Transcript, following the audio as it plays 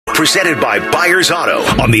presented by Buyers Auto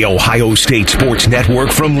on the Ohio State Sports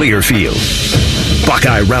Network from Learfield.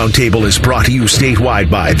 Buckeye Roundtable is brought to you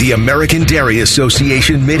statewide by the American Dairy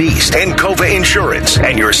Association Mideast and Cova Insurance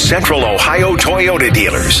and your Central Ohio Toyota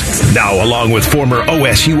dealers. Now, along with former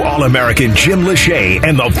OSU All-American Jim Lachey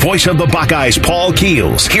and the voice of the Buckeyes, Paul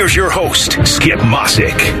Keels, here's your host, Skip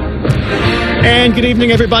Mossick. And good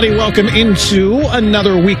evening, everybody. Welcome into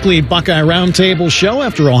another weekly Buckeye Roundtable show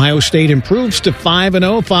after Ohio State improves to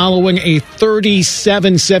 5-0 following a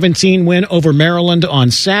 37-17 win over Maryland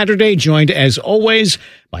on Saturday. Joined, as always,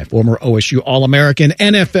 by former OSU All-American,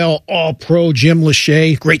 NFL All-Pro Jim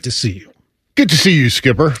Lachey. Great to see you. Good to see you,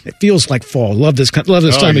 Skipper. It feels like fall. Love this time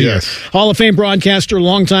of year. Hall of Fame broadcaster,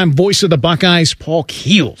 longtime voice of the Buckeyes, Paul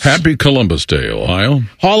Keels. Happy Columbus Day, Ohio.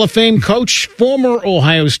 Hall of Fame coach, former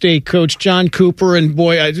Ohio State coach John Cooper. And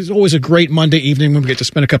boy, it's always a great Monday evening when we get to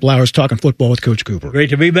spend a couple hours talking football with Coach Cooper. Great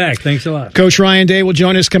to be back. Thanks a lot. Coach Ryan Day will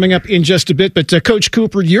join us coming up in just a bit. But Coach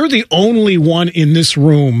Cooper, you're the only one in this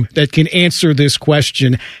room that can answer this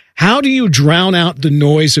question. How do you drown out the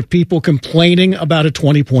noise of people complaining about a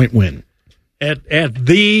 20-point win? At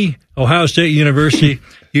the Ohio State University,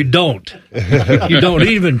 you don't. You don't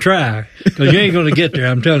even try, because you ain't going to get there.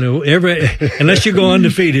 I'm telling you, unless you go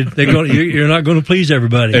undefeated, you're not going to please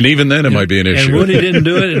everybody. And even then, it might be an issue. And Woody didn't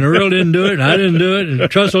do it, and Earl didn't do it, and I didn't do it, and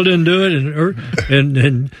Trussell didn't do it,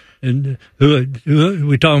 and who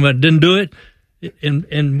we talking about didn't do it.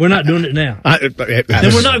 And we're not doing it now. And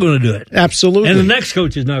we're not going to do it. Absolutely. And the next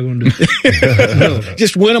coach is not going to do it. No.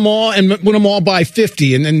 Just win them all and win them all by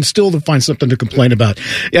 50 and then still to find something to complain about.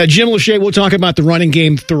 Jim Lachey, we'll talk about the running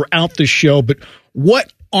game throughout the show, but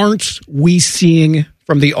what aren't we seeing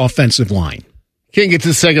from the offensive line? Can't get to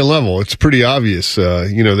the second level. It's pretty obvious.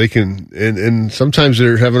 They can, and sometimes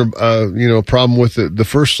they're having a problem with the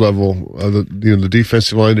first level, the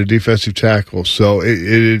defensive line, the defensive tackle. So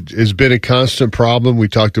it has been a constant problem. We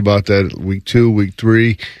talked about that week 2, week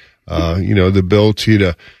 3. The ability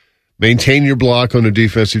to maintain your block on the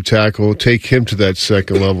defensive tackle, take him to that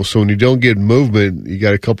second level. So when you don't get movement, you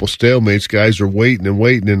got a couple stalemates. Guys are waiting,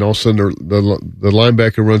 and all of a sudden the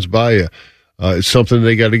linebacker runs by you. It's something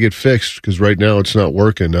they got to get fixed because right now it's not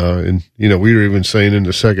working. We were even saying in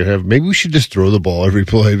the second half, maybe we should just throw the ball every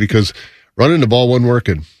play because running the ball wasn't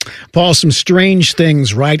working. Paul, some strange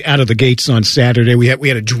things right out of the gates on Saturday. We had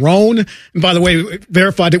a drone, and by the way,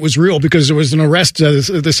 verified it was real because there was an arrest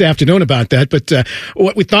this afternoon about that. But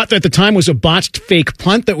what we thought at the time was a botched fake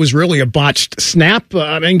punt that was really a botched snap.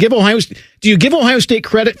 Do you give Ohio State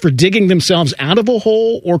credit for digging themselves out of a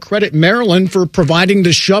hole, or credit Maryland for providing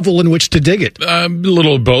the shovel in which to dig it? A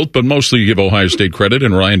little of both, but mostly you give Ohio State credit.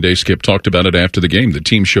 And Ryan Day, Skip, talked about it after the game. The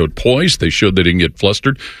team showed poise. They showed they didn't get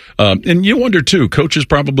flustered. And you wonder, too, coaches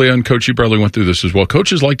probably, and Coach, you probably went through this as well.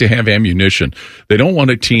 Coaches like to have ammunition. They don't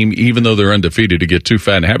want a team, even though they're undefeated, to get too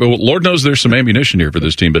fat and happy. Well, Lord knows there's some ammunition here for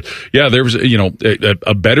this team. But, yeah, there was,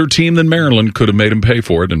 a better team than Maryland could have made them pay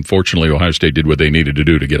for it. And fortunately, Ohio State did what they needed to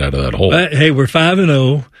do to get out of that hole. Hey, we're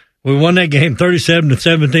 5-0. We won that game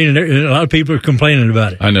 37-17, and a lot of people are complaining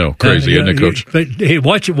about it. I know, crazy, isn't it, Coach? But hey,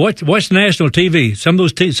 watch national TV. Some of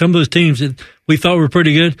those teams that we thought were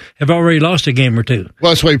pretty good have already lost a game or two.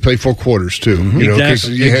 Well, that's why you play 4 quarters too. Because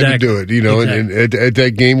you had to do it. And at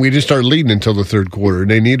that game, we didn't start leading until the third quarter,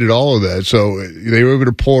 and they needed all of that. So they were able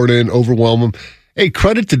to pour it in, overwhelm them. Hey,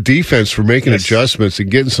 credit the defense for making adjustments and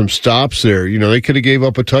getting some stops there. They could have gave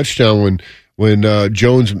up a touchdown when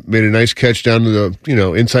Jones made a nice catch down to the,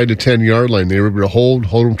 inside the 10-yard line. They were able to hold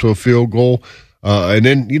them to a field goal. And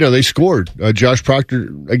then, they scored. Josh Proctor,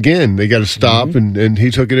 again, they got a stop, and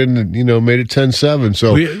he took it in and, made it 10-7.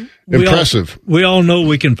 So impressive. We all know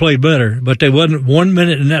we can play better, but there wasn't 1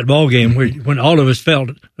 minute in that ball game when all of us felt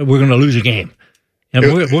that we're going to lose a game. And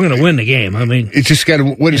we're going to win the game. I mean, it's just got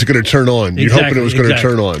to, when it's going to turn on. You're hoping it was going to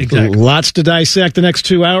turn on. Exactly. Lots to dissect the next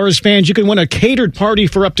 2 hours. Fans, you can win a catered party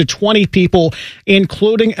for up to 20 people,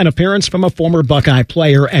 including an appearance from a former Buckeye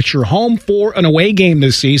player at your home for an away game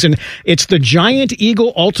this season. It's the Giant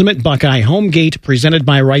Eagle Ultimate Buckeye Home Gate, presented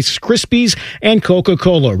by Rice Krispies and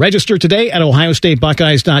Coca-Cola. Register today at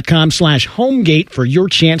ohiostatebuckeyes.com/homegate for your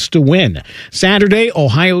chance to win. Saturday,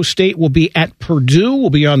 Ohio State will be at Purdue. We'll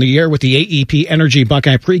be on the air with the AEP Energy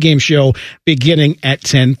Buckeye pregame show beginning at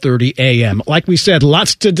 10:30 a.m. Like we said,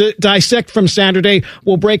 lots to dissect from Saturday.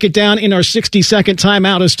 We'll break it down in our 60-second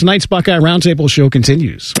timeout as tonight's Buckeye Roundtable show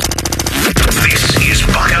continues. This is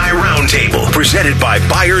Buckeye Roundtable, presented by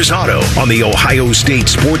Buyers Auto on the Ohio State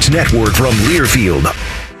Sports Network from Learfield.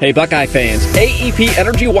 Hey Buckeye fans, AEP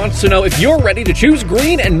Energy wants to know if you're ready to choose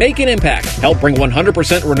green and make an impact. Help bring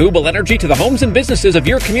 100% renewable energy to the homes and businesses of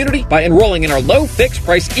your community by enrolling in our low fixed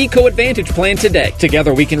price Eco Advantage plan today.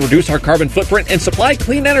 Together we can reduce our carbon footprint and supply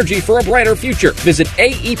clean energy for a brighter future. Visit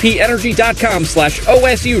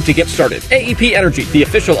aepenergy.com/OSU to get started. AEP Energy, the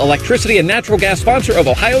official electricity and natural gas sponsor of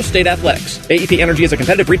Ohio State Athletics. AEP Energy is a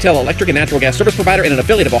competitive retail electric and natural gas service provider and an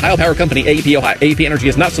affiliate of Ohio Power Company, AEP Ohio. AEP Energy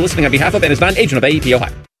is not soliciting on behalf of and is not an agent of AEP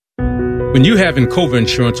Ohio. When you have Encova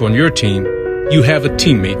Insurance on your team, you have a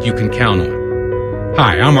teammate you can count on.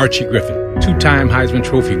 Hi, I'm Archie Griffin, two-time Heisman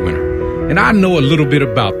Trophy winner, and I know a little bit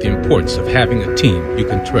about the importance of having a team you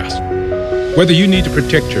can trust. Whether you need to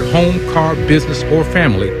protect your home, car, business, or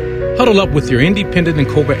family, huddle up with your independent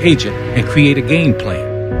Encova agent and create a game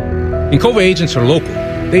plan. Encova agents are local.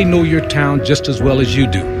 They know your town just as well as you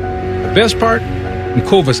do. The best part?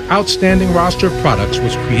 Encova's outstanding roster of products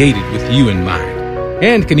was created with you in mind,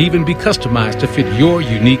 and can even be customized to fit your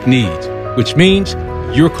unique needs, which means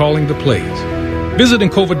you're calling the plays. Visit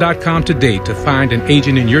Encova.com today to find an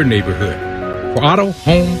agent in your neighborhood. For auto,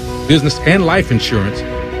 home, business, and life insurance,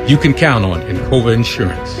 you can count on Encova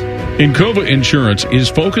Insurance. Encova Insurance is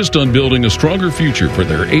focused on building a stronger future for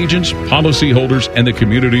their agents, policyholders, and the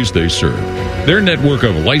communities they serve. Their network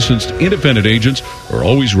of licensed independent agents are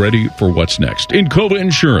always ready for what's next. Encova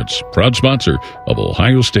Insurance, proud sponsor of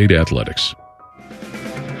Ohio State Athletics.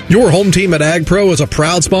 Your home team at Ag Pro is a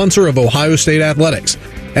proud sponsor of Ohio State Athletics.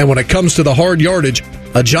 And when it comes to the hard yardage,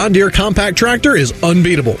 a John Deere compact tractor is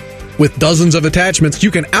unbeatable. With dozens of attachments,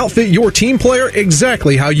 you can outfit your team player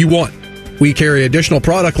exactly how you want. We carry additional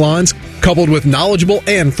product lines coupled with knowledgeable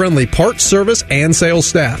and friendly parts, service, and sales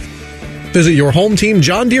staff. Visit your home team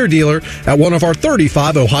John Deere dealer at one of our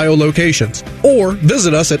 35 Ohio locations, or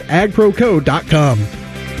visit us at agproco.com.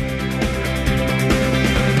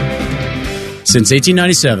 Since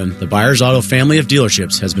 1897, the Byers Auto family of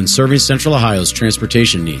dealerships has been serving Central Ohio's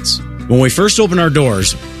transportation needs. When we first opened our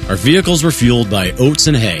doors, our vehicles were fueled by oats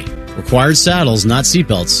and hay, required saddles, not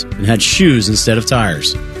seatbelts, and had shoes instead of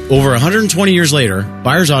tires. Over 120 years later,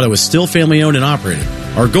 Byers Auto is still family-owned and operated.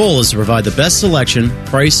 Our goal is to provide the best selection,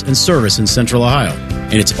 price, and service in Central Ohio.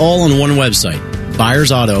 And it's all on one website,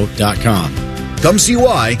 ByersAuto.com. Come see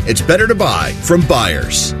why it's better to buy from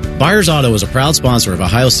Byers. Byers Auto is a proud sponsor of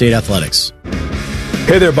Ohio State Athletics.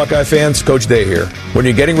 Hey there, Buckeye fans. Coach Day here. When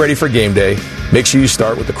you're getting ready for game day, make sure you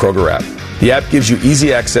start with the Kroger app. The app gives you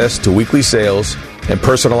easy access to weekly sales and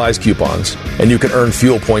personalized coupons, and you can earn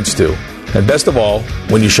fuel points too. And best of all,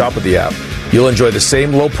 when you shop with the app, you'll enjoy the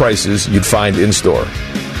same low prices you'd find in-store.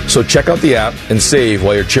 So check out the app and save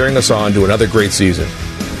while you're cheering us on to another great season.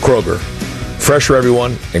 Kroger, fresh for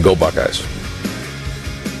everyone, and go Buckeyes.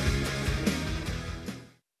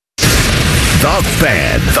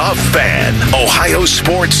 The Fan, Ohio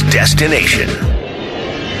sports destination.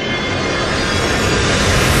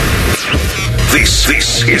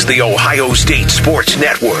 This is the Ohio State Sports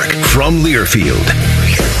Network from Learfield.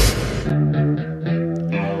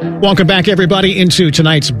 Welcome back, everybody, into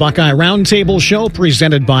tonight's Buckeye Roundtable show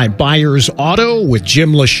presented by Byers Auto with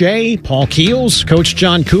Jim Lachey, Paul Keels, Coach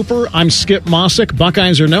John Cooper. I'm Skip Mossick.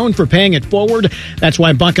 Buckeyes are known for paying it forward. That's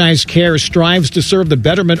why Buckeyes Care strives to serve the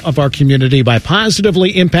betterment of our community by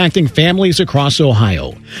positively impacting families across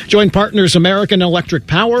Ohio. Join partners American Electric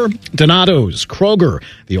Power, Donato's, Kroger,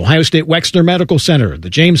 the Ohio State Wexner Medical Center,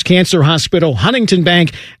 the James Cancer Hospital, Huntington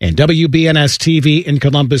Bank, and WBNS TV in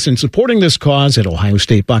Columbus in supporting this cause at Ohio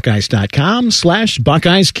State Buckeyes.com/Buckeyes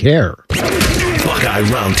Care. Buckeye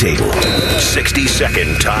Roundtable,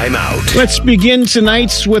 60-second timeout. Let's begin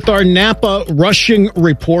tonight's with our Napa rushing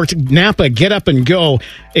report. Napa, get up and go.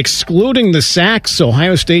 Excluding the sacks,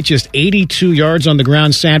 Ohio State just 82 yards on the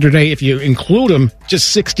ground Saturday. If you include them, just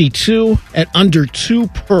 62 at under 2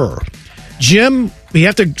 per. Jim, we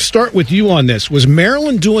have to start with you on this. Was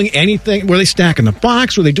Maryland doing anything? Were they stacking the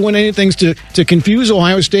box? Were they doing anything to confuse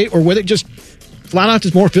Ohio State? Or were they just flat out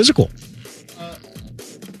just more physical?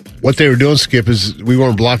 What they were doing, Skip, is we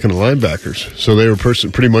weren't blocking the linebackers. So they were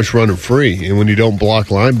pretty much running free. And when you don't block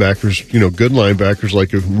linebackers, good linebackers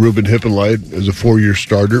like a Ruben Hippolyte as a 4-year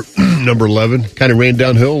starter, number 11, kind of ran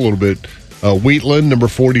downhill a little bit. Wheatland, number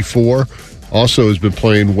 44, also has been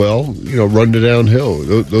playing well, running it downhill.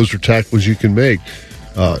 Those are tackles you can make.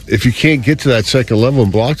 If you can't get to that second level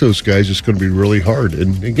and block those guys, it's going to be really hard.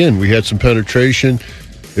 And again, we had some penetration.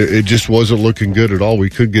 It just wasn't looking good at all. We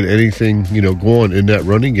couldn't get anything, going in that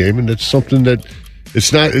running game, and it's something that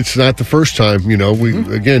it's not the first time.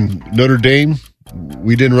 Again, Notre Dame,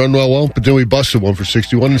 we didn't run well, but then we busted one for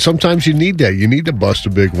 61. And sometimes you need that. You need to bust a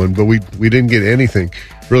big one, but we didn't get anything.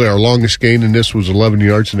 really our longest gain in this was 11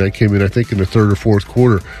 yards, and that came in, I think, in the third or fourth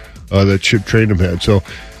quarter that Chip Trainum had. So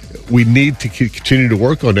we need to continue to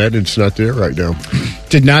work on that, and it's not there right now.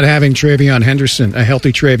 Did not having Travion Henderson, a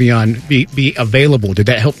healthy Travion, be available, did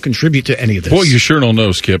that help contribute to any of this? Boy, you sure don't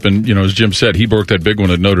know, Skip. And, as Jim said, he broke that big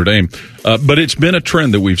one at Notre Dame. But it's been a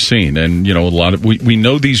trend that we've seen. And, a lot of we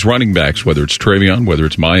know these running backs, whether it's Travion, whether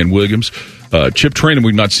it's Mayan Williams, Chip Trainum,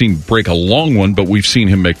 we've not seen break a long one, but we've seen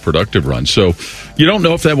him make productive runs. So you don't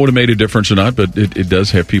know if that would have made a difference or not, but it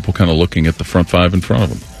does have people kind of looking at the front five in front of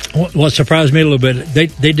them. What surprised me a little bit,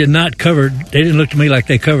 they did not cover. They didn't look to me like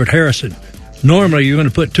they covered Harrison. Normally, you're going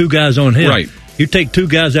to put two guys on him. Right. You take two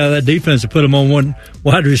guys out of that defense and put them on one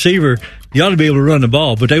wide receiver, you ought to be able to run the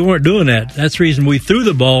ball. But they weren't doing that. That's the reason we threw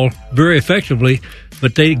the ball very effectively.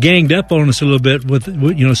 But they ganged up on us a little bit with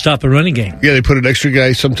stop the running game. Yeah, they put an extra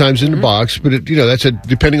guy sometimes in the box, but that's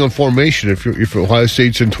depending on formation. If Ohio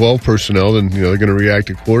State's in 12 personnel, then they're going to react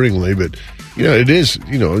accordingly. But it is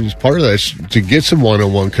it's part of that to get some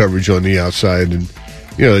one-on-one coverage on the outside, and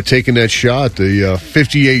taking that shot, the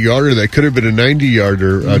 58-yarder that could have been a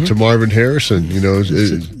 90-yarder to Marvin Harrison,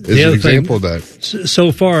 is an example of that.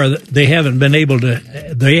 So far, they haven't been able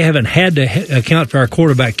to. They haven't had to account for our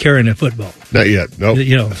quarterback carrying the football. Not yet. No.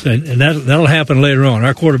 Nope. And that'll happen later on.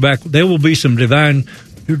 Our quarterback. There will be some design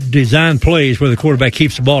plays where the quarterback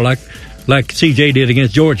keeps the ball, like CJ did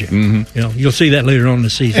against Georgia. Mm-hmm. You'll see that later on in the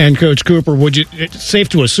season. And Coach Cooper, it's safe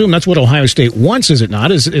to assume that's what Ohio State wants, is it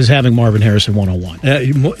not? Is having Marvin Harrison one-on-one?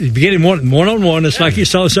 You get him one-on-one. It's like you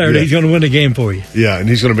saw Saturday. Yeah. He's going to win the game for you. Yeah, and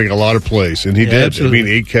he's going to make a lot of plays, and he did.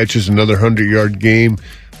 Absolutely. 8 catches, another 100-yard game.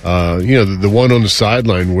 The one on the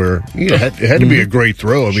sideline where it had to be a great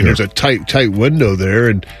throw. I mean, there's a tight window there,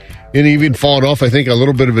 and he even fought off, I think, a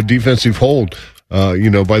little bit of a defensive hold. By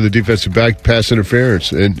the defensive back pass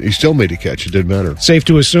interference, and he still made a catch. It didn't matter. Safe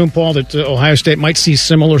to assume, Paul, that Ohio State might see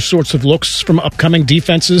similar sorts of looks from upcoming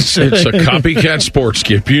defenses. It's a copycat sport,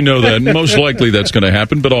 Skip. You know that. Most likely that's going to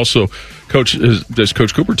happen, but also, as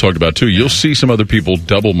Coach Cooper talked about, too, you'll see some other people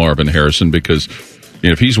double Marvin Harrison because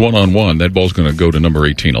if he's one-on-one, that ball's going to go to number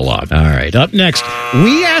 18 a lot. All right, up next,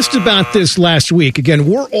 we asked about this last week. Again,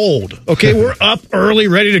 we're old, okay? We're up early,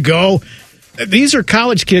 ready to go. These are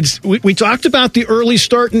college kids. We talked about the early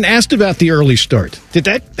start and asked about the early start. Did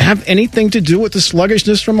that have anything to do with the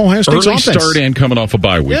sluggishness from Ohio State's offense? Early start and coming off a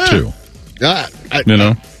bye week, too.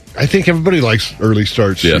 I think everybody likes early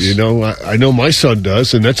starts. Yes. I know my son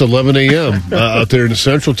does, and that's 11 a.m. Out there in the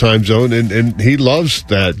Central Time Zone, and he loves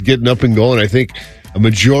that, getting up and going. I think a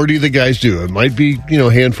majority of the guys do. It might be,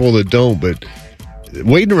 a handful that don't, but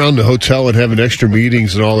waiting around the hotel and having extra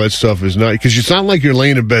meetings and all that stuff is not, because it's not like you're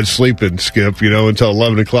laying in bed sleeping, Skip, until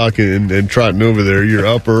 11 o'clock and trotting over there. You're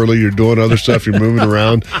up early, you're doing other stuff, you're moving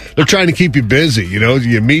around. They're trying to keep you busy,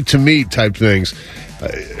 you meet to meet type things.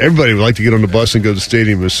 Everybody would like to get on the bus and go to the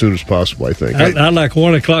stadium as soon as possible, I think. I like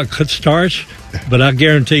 1 o'clock starts, but I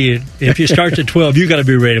guarantee you, if you start at 12, you got to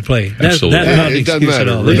be ready to play. That's not an excuse at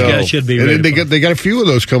all. These guys should be ready. They got a few of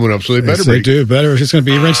those coming up, so they better be. They do. Better. It's going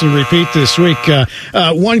to be rinse and repeat this week.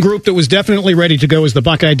 One group that was definitely ready to go is the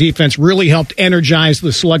Buckeye defense. Really helped energize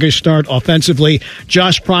the sluggish start offensively.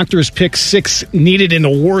 Josh Proctor's pick 6 needed in the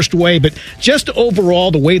worst way, but just overall,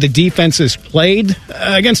 the way the defense has played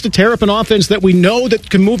against a Terrapin offense that we know that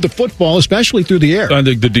can move the football, especially through the air. I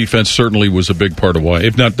think the defense certainly was a big part of why,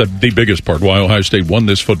 if not the biggest part, why Ohio State won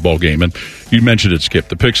this football game. And you mentioned it, Skip,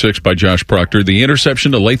 the pick 6 by Josh Proctor. The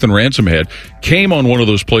interception that Lathan Ransom had came on one of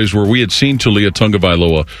those plays where we had seen Talia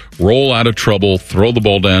Tungavailoa roll out of trouble, throw the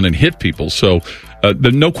ball down, and hit people. So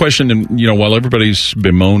no question, and while everybody's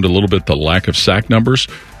bemoaned a little bit the lack of sack numbers,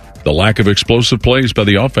 the lack of explosive plays by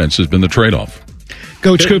the offense has been the trade-off.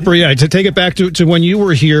 Coach Cooper, to take it back to when you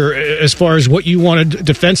were here, as far as what you wanted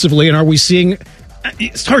defensively, and are we seeing,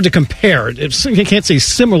 it's hard to compare, you can't say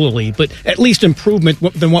similarly, but at least improvement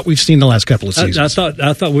than what we've seen the last couple of seasons?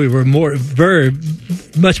 I thought we were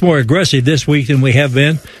much more aggressive this week than we have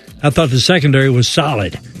been. I thought the secondary was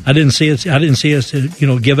solid. I didn't see us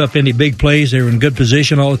give up any big plays. They were in good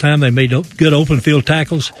position all the time. They made good open field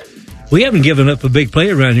tackles. We haven't given up a big play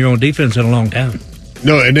around here on defense in a long time.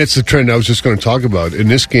 No, and that's the trend I was just going to talk about. In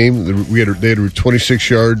this game, they had a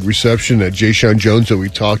 26-yard reception at Jayshon Jones that we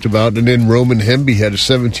talked about, and then Roman Hemby had a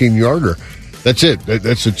 17-yarder. That's it.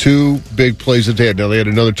 That's the 2 big plays that they had. Now, they had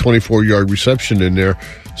another 24-yard reception in there,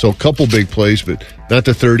 so a couple big plays, but not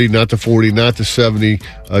the 30, not the 40, not the 70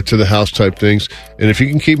 to the house type things. And if you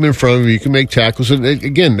can keep them in front of you, you can make tackles. And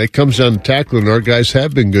again, that comes down to tackling. Our guys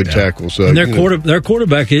have been good tackles. And their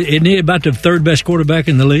quarterback, isn't he about the 3rd best quarterback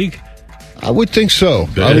in the league? I would think so.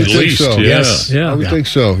 At least, yeah. Yes. I would think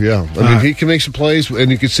so, yeah. I mean, he can make some plays, and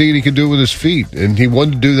you can see it, he can do it with his feet, and he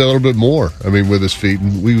wanted to do that a little bit more, with his feet,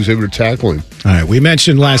 and we was able to tackle him. All right, we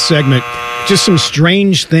mentioned last segment just some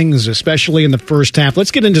strange things, especially in the first half. Let's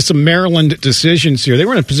get into some Maryland decisions here. They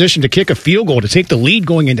were in a position to kick a field goal to take the lead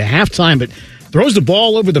going into halftime, but throws the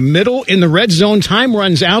ball over the middle in the red zone. Time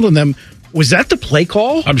runs out on them. Was that the play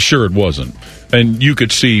call? I'm sure it wasn't. And you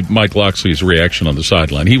could see Mike Loxley's reaction on the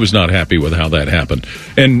sideline. He was not happy with how that happened.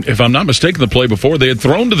 And if I'm not mistaken, the play before, they had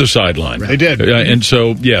thrown to the sideline. They did. And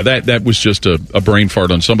so, that was just a brain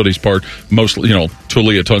fart on somebody's part. Mostly,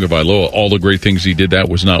 Tulia Tagovailoa, all the great things he did, that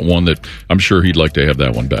was not one that I'm sure he'd like to have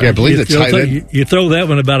that one back. Yeah, I believe the tight end. You throw that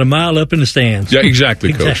one about a mile up in the stands. Yeah,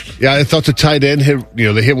 exactly, Coach. Yeah, I thought the tight end hit,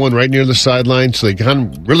 they hit one right near the sideline, so they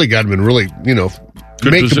really got him in really,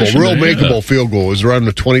 makeable field goal. It was around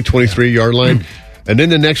the 23-yard line. And then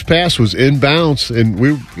the next pass was in bounds, and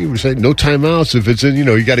we were saying no timeouts. If it's in,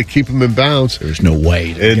 you got to keep them in bounds. There's no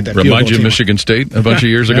way. And remind you of Michigan State a bunch of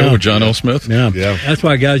years ago with John L. Smith? Yeah. That's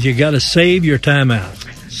why, guys, you got to save your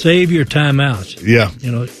timeouts. Save your timeouts. Yeah.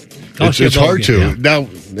 It's hard to. Yeah. Now,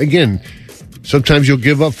 again, sometimes you'll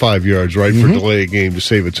give up 5 yards, right, for delay a game to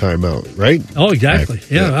save a timeout, right? Oh, exactly.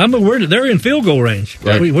 Right. Yeah. They're in field goal range.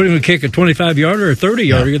 Right. We're going to kick a 25-yarder or a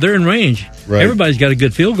 30-yarder. Yeah. They're in range. Right. Everybody's got a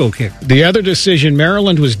good field goal kick. The other decision,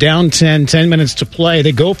 Maryland was down 10 minutes to play.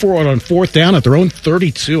 They go for it on fourth down at their own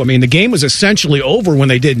 32. I mean, the game was essentially over when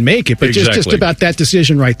they didn't make it, but just about that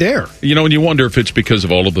decision right there. And you wonder if it's because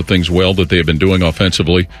of all of the things that they have been doing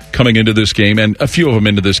offensively coming into this game, and a few of them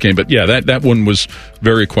into this game. But, that one was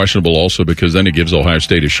very questionable also because then it gives Ohio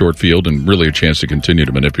State a short field and really a chance to continue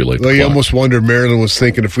to manipulate the clock. You clock. almost wonder Maryland was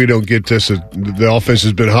thinking if we don't get this, the offense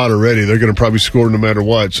has been hot already. They're going to probably score no matter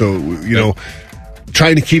what. So,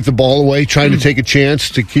 trying to keep the ball away, trying to take a chance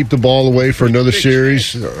to keep the ball away for another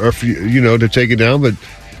series, or to take it down. But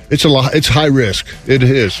it's a lot. It's high risk. It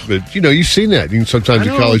is. But you've seen that. Sometimes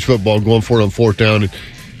in college football going for it on fourth down. And,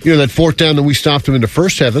 that fourth down that we stopped them in the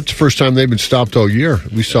first half, that's the first time they've been stopped all year.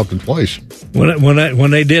 We stopped them twice. When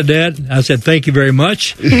they did that, I said, thank you very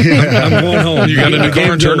much. I'm going home. You got in the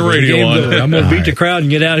car and turn the radio on. I'm going to beat the crowd and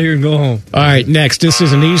get out here and go home. All right, next. This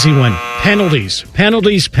is an easy one. Penalties.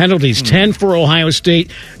 10 for Ohio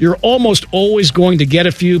State. You're almost always going to get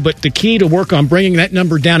a few, but the key to work on bringing that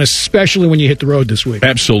number down, especially when you hit the road this week.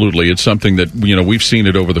 Absolutely. It's something that, we've seen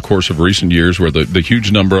it over the course of recent years where the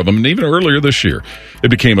huge number of them, and even earlier this year, it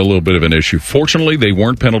became a little bit of an issue. Fortunately, they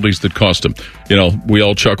weren't penalties that cost them. We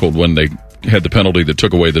all chuckled when they had the penalty that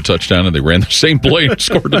took away the touchdown, and they ran the same play and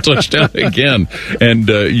scored a touchdown again. And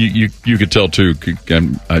you could tell too.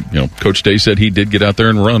 Coach Day said he did get out there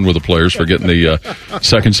and run with the players for getting the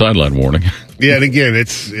second sideline warning. Yeah, and again,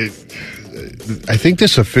 I think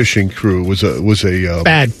this fishing crew was a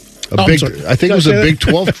bad. I think it was a Big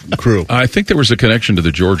 12 crew. I think there was a connection to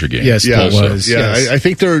the Georgia game. Yes, yeah, it was. Yeah, yes. I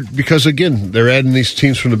think because again they're adding these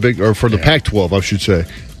teams from the Pac-12, I should say,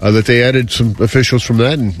 that they added some officials from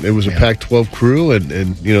that, and it was a Pac-12 crew, and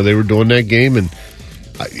they were doing that game, and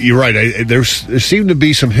you're right. There seemed to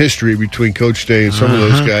be some history between Coach Day and some of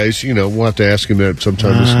those guys. We'll have to ask him that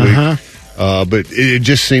sometime this week. But it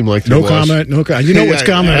just seemed like there was. Comment. You know what's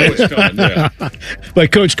coming.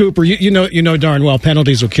 But Coach Cooper, you know darn well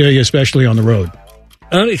penalties will kill you, especially on the road.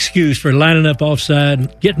 Unexcused for lining up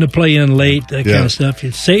offside, getting the play in late, that kind of stuff.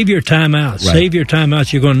 Save your timeouts. Right. Save your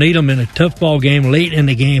timeouts. You're going to need them in a tough ball game late in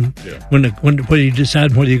the game when you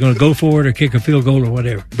decide whether you're going to go for it or kick a field goal or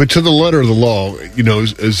whatever. But to the letter of the law,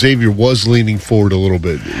 Xavier was leaning forward a little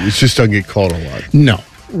bit. It just doesn't get caught a lot. No.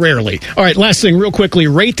 Rarely. All right, last thing, real quickly,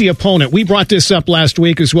 rate the opponent. We brought this up last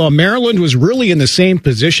week as well. Maryland was really in the same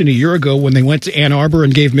position a year ago when they went to Ann Arbor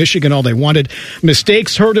and gave Michigan all they wanted.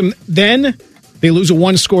 Mistakes hurt them then. They lose a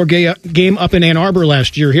one-score game up in Ann Arbor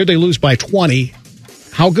last year. Here they lose by 20.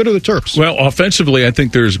 How good are the Terps? Well, offensively, I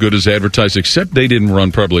think they're as good as advertised, except they didn't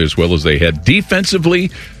run probably as well as they had. Defensively,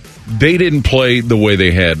 they didn't play the way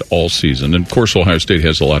they had all season. And, of course, Ohio State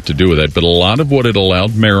has a lot to do with that. But a lot of what it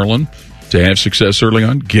allowed Maryland to have success early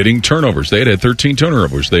on, getting turnovers. They had 13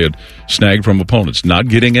 turnovers they had snagged from opponents, not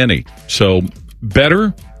getting any. So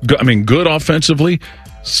better, good offensively,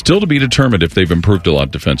 still to be determined if they've improved a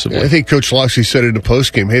lot defensively. I think Coach Loxley said in the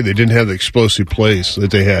postgame, hey, they didn't have the explosive plays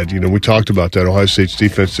that they had. We talked about that. Ohio State's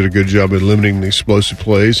defense did a good job of limiting the explosive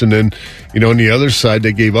plays. And then, on the other side,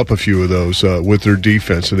 they gave up a few of those with their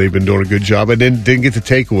defense, and they've been doing a good job. And then didn't get the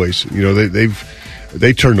takeaways.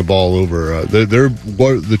 They turned the ball over. They're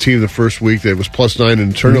the team the first week that was +9 in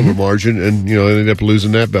the turnover margin, and ended up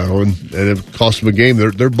losing that battle, and it cost them a game.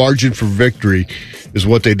 Their margin for victory is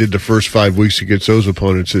what they did the first 5 weeks against those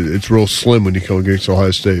opponents. It's real slim when you come against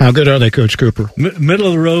Ohio State. How good are they, Coach Cooper? Middle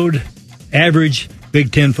of the road, average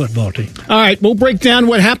Big Ten football team. All right, we'll break down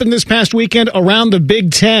what happened this past weekend around the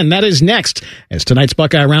Big Ten. That is next as tonight's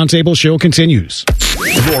Buckeye Roundtable show continues.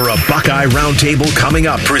 For a Buckeye Roundtable coming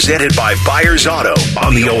up, presented by Byers Auto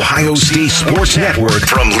on the Ohio State Sports Network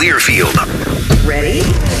from Learfield. Ready?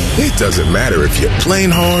 It doesn't matter if you're playing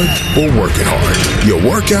hard or working hard. Your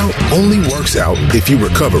workout only works out if you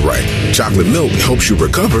recover right. Chocolate milk helps you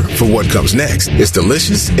recover for what comes next. It's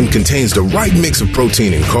delicious and contains the right mix of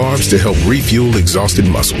protein and carbs to help refuel exhausted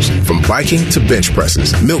muscles. From biking to bench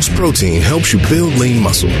presses, Milk's protein helps you build lean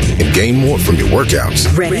muscle and gain more from your workouts.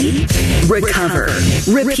 Ready? Recover.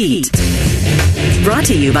 Repeat. Brought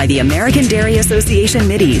to you by the American Dairy Association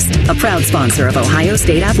Mideast, a proud sponsor of Ohio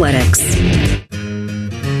State Athletics.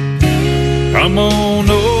 Come on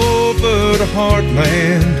over to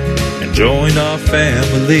Heartland and join our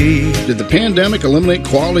family. Did the pandemic eliminate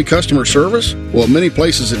quality customer service? Well, many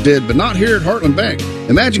places it did, but not here at Heartland Bank.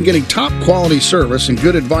 Imagine getting top quality service and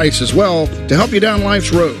good advice as well to help you down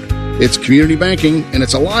life's road. It's community banking, and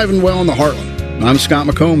it's alive and well in the Heartland. I'm Scott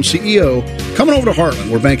McComb, CEO. Coming over to Heartland,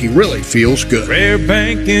 where banking really feels good. Where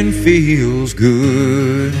banking feels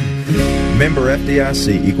good. Member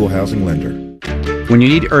FDIC, Equal Housing Lender. When you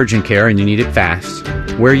need urgent care and you need it fast,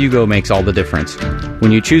 where you go makes all the difference.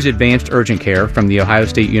 When you choose advanced urgent care from the Ohio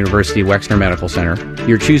State University Wexner Medical Center,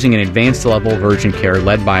 you're choosing an advanced level of urgent care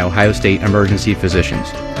led by Ohio State emergency physicians.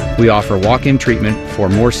 We offer walk-in treatment for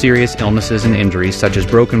more serious illnesses and injuries such as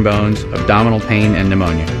broken bones, abdominal pain, and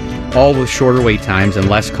pneumonia, all with shorter wait times and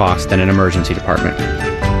less cost than an emergency department.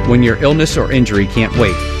 When your illness or injury can't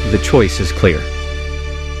wait, the choice is clear.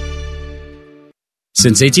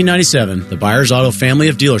 Since 1897, the Byers Auto family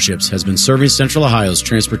of dealerships has been serving Central Ohio's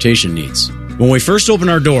transportation needs. When we first opened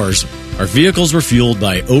our doors, our vehicles were fueled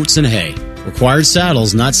by oats and hay, required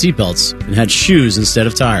saddles, not seatbelts, and had shoes instead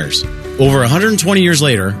of tires. Over 120 years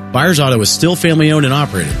later, Byers Auto is still family-owned and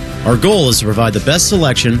operated. Our goal is to provide the best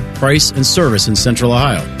selection, price, and service in Central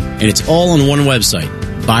Ohio. And it's all on one website,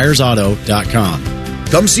 ByersAuto.com.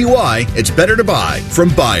 Come see why it's better to buy from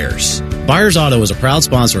Byers. Byers Auto is a proud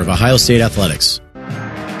sponsor of Ohio State Athletics.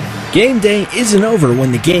 Game day isn't over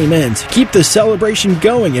when the game ends. Keep the celebration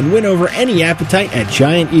going and win over any appetite at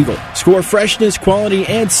Giant Eagle. Score freshness, quality,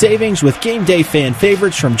 and savings with game day fan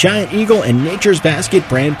favorites from Giant Eagle and Nature's Basket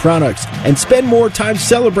brand products. And spend more time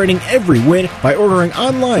celebrating every win by ordering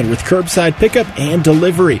online with curbside pickup and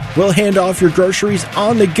delivery. We'll hand off your groceries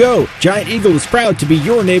on the go. Giant Eagle is proud to be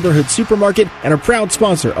your neighborhood supermarket and a proud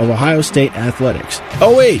sponsor of Ohio State Athletics.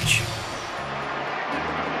 OH!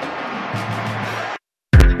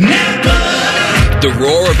 The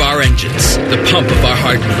roar of our engines, the pump of our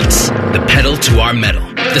heartbeats, the pedal to our metal,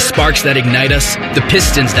 the sparks that ignite us, the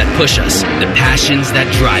pistons that push us, the passions that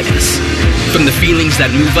drive us. From the feelings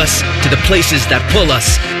that move us to the places that pull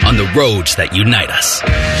us on the roads that unite us.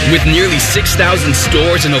 With nearly 6,000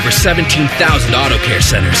 stores and over 17,000 auto care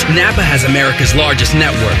centers, Napa has America's largest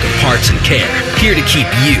network of parts and care, here to keep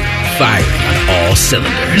you firing on all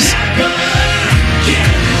cylinders.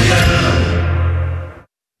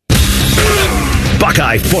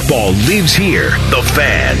 Buckeye football lives here. The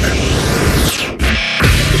Fan.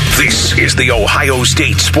 This is the Ohio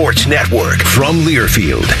State Sports Network from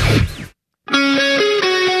Learfield.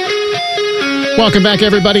 Welcome back,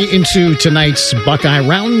 everybody, into tonight's Buckeye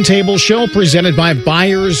Roundtable show presented by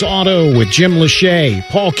Byers Auto with Jim Lachey,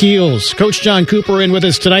 Paul Keels, Coach John Cooper in with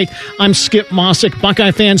us tonight. I'm Skip Mossick. Buckeye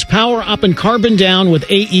fans, power up and carbon down with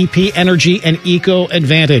AEP Energy and Eco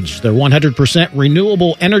Advantage, their 100%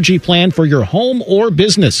 renewable energy plan for your home or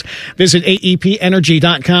business. Visit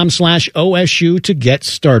aepenergy.com/OSU to get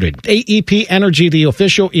started. AEP Energy, the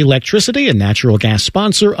official electricity and natural gas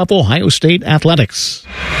sponsor of Ohio State Athletics.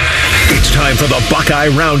 It's time for the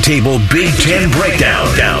Buckeye Roundtable Big Ten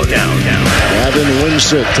Breakdown. Gavin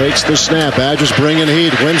Winsett takes the snap. Badgers bringing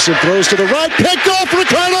heat. Winsett throws to the right. Picked off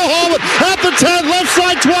Ricardo Holman at the 10. Left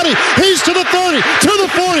side 20. He's to the 30. To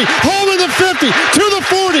the 40. Holman the 50. To the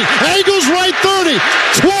 40. Angles right 30.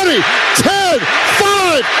 20. 10.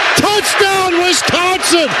 5. Touchdown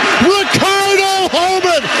Wisconsin. Ricardo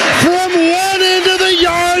Holman from one end of the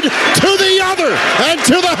yard to the other and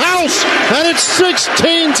to the house. And it's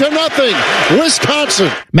 16-0,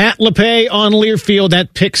 Wisconsin. Matt LePay on Learfield.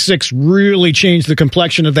 That pick six really changed the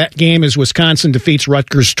complexion of that game as Wisconsin defeats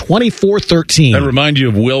Rutgers 24-13. That remind you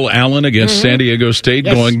of Will Allen against San Diego State,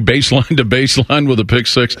 going baseline to baseline with a pick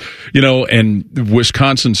six. And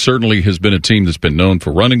Wisconsin certainly has been a team that's been known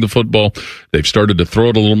for running the football. They've started to throw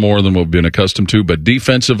it a little more than what we've been accustomed to, but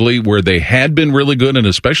defensively, where they had been really good, and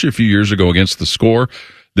especially a few years ago against the score,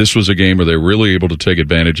 this was a game where they were really able to take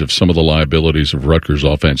advantage of some of the liabilities of Rutgers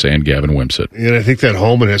offense and Gavin Wimsatt. And I think that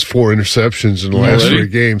Holman has 4 interceptions in the last 3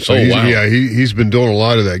 games. So he's been doing a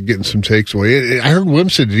lot of that, getting some takes away. I heard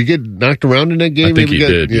Wimsatt, did he get knocked around in that game? I think he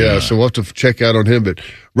did. Yeah, so we'll have to check out on him. But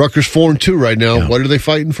Rutgers 4-2 right now. Yeah. What are they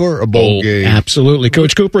fighting for? A bowl game. Absolutely.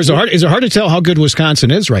 Coach Cooper, is it hard to tell how good Wisconsin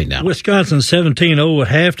is right now? Wisconsin's 17-0 at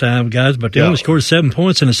halftime, guys, but they only scored 7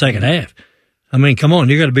 points in the second half. I mean, come on,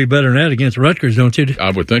 you got to be better than that against Rutgers, don't you? I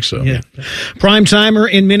would think so. Yeah. Prime timer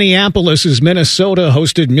in Minneapolis as Minnesota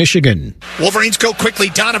hosted Michigan. Wolverines go quickly.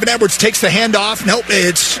 Donovan Edwards takes the handoff. Nope,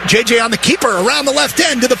 it's JJ on the keeper around the left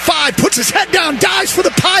end to the 5, puts his head down, dives for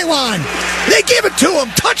the pylon. They give it to him.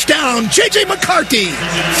 Touchdown, JJ McCarthy.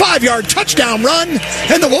 5-yard touchdown run,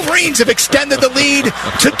 and the Wolverines have extended the lead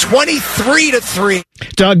to 23-3.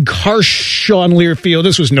 Doug Harsh on Learfield.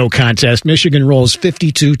 This was no contest. Michigan rolls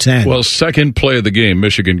 52-10. Well, second play of the game,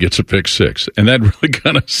 Michigan gets a pick six, and that really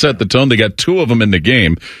kind of set the tone. They got 2 of them in the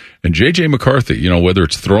game, and J.J. McCarthy, whether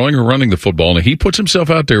it's throwing or running the football, and he puts himself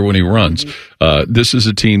out there when he runs, this is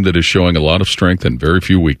a team that is showing a lot of strength and very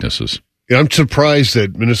few weaknesses. Yeah, I'm surprised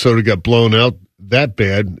that Minnesota got blown out that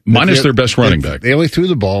bad. Minus their best running back. They only threw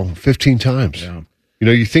the ball 15 times. Yeah.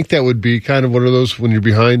 You think that would be kind of one of those when you're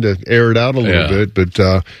behind to air it out a little bit,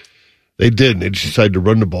 but they didn't. They just decided to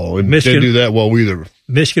run the ball, and they didn't do that well either.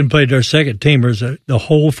 Michigan played their second teamers the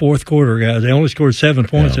whole fourth quarter, guys. They only scored 7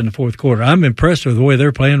 points in the fourth quarter. I'm impressed with the way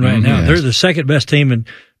they're playing right now. They're the second best team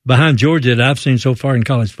behind Georgia that I've seen so far in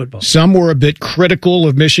college football. Some were a bit critical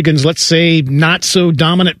of Michigan's, let's say, not so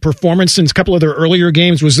dominant performance in a couple of their earlier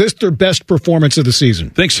games. Was this their best performance of the season?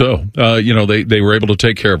 I think so. They were able to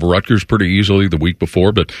take care of Rutgers pretty easily the week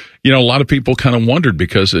before, but a lot of people kind of wondered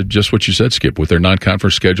because of just what you said, Skip, with their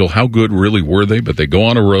non-conference schedule, how good really were they? But they go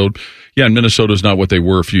on a road. Yeah, and Minnesota's not what they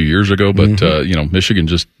were a few years ago, but Michigan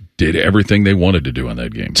just did everything they wanted to do in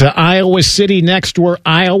that game. To Iowa City next, where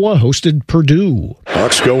Iowa hosted Purdue.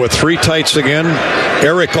 Hawks go with 3 tights again.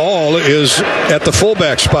 Eric All is at the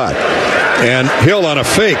fullback spot. And Hill on a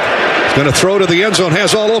fake. He's going to throw to the end zone.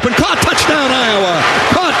 Has All open. Caught. Touchdown, Iowa.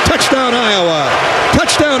 Caught. Touchdown, Iowa.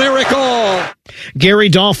 Touchdown, Eric All. Gary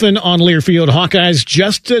Dolphin on Learfield. Hawkeyes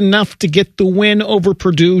just enough to get the win over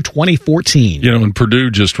Purdue 2014. And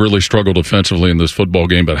Purdue just really struggled offensively in this football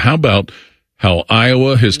game, but how about how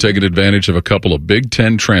Iowa has taken advantage of a couple of Big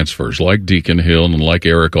Ten transfers like Deacon Hill and like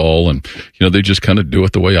Eric All, and they just kind of do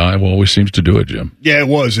it the way Iowa always seems to do it, Jim. Yeah, it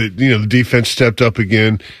was. The defense stepped up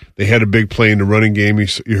again. They had a big play in the running game.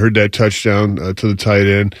 You heard that touchdown to the tight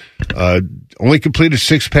end. Only completed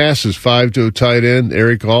 6 passes, 5 to a tight end,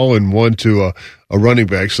 Eric All, and 1 to a running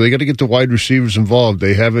back. So they got to get the wide receivers involved.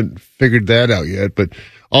 They haven't figured that out yet, but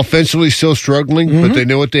offensively, still struggling, but they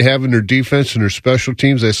know what they have in their defense and their special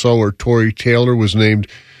teams. I saw where Torrey Taylor was named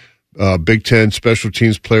Big Ten Special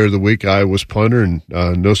Teams Player of the Week, Iowa's punter, and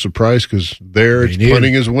no surprise because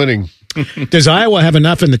punting is winning. Does Iowa have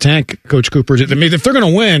enough in the tank, Coach Cooper? I mean, if they're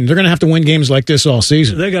going to win, they're going to have to win games like this all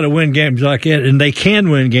season. They got to win games like that, and they can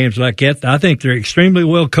win games like that. I think they're extremely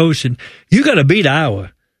well coached, and you got to beat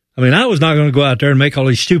Iowa. I mean, Iowa's not going to go out there and make all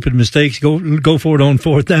these stupid mistakes, go for it on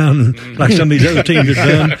 4th down like some of these other teams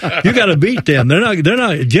have done. You got to beat them. They're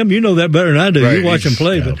not. Jim, you know that better than I do. Right, you watch them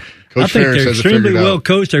play, but Coach I think they're extremely well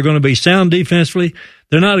coached. They're going to be sound defensively.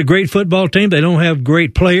 They're not a great football team. They don't have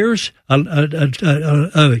great players.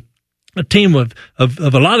 A team of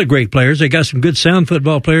a lot of great players. They got some good sound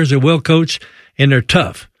football players. They're well coached and they're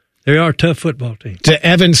tough. They are a tough football team. To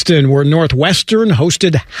Evanston, where Northwestern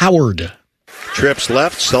hosted Howard. Trips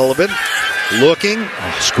left, Sullivan looking,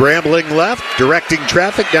 scrambling left, directing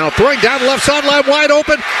traffic, now throwing down the left sideline, wide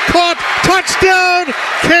open, caught, touchdown,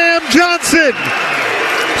 Cam Johnson.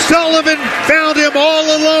 Sullivan found him all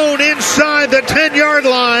alone inside the 10-yard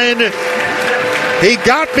line. He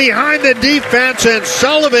got behind the defense, and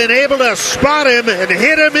Sullivan able to spot him and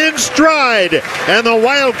hit him in stride. And the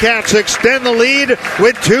Wildcats extend the lead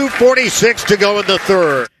with 2:46 to go in the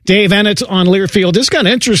third. Dave Ennett on Learfield. This got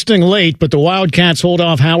interesting late, but the Wildcats hold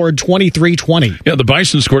off Howard 23-20. Yeah, the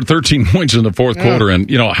Bison scored 13 points in the fourth quarter. And,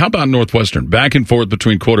 how about Northwestern? Back and forth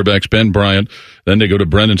between quarterbacks Ben Bryant, Then they go to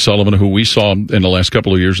Brendan Sullivan, who we saw in the last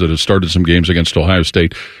couple of years that has started some games against Ohio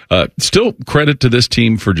State. Still credit to this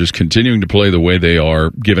team for just continuing to play the way they are,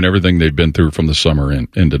 given everything they've been through from the summer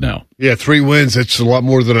into now. Yeah, 3 wins. That's a lot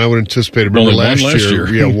more than I would anticipate. Remember last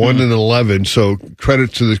year. Yeah, 1-11. So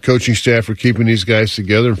credit to the coaching staff for keeping these guys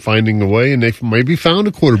together and finding a way. And they maybe found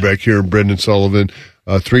a quarterback here in Brendan Sullivan.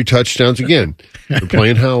 3 touchdowns again. They're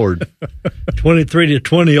playing Howard.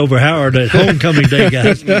 23-20 over Howard at homecoming day,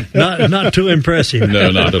 guys. Not too impressive. No,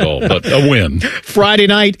 not at all, but a win. Friday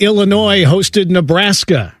night, Illinois hosted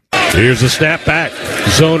Nebraska. Here's the snap back.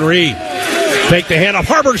 Zone read. Fake the handoff.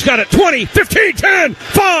 Harburg's got it. 20, 15, 10,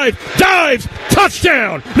 5, dives,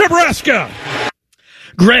 touchdown, Nebraska.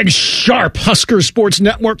 Greg Sharp, Husker Sports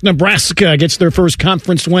Network. Nebraska gets their first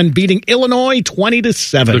conference win, beating Illinois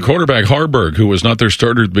 20-7. The quarterback, Harburg, who was not their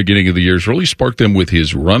starter at the beginning of the year, has really sparked them with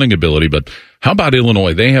his running ability. But how about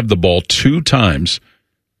Illinois? They have the ball 2 times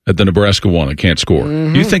at the Nebraska one and can't score.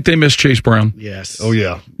 Mm-hmm. You think they miss Chase Brown? Yes. Oh,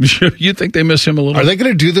 yeah. You think they miss him a little? Are they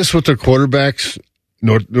going to do this with their quarterbacks?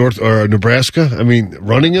 North or Nebraska? I mean,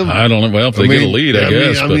 running them? I don't know. Well, if they get a lead, I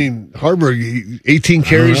guess. I mean, Harburg, 18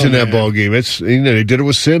 carries in that ball game. It's, they did it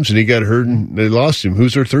with Sims, and he got hurt, and they lost him.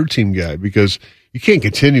 Who's their third-team guy? Because you can't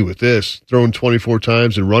continue with this, throwing 24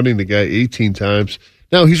 times and running the guy 18 times.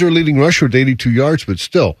 Now, he's our leading rusher with 82 yards, but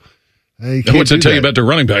still. What's it tell you about their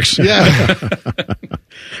running backs? Yeah.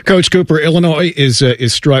 Coach Cooper, Illinois is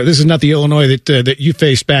struggling. This is not the Illinois that you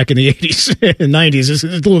faced back in the 80s and 90s. It's a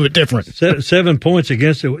little bit different. 7 points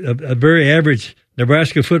against a very average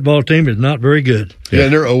Nebraska football team is not very good. Yeah,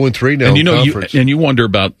 and they're 0-3 now. And you wonder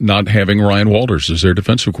about not having Ryan Walters as their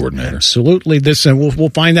defensive coordinator. Absolutely. We'll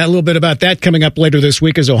find out a little bit about that coming up later this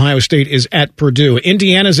week as Ohio State is at Purdue.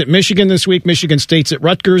 Indiana's at Michigan this week. Michigan State's at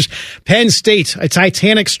Rutgers. Penn State, a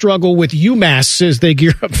titanic struggle with UMass as they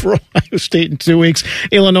gear up for Ohio State in 2 weeks.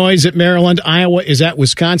 Illinois is at Maryland. Iowa is at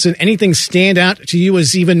Wisconsin. Anything stand out to you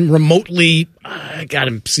as even remotely, I got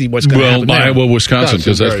to see what's going to happen there. Iowa, Wisconsin,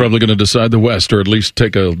 because that's probably going to decide the West, or at least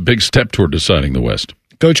take a big step toward deciding the West.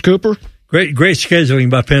 Coach Cooper? Great scheduling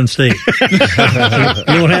by Penn State. You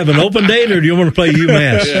want to have an open date, or do you want to play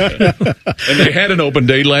UMass? Yeah. And they had an open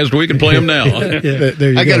date last week and play them now.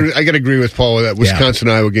 I got to agree with Paul with that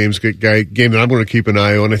Wisconsin-Iowa game that I'm going to keep an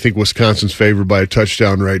eye on. I think Wisconsin's favored by a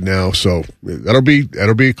touchdown right now, so that'll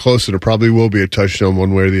be close, and it probably will be a touchdown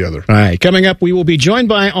one way or the other. All right, coming up, we will be joined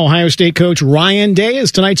by Ohio State coach Ryan Day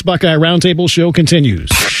as tonight's Buckeye Roundtable show continues.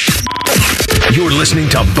 You're listening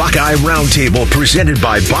to Buckeye Roundtable, presented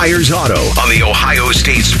by Byers Auto on the Ohio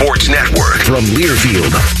State Sports Network from Learfield.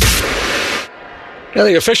 Now,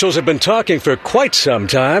 the officials have been talking for quite some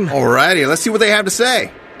time. All righty, let's see what they have to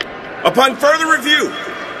say. Upon further review,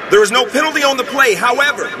 there is no penalty on the play.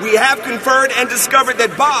 However, we have conferred and discovered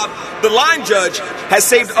that Bob, the line judge, has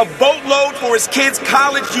saved a boatload for his kids'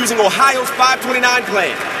 college using Ohio's 529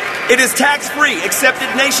 plan. It is tax-free, accepted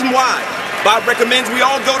nationwide. Bob recommends we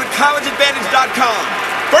all go to collegeadvantage.com.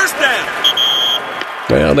 First down.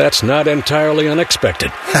 Well, that's not entirely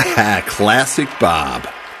unexpected. Classic Bob.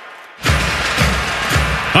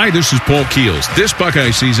 Hi, this is Paul Keels. This Buckeye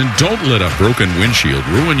season, don't let a broken windshield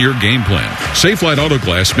ruin your game plan. Safelite Auto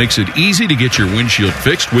Glass makes it easy to get your windshield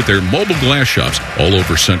fixed with their mobile glass shops all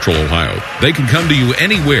over Central Ohio. They can come to you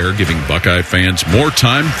anywhere, giving Buckeye fans more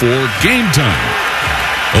time for game time.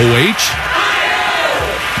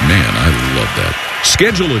 Man, I love that.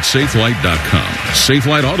 Schedule at Safelite.com.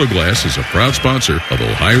 Safelite Auto Glass is a proud sponsor of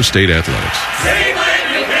Ohio State Athletics.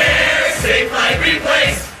 Safelite Repair, Safelite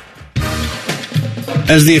Replace.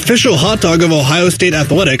 As the official hot dog of Ohio State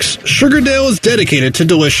Athletics, Sugardale is dedicated to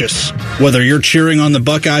delicious. Whether you're cheering on the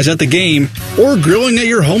Buckeyes at the game or grilling at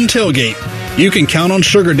your home tailgate, you can count on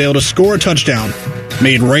Sugardale to score a touchdown.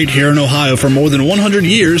 Made right here in Ohio for more than 100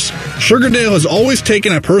 years, Sugardale has always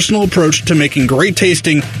taken a personal approach to making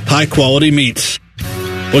great-tasting, high-quality meats.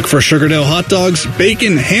 Look for Sugardale hot dogs,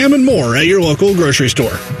 bacon, ham, and more at your local grocery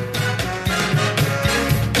store.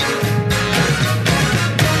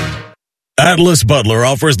 Atlas Butler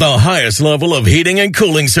offers the highest level of heating and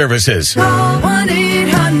cooling services. Call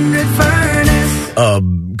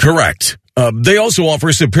 1-800-FURNACE. Correct. They also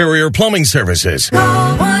offer superior plumbing services.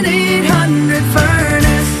 Call 1-800-FURNACE.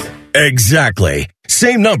 Exactly.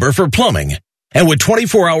 Same number for plumbing. And with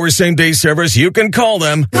 24-hour same-day service, you can call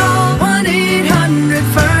them. Call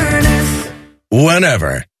 1-800-FURNACE.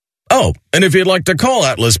 Whenever. Oh, and if you'd like to call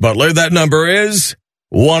Atlas Butler, that number is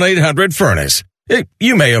 1-800-FURNACE.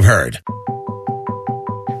 You may have heard.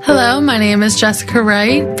 Hello, my name is Jessica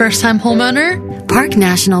Wright, first-time homeowner. Park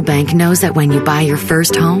National Bank knows that when you buy your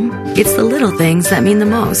first home, it's the little things that mean the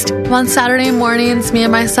most. On Saturday mornings, me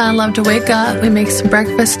and my son love to wake up. We make some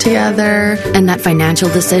breakfast together. And that financial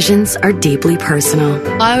decisions are deeply personal.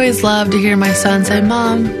 I always love to hear my son say,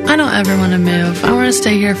 Mom, I don't ever want to move. I want to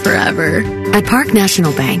stay here forever. At Park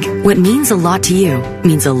National Bank, what means a lot to you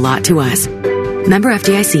means a lot to us. Member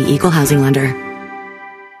FDIC, Equal Housing Lender.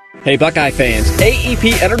 Hey Buckeye fans,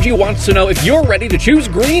 AEP Energy wants to know if you're ready to choose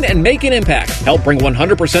green and make an impact. Help bring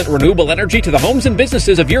 100% renewable energy to the homes and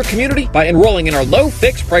businesses of your community by enrolling in our low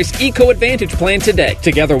fixed price Eco Advantage plan today.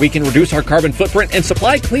 Together we can reduce our carbon footprint and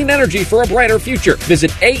supply clean energy for a brighter future.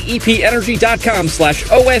 Visit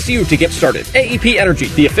aepenergy.com/OSU to get started. AEP Energy,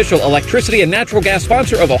 the official electricity and natural gas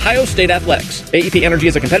sponsor of Ohio State Athletics. AEP Energy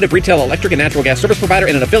is a competitive retail electric and natural gas service provider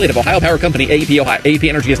and an affiliate of Ohio Power Company, AEP Ohio. AEP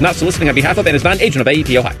Energy is not soliciting on behalf of and is not an agent of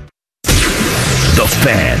AEP Ohio. The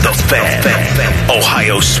Fan.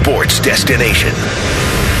 Ohio sports destination.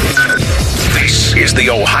 This is the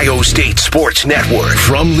Ohio State Sports Network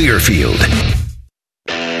from Learfield.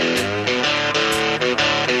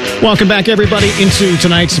 Welcome back, everybody, into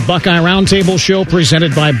tonight's Buckeye Roundtable show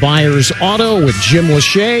presented by Byers Auto with Jim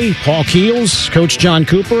Lachey, Paul Keels, Coach John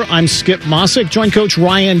Cooper. I'm Skip Mossick. Join Coach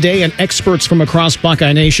Ryan Day and experts from across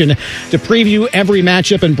Buckeye Nation to preview every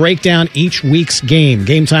matchup and break down each week's game.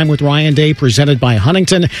 Game Time with Ryan Day, presented by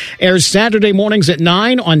Huntington, airs Saturday mornings at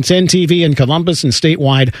 9 on 10 TV in Columbus and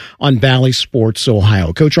statewide on Bally Sports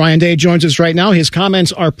Ohio. Coach Ryan Day joins us right now. His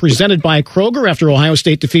comments are presented by Kroger after Ohio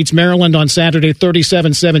State defeats Maryland on Saturday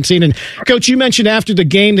 37-17. And Coach, you mentioned after the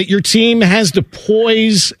game that your team has the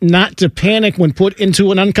poise not to panic when put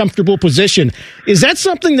into an uncomfortable position. Is that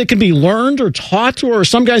something that can be learned or taught, or are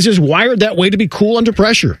some guys just wired that way to be cool under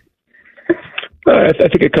pressure? I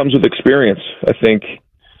think it comes with experience. I think,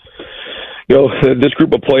 this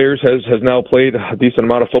group of players has now played a decent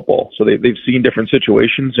amount of football, so they've seen different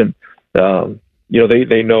situations, and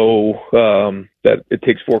they know that it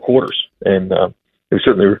takes 4 quarters, and they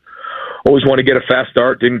certainly always want to get a fast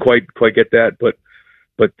start. Didn't quite get that, but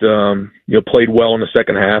played well in the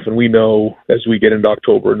second half. And we know as we get into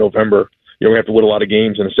October and November, we have to win a lot of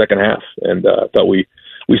games in the second half. And I thought we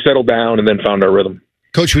settled down and then found our rhythm.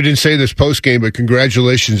 Coach, we didn't say this post game, but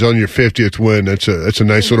congratulations on your 50th win. That's a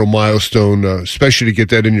nice little milestone, especially to get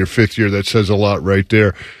that in your 5th year. That says a lot right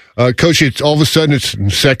there. Coach, it's all of a sudden it's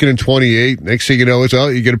 2nd and 28. Next thing you know,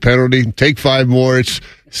 you get a penalty, take 5 more. It's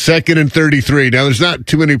 2nd and 33. Now, there's not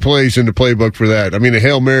too many plays in the playbook for that. I mean, a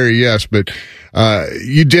Hail Mary, yes, but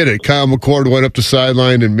you did it. Kyle McCord went up the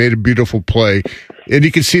sideline and made a beautiful play. And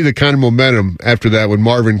you can see the kind of momentum after that when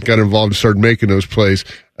Marvin got involved and started making those plays.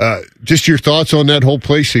 Just your thoughts on that whole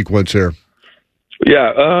play sequence there.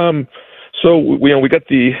 Yeah, so we got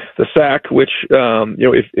the sack, which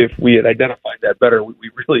if we had identified that better, we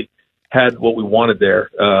really had what we wanted there.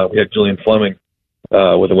 We had Julian Fleming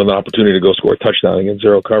with an opportunity to go score a touchdown against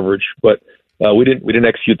zero coverage, but we didn't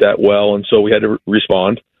execute that well, and so we had to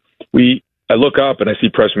respond. I look up and I see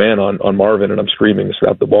press man on Marvin, and I'm screaming to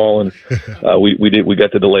snap the ball, and we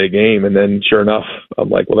got the delay game, and then sure enough, I'm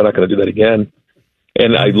like, well, they're not going to do that again.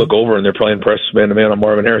 And I look over, and they're playing press man-to-man on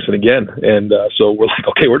Marvin Harrison again. And so we're like,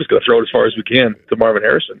 okay, we're just going to throw it as far as we can to Marvin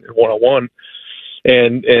Harrison one-on-one.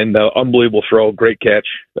 And unbelievable throw, great catch.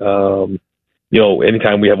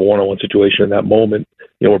 Anytime we have a one-on-one situation in that moment,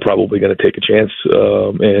 we're probably going to take a chance.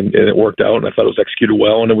 And it worked out, and I thought it was executed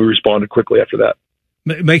well, and then we responded quickly after that.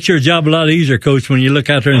 Makes your job a lot easier, Coach, when you look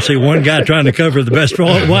out there and see one guy trying to cover the best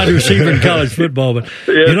wide receiver in college football. But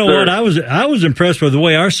yes, you know sir. what? I was impressed with the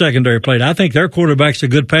way our secondary played. I think their quarterback's a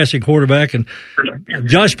good passing quarterback, and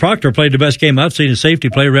Josh Proctor played the best game I've seen a safety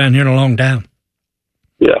play around here in a long time.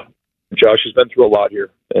 Yeah, Josh has been through a lot here,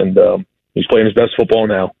 and he's playing his best football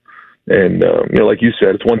now. And like you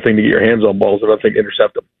said, it's one thing to get your hands on balls, but I think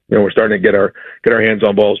intercept them. We're starting to get our hands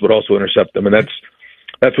on balls, but also intercept them, and that's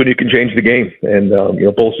when you can change the game. And,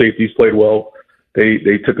 both safeties played well.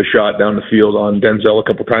 They took a shot down the field on Denzel a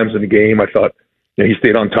couple times in the game. I thought, he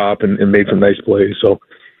stayed on top and made some nice plays. So,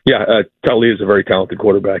 Tali is a very talented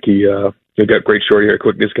quarterback. He got great short area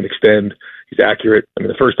quickness, can extend. He's accurate. I mean,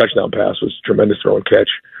 the first touchdown pass was a tremendous throw and catch.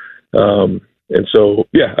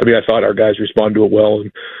 I thought our guys responded to it well,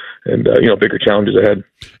 and bigger challenges ahead.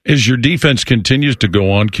 As your defense continues to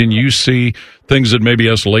go on, can you see things that maybe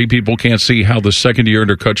us lay people can't see, how the second year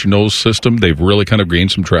under Kutch-Knowles' system, they've really kind of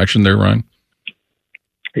gained some traction there, Ryan?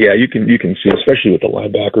 Yeah, you can see, especially with the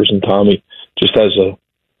linebackers, and Tommy just has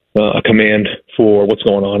a command for what's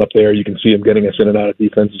going on up there. You can see him getting us in and out of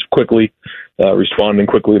defenses quickly, responding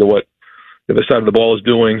quickly to what the other side of the ball is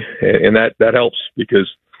doing, and that helps because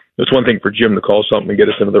it's one thing for Jim to call something and get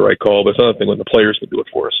us into the right call, but it's another thing when the players can do it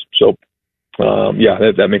for us. So,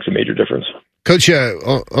 that makes a major difference. Coach,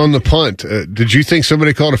 on the punt, did you think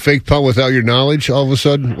somebody called a fake punt without your knowledge all of a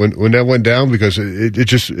sudden when that went down? Because it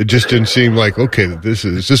just didn't seem like, okay,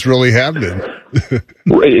 is this really happening?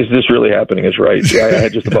 Is this really happening? Is right. Yeah, I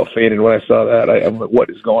had just about fainted when I saw that. I'm like,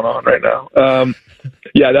 what is going on right now?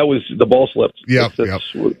 That was the ball slipped. That's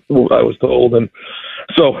what I was told, and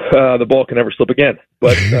so the ball can never slip again.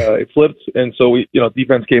 But it slipped, and so we,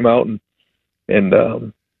 defense came out and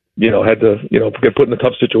had to, get put in a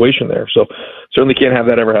tough situation there. So certainly can't have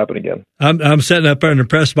that ever happen again. I'm sitting up there in the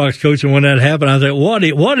press box, Coach, and when that happened, I was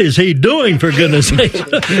like, what is he doing, for goodness sake?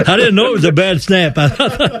 I didn't know it was a bad snap.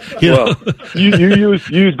 You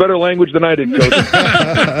use better language than I did, Coach.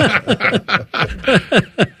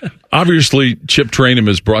 Obviously, Chip Trainum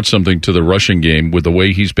has brought something to the rushing game with the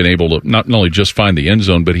way he's been able to not only just find the end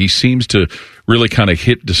zone, but he seems to really kind of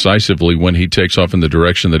hit decisively when he takes off in the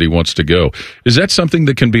direction that he wants to go. Is that something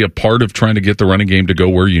that can be a part of trying to get the running game to go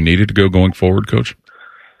where you need it to go going forward, Coach?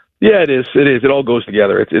 Yeah, it is. It all goes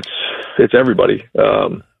together. It's everybody.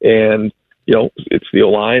 And it's the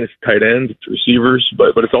O-line, it's tight ends, it's receivers,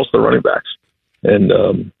 but it's also the running backs.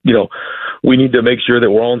 And, we need to make sure that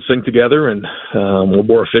we're all in sync together and we're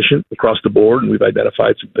more efficient across the board. And we've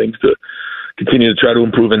identified some things to continue to try to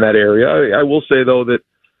improve in that area. I will say, though, that,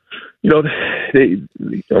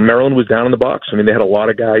 Maryland was down in the box. I mean, they had a lot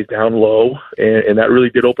of guys down low, and that really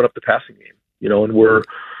did open up the passing game, and we're,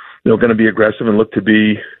 going to be aggressive and look to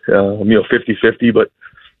be, 50-50. But,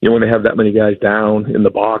 when they have that many guys down in the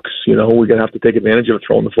box, we're going to have to take advantage of it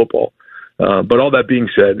throwing the football. But all that being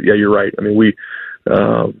said, yeah, you're right. I mean, we're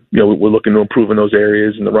looking to improve in those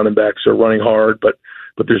areas, and the running backs are running hard, but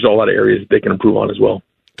there's a lot of areas that they can improve on as well.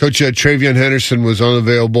 Coach, Travion Henderson was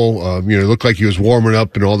unavailable. It looked like he was warming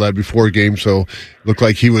up and all that before a game, so it looked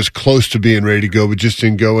like he was close to being ready to go, but just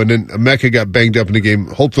didn't go. And then Mecca got banged up in the game.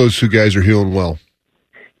 Hope those two guys are healing well.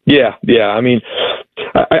 Yeah. I mean,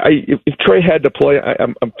 if Trey had to play,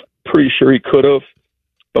 I'm pretty sure he could have,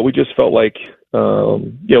 but we just felt like,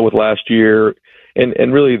 with last year,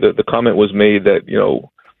 and really the comment was made that,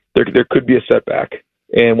 there could be a setback.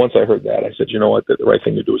 And once I heard that, I said, you know what, the right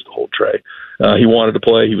thing to do is to hold Trey. He wanted to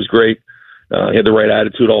play. He was great. He had the right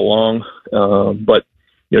attitude all along. But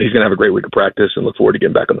he's going to have a great week of practice and look forward to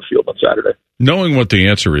getting back on the field on Saturday. Knowing what the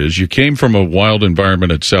answer is, you came from a wild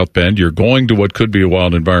environment at South Bend. You're going to what could be a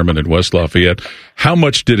wild environment in West Lafayette. How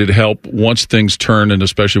much did it help once things turned, and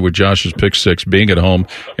especially with Josh's pick six, being at home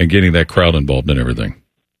and getting that crowd involved in everything?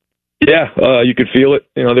 Yeah, you could feel it.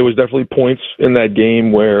 There was definitely points in that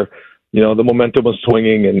game where, the momentum was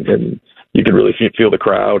swinging and you could really feel the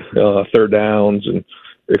crowd, third downs and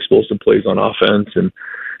explosive plays on offense. And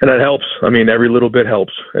that helps. I mean, every little bit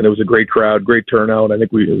helps. And it was a great crowd, great turnout. I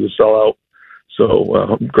think it was a sellout.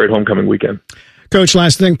 So great homecoming weekend. Coach,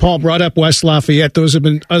 last thing, Paul brought up West Lafayette. Us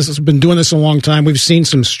have been doing this a long time. We've seen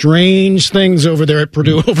some strange things over there at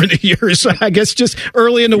Purdue over the years. I guess just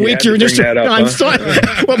early in the week, you're just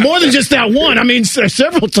well, more than just that one. I mean,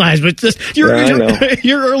 several times. But just your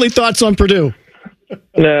early thoughts on Purdue.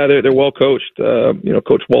 Nah, they're well coached.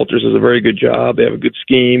 Coach Walters does a very good job. They have a good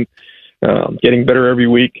scheme, getting better every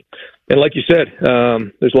week. And like you said,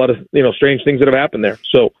 there's a lot of strange things that have happened there.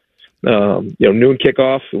 So. Noon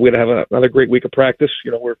kickoff. We're going to have another great week of practice.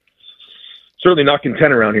 We're certainly not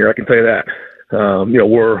content around here. I can tell you that.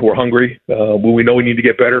 We're hungry. We know we need to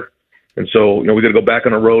get better. And so, we got to go back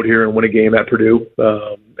on the road here and win a game at Purdue,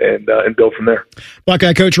 and go from there.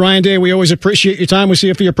 Buckeye Coach Ryan Day, we always appreciate your time. We'll see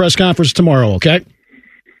you for your press conference tomorrow, okay?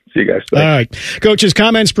 See you guys. Thanks. All right. Coach's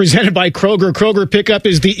comments presented by Kroger. Kroger Pickup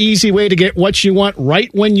is the easy way to get what you want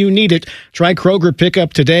right when you need it. Try Kroger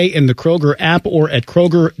Pickup today in the Kroger app or at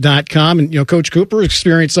Kroger.com. And, Coach Cooper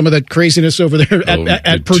experienced some of that craziness over there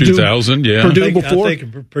at Purdue. 2000, yeah. Purdue before. I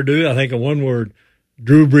think Purdue, I think of one word.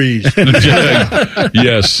 Drew Brees.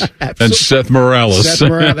 Yes. And Seth Morales.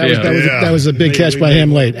 That was a big catch by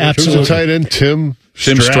him late. Absolutely. Who's the tight end? Tim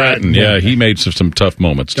Stratton. Yeah, he made some tough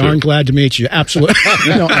moments, too. Darn glad to meet you. Absolutely.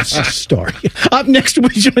 Story. Up next, we're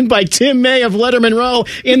joined by Tim May of Letterman Row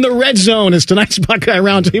in the Red Zone as tonight's Buckeye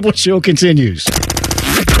Roundtable show continues.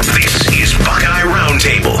 This is Buckeye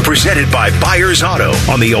Roundtable, presented by Byers Auto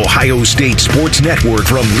on the Ohio State Sports Network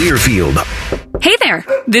from Learfield. Hey there,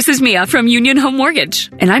 this is Mia from Union Home Mortgage,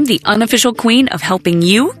 and I'm the unofficial queen of helping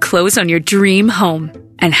you close on your dream home.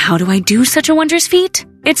 And how do I do such a wondrous feat?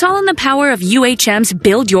 It's all in the power of UHM's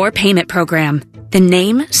Build Your Payment program. The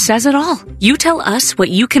name says it all. You tell us what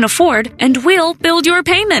you can afford, and we'll build your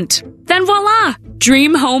payment. Then voila,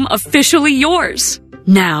 dream home officially yours.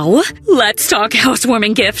 Now, let's talk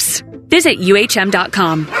housewarming gifts. Visit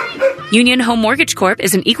UHM.com. Union Home Mortgage Corp.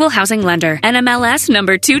 is an equal housing lender. NMLS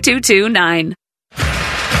number 2229.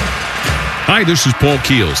 Hi, this is Paul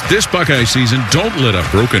Keels. This Buckeye season, don't let a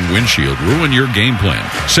broken windshield ruin your game plan.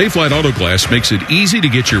 Safelite Auto Glass makes it easy to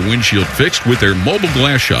get your windshield fixed with their mobile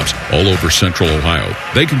glass shops all over Central Ohio.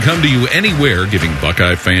 They can come to you anywhere, giving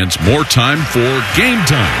Buckeye fans more time for game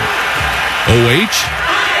time. OH?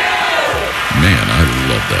 Man, I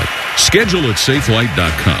love that. Schedule at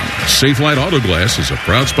safelite.com. Safelite Auto Glass is a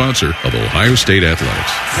proud sponsor of Ohio State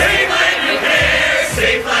Athletics. Safelite Repair,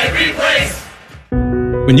 Safelite Replace.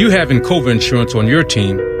 When you have Encova Insurance on your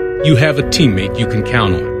team, you have a teammate you can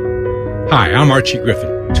count on. Hi, I'm Archie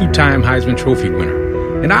Griffin, two-time Heisman Trophy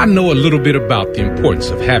winner, and I know a little bit about the importance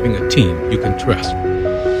of having a team you can trust.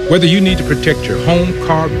 Whether you need to protect your home,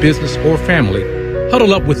 car, business, or family,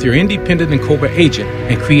 huddle up with your independent Encova agent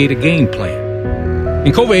and create a game plan.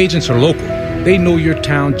 Encova agents are local. They know your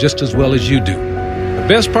town just as well as you do. The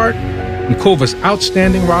best part? Encova's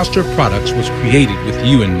outstanding roster of products was created with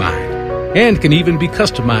you in mind and can even be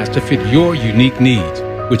customized to fit your unique needs,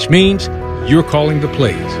 which means you're calling the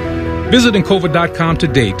plays. Visit Encova.com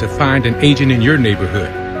today to find an agent in your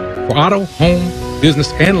neighborhood. For auto, home,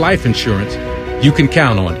 business, and life insurance, you can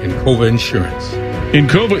count on Encova Insurance.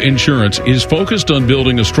 Encova Insurance is focused on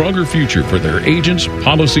building a stronger future for their agents,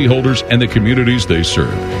 policyholders, and the communities they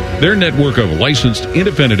serve. Their network of licensed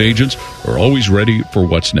independent agents are always ready for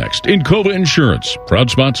what's next. Encova Insurance, proud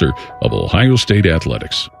sponsor of Ohio State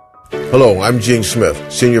Athletics. Hello, I'm Gene Smith,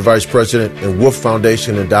 Senior Vice President and Wolf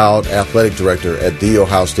Foundation Endowed Athletic Director at The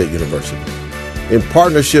Ohio State University. In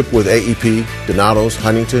partnership with AEP, Donatos,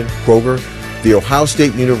 Huntington, Kroger, The Ohio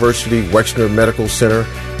State University Wexner Medical Center,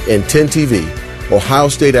 and 10TV, Ohio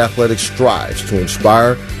State Athletics strives to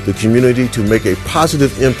inspire the community to make a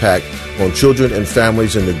positive impact on children and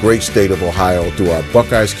families in the great state of Ohio through our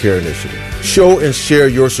Buckeyes Care initiative. Show and share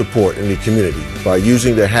your support in the community by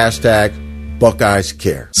using the hashtag Buckeyes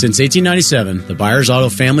Care. Since 1897, the Byers Auto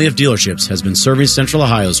family of dealerships has been serving Central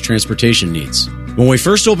Ohio's transportation needs. When we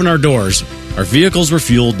first opened our doors, our vehicles were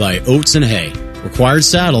fueled by oats and hay, required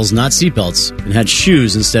saddles, not seatbelts, and had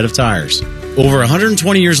shoes instead of tires. Over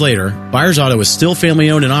 120 years later, Byers Auto is still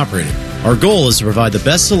family-owned and operated. Our goal is to provide the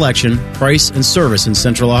best selection, price, and service in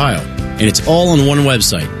Central Ohio. And it's all on one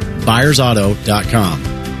website,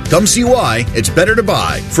 ByersAuto.com. Come see why it's better to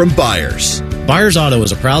buy from Byers. Byers Auto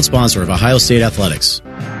is a proud sponsor of Ohio State Athletics.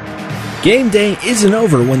 Game day isn't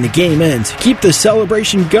over when the game ends. Keep the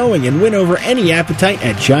celebration going and win over any appetite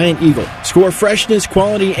at Giant Eagle. Score freshness,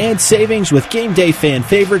 quality, and savings with game day fan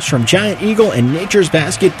favorites from Giant Eagle and Nature's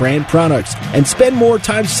Basket brand products. And spend more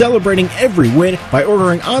time celebrating every win by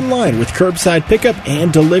ordering online with curbside pickup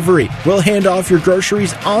and delivery. We'll hand off your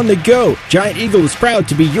groceries on the go. Giant Eagle is proud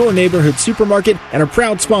to be your neighborhood supermarket and a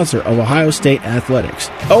proud sponsor of Ohio State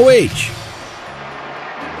Athletics. OH!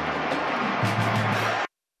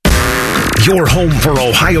 Your home for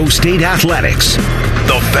Ohio State Athletics.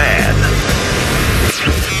 The Fan.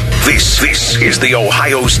 This is the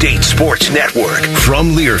Ohio State Sports Network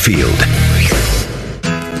from Learfield.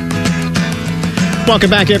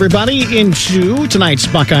 Welcome back, everybody, into tonight's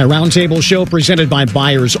Buckeye Roundtable show presented by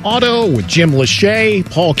Byers Auto with Jim Lachey,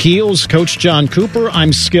 Paul Keels, Coach John Cooper.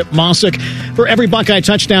 I'm Skip Mossick. For every Buckeye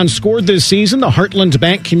touchdown scored this season, the Heartland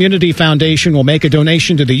Bank Community Foundation will make a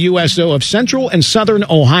donation to the USO of Central and Southern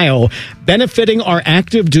Ohio, benefiting our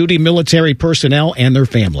active duty military personnel and their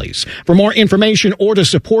families. For more information or to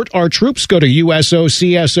support our troops, go to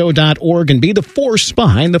usocso.org and be the force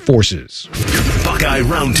behind the forces. Buckeye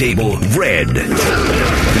Roundtable Red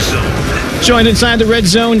Zone. Joined inside the Red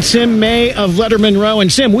Zone, Tim May of Letterman Row.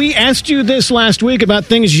 And Tim, we asked you this last week about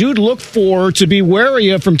things you'd look for to be wary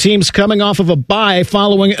of from teams coming off of a bye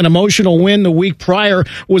following an emotional win the week prior.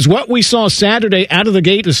 Was what we saw Saturday out of the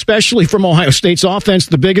gate, especially from Ohio State's offense,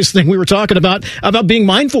 the biggest thing we were talking about being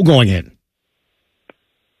mindful going in?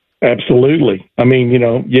 Absolutely. I mean,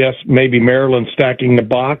 yes, maybe Maryland stacking the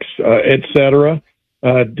box, et cetera,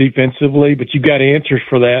 defensively, but you got answers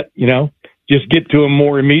for that, just get to them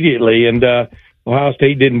more immediately. And Ohio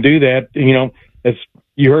State didn't do that. As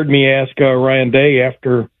you heard me ask Ryan Day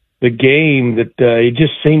after the game, that it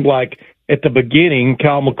just seemed like at the beginning,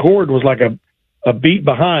 Kyle McCord was like a beat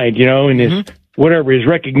behind, in his whatever, his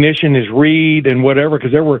recognition, his read, and whatever,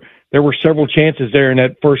 because there were several chances there in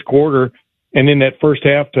that first quarter and in that first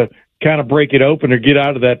half to kind of break it open or get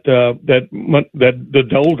out of the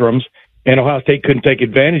doldrums, and Ohio State couldn't take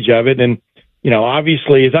advantage of it. And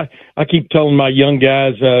obviously, as I keep telling my young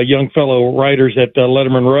guys, young fellow writers at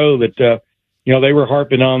Letterman Row, that they were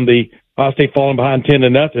harping on the Ohio State falling behind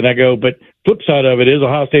 10-0. I go, but flip side of it is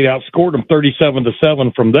Ohio State outscored them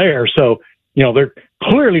 37-7 from there. So, there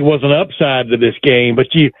clearly was an upside to this game, but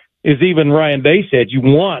as even Ryan Day said, you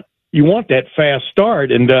want that fast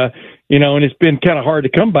start. And, and it's been kind of hard to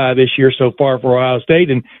come by this year so far for Ohio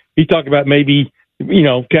State. And he talked about maybe,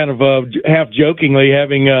 kind of half jokingly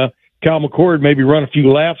having Kyle McCord maybe run a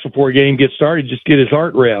few laps before a game gets started, just get his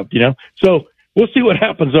heart revved, So we'll see what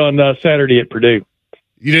happens on Saturday at Purdue.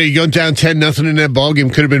 You go down 10-0 in that ball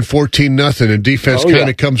game, could have been 14-0, and defense kind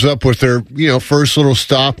of comes up with their, first little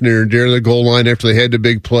stop near the goal line after they had the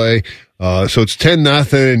big play. So it's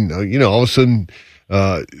 10-0, all of a sudden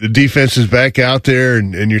the defense is back out there,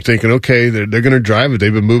 and you're thinking, okay, they're going to drive it.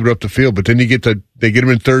 They've been moving up the field, but then they get them in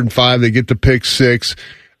 3rd and 5, they get the pick 6,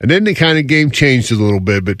 and then the kind of game changed a little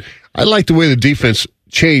bit. But I like the way the defense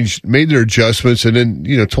changed, made their adjustments, and then,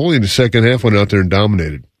 totally in the second half went out there and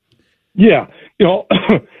dominated. Yeah.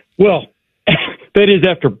 Well, that is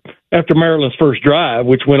after Maryland's first drive,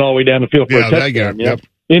 which went all the way down the field for a touchdown. Yep.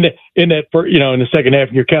 In that, in the second half,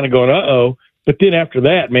 and you're kind of going, uh-oh. But then after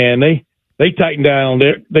that, man, they tightened down.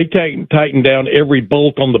 They tightened down every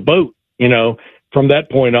bolt on the boat. From that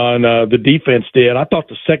point on, the defense did. I thought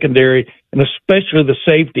the secondary and especially the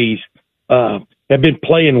safeties have been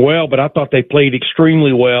playing well, but I thought they played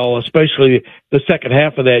extremely well, especially the second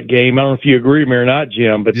half of that game. I don't know if you agree with me or not,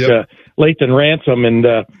 Jim, but Lathan Ransom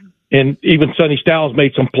and even Sonny Styles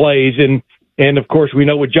made some plays. And of course, we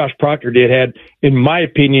know what Josh Proctor had, in my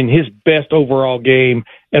opinion, his best overall game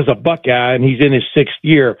as a Buckeye, and he's in his 6th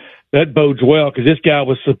year. That bodes well because this guy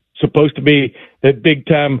was supposed to be that big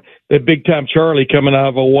time Charlie coming out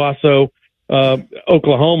of Owasso,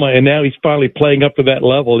 Oklahoma, and now he's finally playing up to that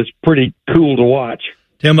level. It's pretty cool to watch.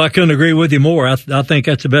 Tim, I couldn't agree with you more. I think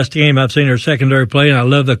that's the best game I've seen in our secondary play, and I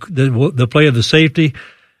love the play of the safety.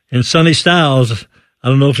 And Sonny Styles, I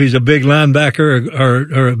don't know if he's a big linebacker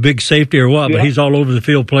or a big safety or what, but he's all over the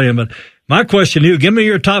field playing. But my question to you, give me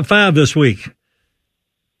your top 5 this week.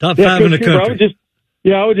 Top 5 in the country.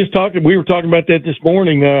 I was just talking. We were talking about that this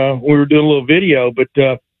morning. We were doing a little video, but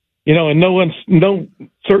in no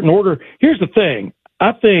certain order. Here's the thing: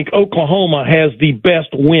 I think Oklahoma has the best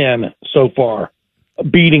win so far,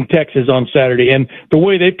 beating Texas on Saturday, and the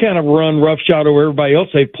way they've kind of run roughshod over everybody else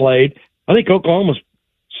they've played. I think Oklahoma's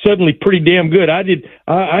suddenly pretty damn good. I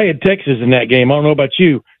had Texas in that game. I don't know about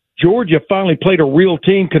you. Georgia finally played a real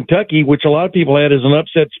team, Kentucky, which a lot of people had as an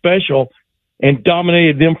upset special, and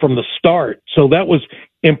dominated them from the start. So that was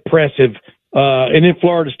impressive. And then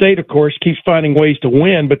Florida State, of course, keeps finding ways to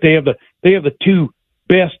win, but they have the 2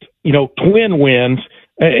 best, twin wins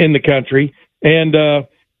in the country. And, and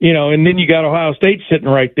then you got Ohio State sitting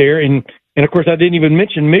right there. And of course, I didn't even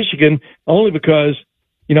mention Michigan only because,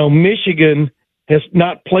 Michigan has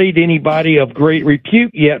not played anybody of great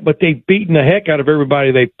repute yet, but they've beaten the heck out of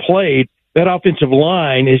everybody they've played. That offensive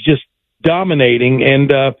line is just dominating.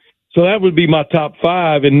 And so that would be my top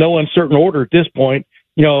 5 in no uncertain order at this point.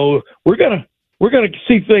 We're gonna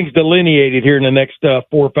see things delineated here in the next 4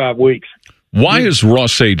 or 5 weeks. Why has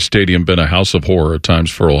Ross-Ade Stadium been a house of horror at times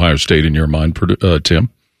for Ohio State in your mind, Tim?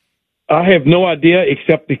 I have no idea,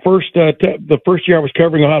 except the first year I was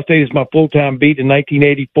covering Ohio State as my full-time beat in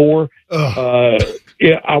 1984.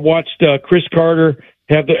 I watched Chris Carter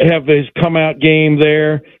have his come-out game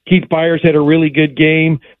there. Keith Byers had a really good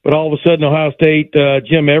game, but all of a sudden Ohio State,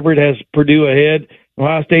 Jim Everett has Purdue ahead.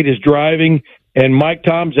 Ohio State is driving, and Mike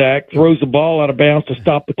Tomczak throws the ball out of bounds to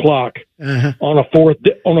stop the clock on a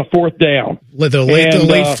fourth down. The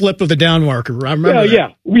late flip of the down marker. I remember. Yeah.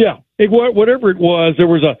 Whatever it was,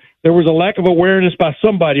 there was a lack of awareness by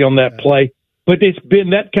somebody on that play. But it's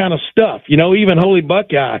been that kind of stuff, even Holy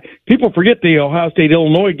Buckeye. People forget the Ohio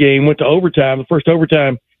State-Illinois game went to overtime, the first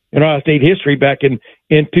overtime in Ohio State history back in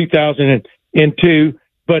 2002.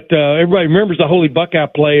 But everybody remembers the Holy Buckeye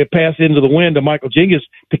play, a pass into the wind to Michael Jingus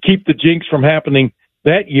to keep the jinx from happening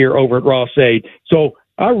that year over at Ross-Ade. So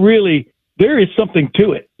there is something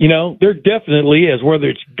to it. There definitely is, whether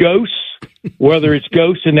it's ghosts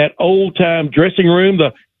in that old-time dressing room,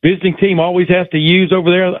 the visiting team always has to use over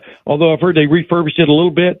there, although I've heard they refurbished it a little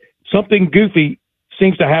bit. Something goofy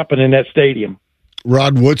seems to happen in that stadium.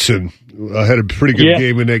 Rod Woodson had a pretty good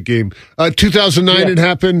game in that game. 2009 it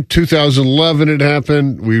happened. 2011 it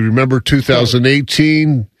happened. We remember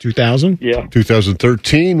 2018. 2000? Yeah.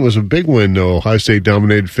 2013 was a big win, though. Ohio State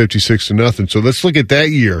dominated 56-0. So let's look at that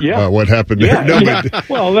year, what happened there.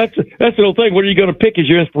 Well, that's the whole thing. What are you going to pick as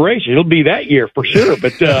your inspiration? It'll be that year for sure.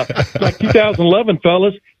 But like 2011,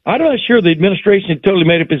 fellas, I'm not sure the administration had totally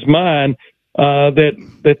made up his mind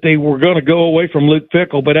that they were going to go away from Luke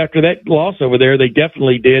Fickell, but after that loss over there, they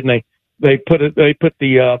definitely did, and they put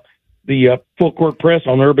the full court press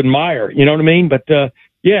on Urban Meyer. You know what I mean? But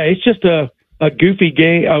yeah, it's just a goofy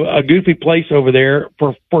game, a goofy place over there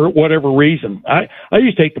for whatever reason. I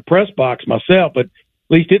used to take the press box myself, but at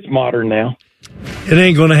least it's modern now. It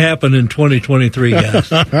ain't going to happen in 2023,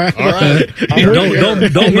 guys. All right.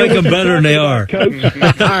 Don't make them better than they are. All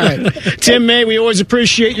right. Tim May, we always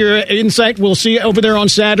appreciate your insight. We'll see you over there on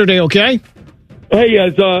Saturday, okay? Hey,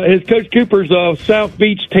 has Coach Cooper's South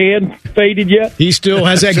Beach tan faded yet? He still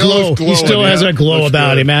has that glow. He still has that glow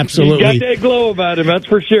about him, absolutely. He's got that glow about him, that's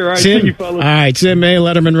for sure. All right, Tim, see you, fellas. all right, Tim May,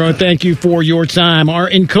 Letterman Road, thank you for your time. Our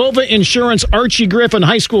Encova Insurance Archie Griffin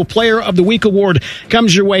High School Player of the Week Award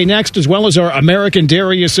comes your way next, as well as our American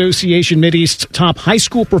Dairy Association Mideast top high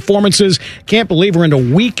school performances. Can't believe we're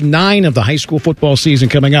into week 9 of the high school football season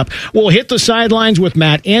coming up. We'll hit the sidelines with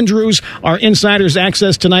Matt Andrews. Our Insiders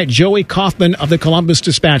Access tonight, Joey Kaufman of the Columbus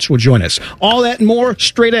Dispatch will join us. All that and more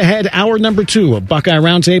straight ahead, hour number 2 of Buckeye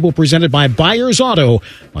Roundtable presented by Byers Auto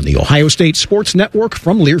on the Ohio State Sports Network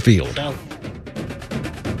from Learfield.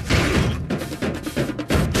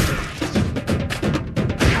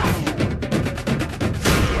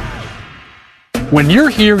 When you're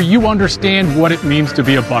here, you understand what it means to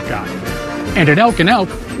be a Buckeye. And at Elk & Elk,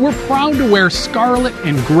 we're proud to wear scarlet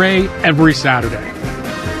and gray every Saturday.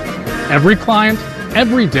 Every client,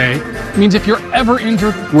 every day, means if you're ever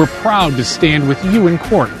injured, we're proud to stand with you in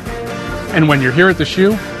court. And when you're here at the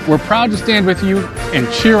shoe, we're proud to stand with you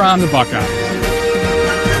and cheer on the Buckeyes.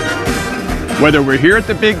 Whether we're here at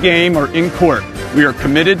the big game or in court, we are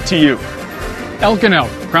committed to you. Elk &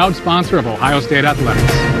 Elk, proud sponsor of Ohio State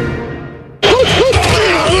Athletics.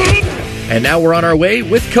 And now we're on our way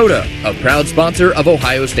with COTA, a proud sponsor of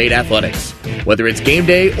Ohio State Athletics. Whether it's game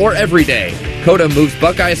day or every day, COTA moves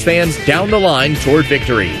Buckeyes fans down the line toward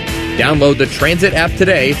victory. Download the Transit app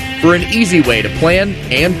today for an easy way to plan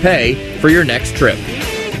and pay for your next trip.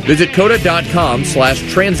 Visit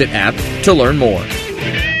COTA.com/transit app to learn more.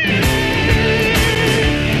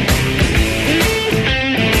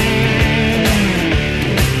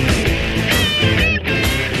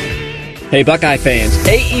 Hey Buckeye fans,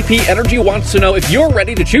 AEP Energy wants to know if you're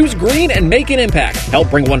ready to choose green and make an impact. Help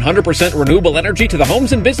bring 100% renewable energy to the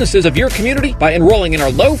homes and businesses of your community by enrolling in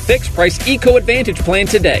our low fixed price Eco Advantage plan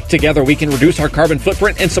today. Together we can reduce our carbon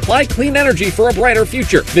footprint and supply clean energy for a brighter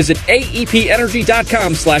future. Visit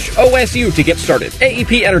AEPenergy.com/OSU to get started.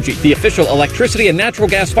 AEP Energy, the official electricity and natural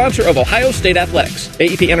gas sponsor of Ohio State Athletics.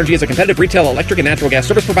 AEP Energy is a competitive retail electric and natural gas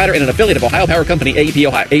service provider and an affiliate of Ohio Power Company, AEP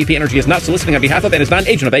Ohio. AEP Energy is not soliciting on behalf of and is not an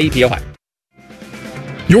agent of AEP Ohio.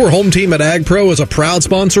 Your home team at Ag Pro is a proud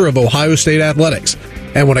sponsor of Ohio State Athletics.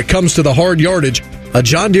 And when it comes to the hard yardage, a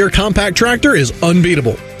John Deere compact tractor is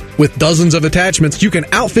unbeatable. With dozens of attachments, you can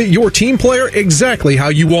outfit your team player exactly how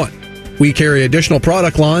you want. We carry additional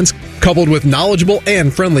product lines coupled with knowledgeable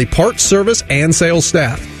and friendly parts, service, and sales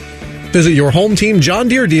staff. Visit your home team John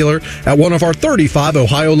Deere dealer at one of our 35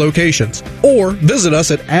 Ohio locations or visit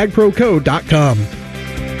us at agproco.com.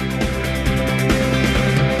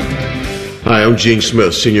 Hi, I'm Gene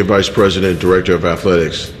Smith, Senior Vice President and Director of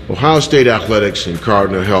Athletics. Ohio State Athletics and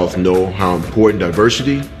Cardinal Health know how important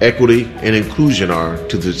diversity, equity, and inclusion are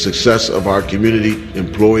to the success of our community,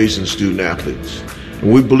 employees, and student athletes.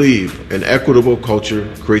 And we believe an equitable culture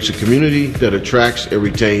creates a community that attracts and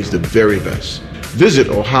retains the very best. Visit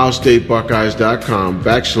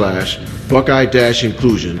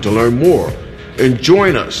ohiostatebuckeyes.com/Buckeye-inclusion to learn more and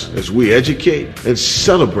join us as we educate and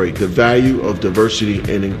celebrate the value of diversity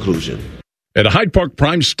and inclusion. At Hyde Park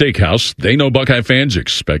Prime Steakhouse, they know Buckeye fans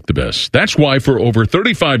expect the best. That's why for over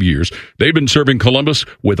 35 years, they've been serving Columbus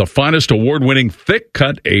with the finest award-winning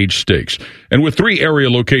thick-cut aged steaks. And with 3 area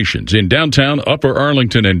locations in downtown, Upper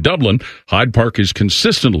Arlington, and Dublin, Hyde Park is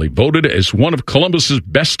consistently voted as one of Columbus's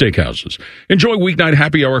best steakhouses. Enjoy weeknight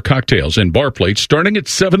happy hour cocktails and bar plates starting at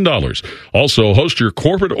 $7. Also, host your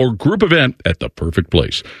corporate or group event at the perfect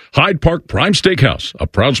place. Hyde Park Prime Steakhouse, a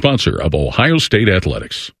proud sponsor of Ohio State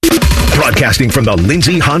Athletics. Broadcasting from the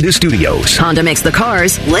Lindsay Honda Studios. Honda makes the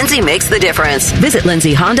cars. Lindsay makes the difference. Visit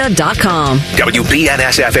lindsayhonda.com.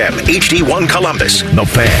 WBNS-FM, HD1 Columbus. The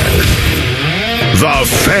Fan. The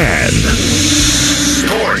Fan.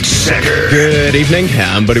 Sports Center. Good evening.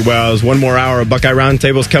 I'm Buddy Wells. One more hour of Buckeye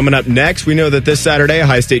Roundtables coming up next. We know that this Saturday,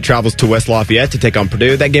 Ohio State travels to West Lafayette to take on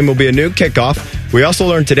Purdue. That game will be a noon kickoff. We also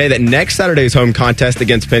learned today that next Saturday's home contest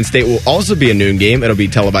against Penn State will also be a noon game. It'll be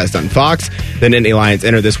televised on Fox. The Nittany Lions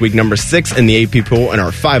enter this week number 6 in the AP pool and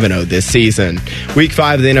are 5-0 this season. Week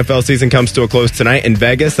 5 of the NFL season comes to a close tonight in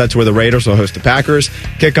Vegas. That's where the Raiders will host the Packers.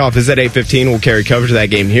 Kickoff is at 8:15. We'll carry coverage of that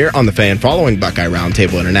game here on The Fan following Buckeye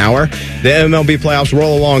Roundtable in an hour. The MLB playoffs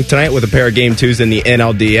roll along tonight with a pair of Game 2s in the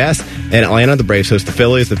NLDS. In Atlanta, the Braves host the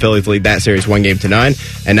Phillies. The Phillies lead that series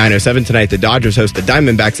 1-9. At 9:07 tonight, the Dodgers host the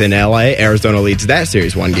Diamondbacks in LA. Arizona leads that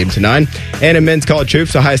series 1-9. And in men's college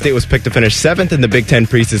hoops, Ohio State was picked to finish 7th in the Big Ten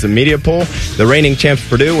preseason media poll. The reigning champs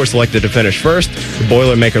Purdue were selected to finish first. The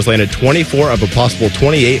Boilermakers landed 24 of a possible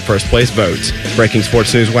 28 first-place votes. Breaking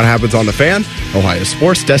sports news, what happens on The Fan? Ohio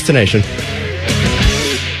sports destination.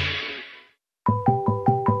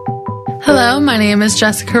 Hello, my name is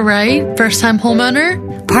Jessica Wright, first-time homeowner.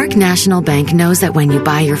 Park National Bank knows that when you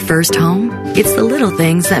buy your first home, it's the little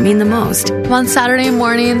things that mean the most. On Saturday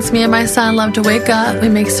mornings, me and my son love to wake up. We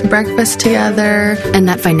make some breakfast together. And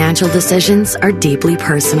that financial decisions are deeply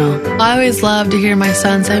personal. I always love to hear my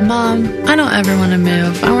son say, Mom, I don't ever want to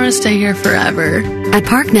move. I want to stay here forever. At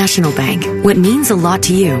Park National Bank, what means a lot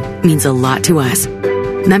to you means a lot to us.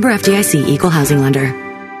 Member FDIC, Equal Housing Lender.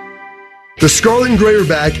 The Scarlet and Gray are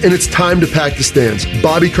back, and it's time to pack the stands.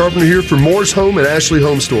 Bobby Carpenter here for Moore's Home and Ashley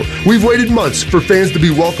Home Store. We've waited months for fans to be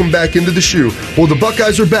welcomed back into the shoe. Well, the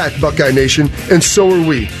Buckeyes are back, Buckeye Nation, and so are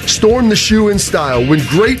we. Storm the shoe in style, win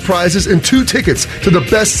great prizes, and 2 tickets to the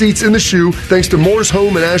best seats in the shoe thanks to Moore's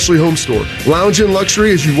Home and Ashley Home Store. Lounge in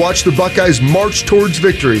luxury as you watch the Buckeyes march towards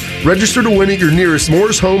victory. Register to win at your nearest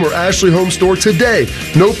Moore's Home or Ashley Home Store today.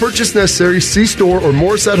 No purchase necessary. See store or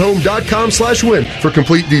morrisathome.com/win for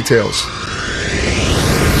complete details.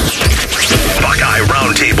 Buckeye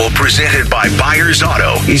Roundtable, presented by Byers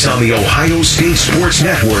Auto, is on the Ohio State Sports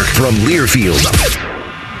Network from Learfield.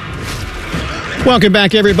 Welcome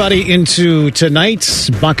back, everybody, into tonight's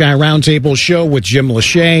Buckeye Roundtable show with Jim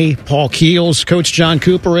Lachey, Paul Keels, Coach John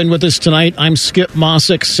Cooper in with us tonight. I'm Skip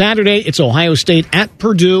Mossick. Saturday, it's Ohio State at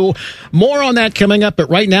Purdue. More on that coming up, but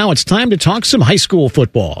right now it's time to talk some high school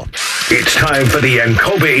football. It's time for the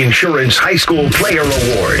Encova Insurance High School Player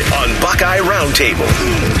Award on Buckeye Roundtable.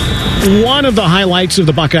 One of the highlights of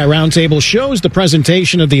the Buckeye Roundtable shows the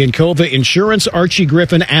presentation of the Encova Insurance Archie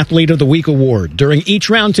Griffin Athlete of the Week Award. During each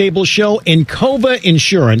roundtable show, Encova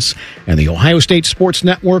Insurance and the Ohio State Sports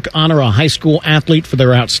Network honor a high school athlete for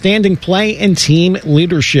their outstanding play and team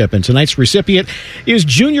leadership. And tonight's recipient is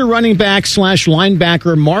junior running back /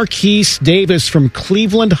 linebacker Marquise Davis from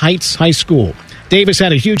Cleveland Heights High School. Davis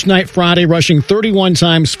had a huge night Friday, rushing 31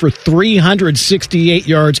 times for 368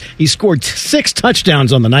 yards. He scored 6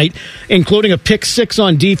 touchdowns on the night, including a pick 6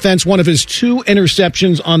 on defense, one of his 2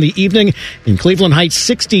 interceptions on the evening in Cleveland Heights'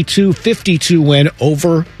 62-52 win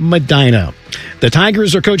over Medina. The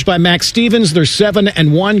Tigers are coached by Max Stevens. They're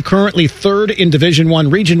 7-1, currently 3rd in Division I,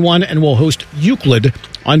 Region 1, and will host Euclid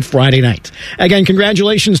on Friday night. Again,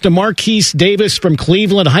 congratulations to Marquise Davis from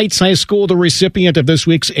Cleveland Heights High School, the recipient of this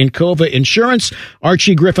week's Encova Insurance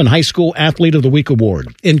Archie Griffin High School Athlete of the Week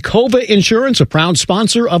Award. Encova Insurance, a proud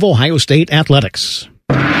sponsor of Ohio State Athletics.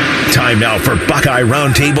 Time now for Buckeye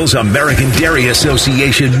Roundtable's American Dairy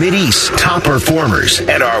Association Mideast top performers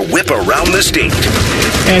and our whip around the state.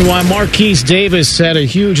 And while Marquise Davis had a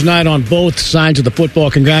huge night on both sides of the football,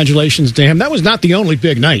 congratulations to him. That was not the only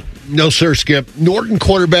big night. No, sir, Skip. Norton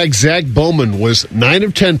quarterback Zach Bowman was 9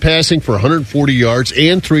 of 10 passing for 140 yards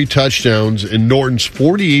and 3 touchdowns in Norton's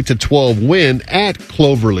 48-12 win at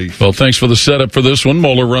Cloverleaf. Well, thanks for the setup for this one.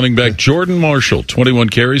 Moeller running back Jordan Marshall, 21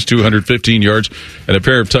 carries, 215 yards, and a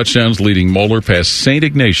pair of touchdowns, leading Moeller past St.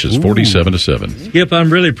 Ignatius, 47-7. Skip, I'm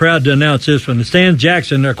really proud to announce this one. Stan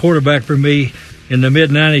Jackson, our quarterback for me in the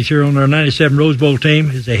mid-'90s here on our 97 Rose Bowl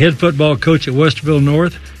team, is the head football coach at Westerville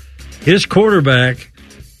North. His quarterback,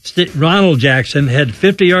 Ronald Jackson, had a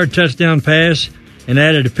 50-yard touchdown pass and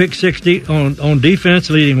added a pick 60 on defense,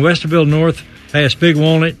 leading Westerville North past Big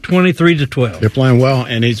Walnut 23-12. They're playing well,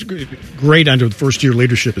 and he's great under the first-year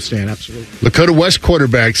leadership of Stan, absolutely. Lakota West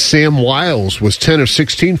quarterback Sam Wiles was 10 of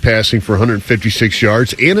 16 passing for 156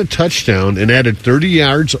 yards and a touchdown and added 30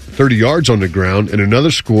 yards on the ground and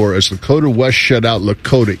another score as Lakota West shut out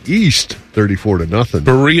Lakota East 34-0.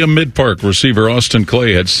 Berea Mid-Park receiver Austin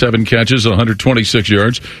Clay had 7 catches, 126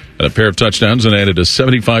 yards, and a pair of touchdowns, and added a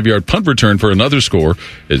 75-yard punt return for another score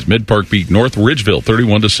as Mid-Park beat North Ridgeville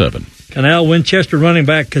 31-7. Canal Winchester running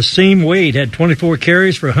back Kasim Wade had 24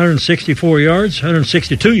 carries for 162 yards,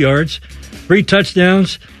 3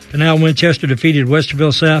 touchdowns. Canal Winchester defeated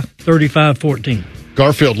Westerville South 35-14.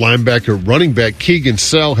 Garfield linebacker running back Keegan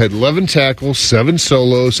Sell had 11 tackles, 7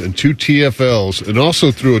 solos, and 2 TFLs, and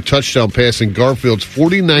also threw a touchdown pass in Garfield's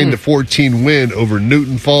 49-14 win over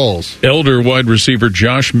Newton Falls. Elder wide receiver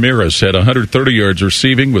Josh Maris had 130 yards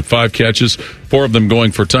receiving with 5 catches, 4 of them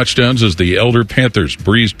going for touchdowns as the Elder Panthers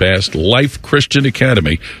breezed past Life Christian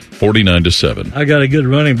Academy 49-7. I got a good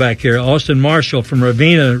running back here. Austin Marshall from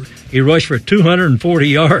Ravenna. He rushed for 240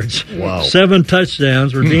 yards. Wow. 7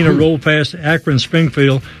 touchdowns. Ravenna rolled past Akron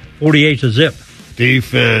Springfield 48-0.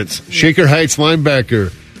 Defense. Shaker Heights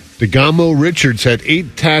linebacker DeGamo Richards had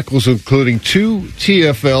 8 tackles, including 2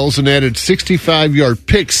 TFLs, and added 65-yard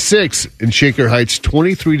pick 6 in Shaker Heights'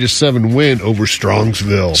 23-7 win over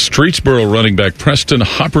Strongsville. Streetsboro running back Preston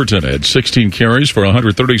Hopperton had 16 carries for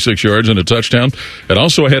 136 yards and a touchdown, and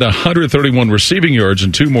also had 131 receiving yards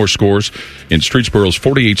and 2 more scores in Streetsboro's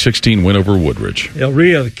 48-16 win over Woodridge. El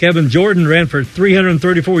Rio, Kevin Jordan ran for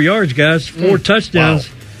 334 yards, guys, 4 touchdowns.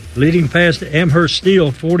 Wow. Leading past Amherst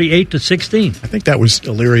Steel 48-16. I think that was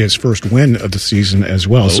Illyria's first win of the season as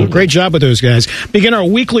well. So great job with those guys. Begin our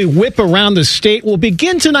weekly whip around the state. We'll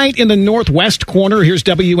begin tonight in the northwest corner. Here's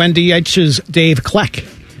WNDH's Dave Kleck.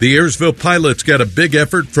 The Ayersville Pilots got a big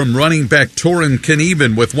effort from running back Torin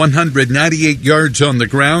Knieven with 198 yards on the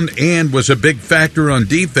ground and was a big factor on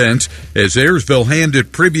defense as Ayersville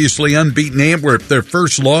handed previously unbeaten Antwerp their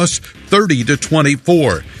first loss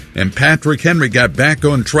 30-24. And Patrick Henry got back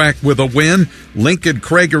on track with a win. Lincoln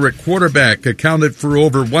Krager at quarterback accounted for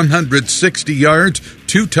over 160 yards,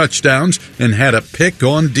 2 touchdowns, and had a pick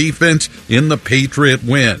on defense in the Patriot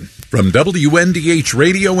win. From WNDH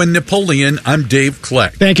Radio in Napoleon, I'm Dave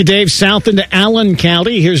Kleck. Thank you, Dave. South into Allen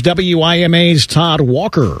County. Here's WIMA's Todd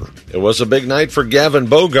Walker. It was a big night for Gavin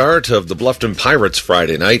Bogart of the Bluffton Pirates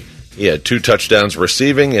Friday night. He had 2 touchdowns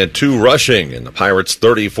receiving and 2 rushing in the Pirates'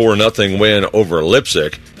 34-0 win over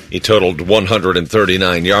Leipzig. He totaled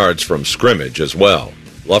 139 yards from scrimmage as well.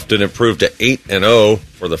 Bluffton improved to 8-0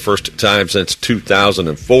 for the first time since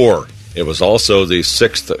 2004. It was also the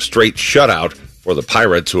 6th straight shutout for the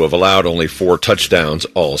Pirates, who have allowed only 4 touchdowns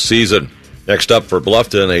all season. Next up for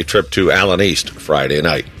Bluffton, a trip to Allen East Friday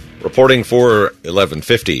night. Reporting for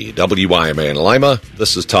 1150 WIMA in Lima,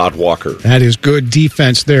 this is Todd Walker. That is good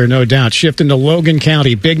defense there, no doubt. Shifting to Logan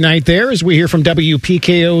County. Big night there as we hear from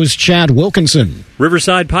WPKO's Chad Wilkinson.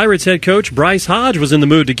 Riverside Pirates head coach Bryce Hodge was in the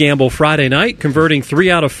mood to gamble Friday night, converting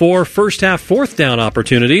 3 out of 4 first-half fourth-down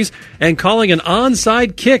opportunities and calling an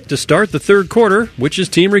onside kick to start the third quarter, which his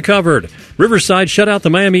team recovered. Riverside shut out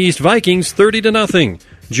the Miami East Vikings 30-0.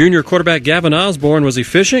 Junior quarterback Gavin Osborne was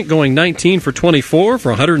efficient, going 19 for 24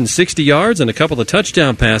 for 160 yards and a couple of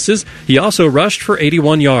touchdown passes. He also rushed for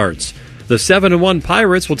 81 yards. The 7-1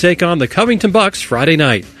 Pirates will take on the Covington Bucks Friday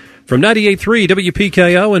night. From 98.3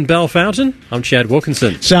 WPKO in Bell Fountain, I'm Chad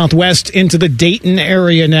Wilkinson. Southwest into the Dayton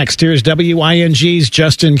area next. Here's WING's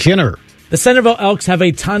Justin Kinner. The Centerville Elks have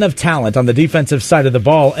a ton of talent on the defensive side of the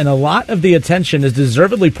ball, and a lot of the attention is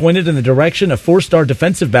deservedly pointed in the direction of 4-star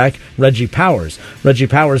defensive back Reggie Powers. Reggie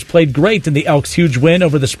Powers played great in the Elks' huge win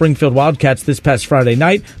over the Springfield Wildcats this past Friday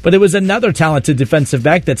night, but it was another talented defensive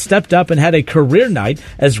back that stepped up and had a career night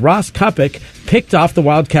as Ross Kupik picked off the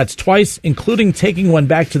Wildcats twice, including taking one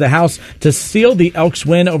back to the house to seal the Elks'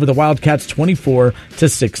 win over the Wildcats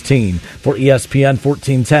 24-16. For ESPN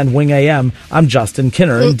 1410 Wing AM, I'm Justin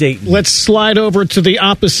Kinner in Dayton. Let's slide over to the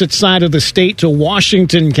opposite side of the state to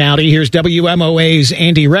Washington County. Here's WMOA's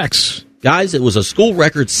Andy Rex. Guys, it was a school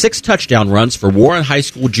record 6 touchdown runs for Warren High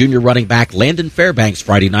School junior running back Landon Fairbanks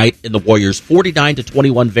Friday night in the Warriors'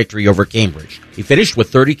 49-21 victory over Cambridge. He finished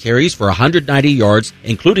with 30 carries for 190 yards,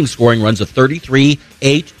 including scoring runs of 33,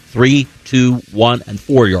 8, 3, 2, 1, and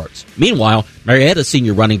 4 yards. Meanwhile, Marietta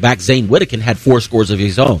senior running back Zane Whittakin had 4 scores of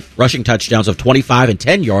his own, rushing touchdowns of 25 and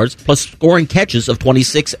 10 yards, plus scoring catches of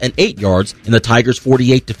 26 and 8 yards in the Tigers'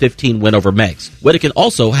 48-15 win over Meigs. Whittakin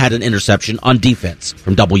also had an interception on defense.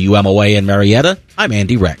 From WMOA in Marietta, I'm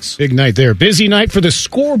Andy Rex. Big night there. Busy night for the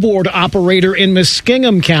scoreboard operator in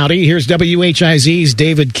Muskingum County. Here's WHIZ's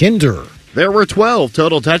David Kinder. There were 12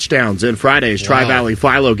 total touchdowns in Friday's Tri-Valley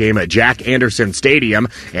Philo game at Jack Anderson Stadium,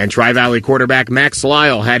 and Tri-Valley quarterback Max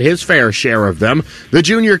Lyle had his fair share of them. The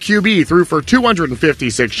junior QB threw for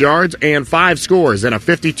 256 yards and 5 scores in a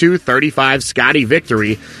 52-35 Scotty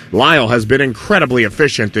victory. Lyle has been incredibly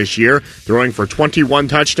efficient this year, throwing for 21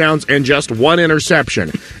 touchdowns and just 1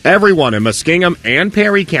 interception. Everyone in Muskingum and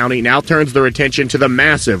Perry County now turns their attention to the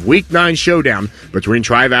massive Week 9 showdown between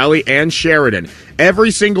Tri-Valley and Sheridan.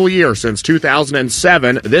 Every single year since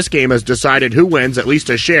 2007, this game has decided who wins at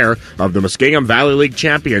least a share of the Muskingum Valley League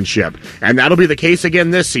Championship. And that'll be the case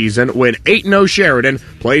again this season when 8-0 Sheridan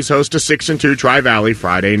plays host to 6-2 Tri-Valley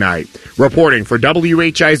Friday night. Reporting for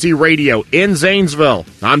WHIZ Radio in Zanesville,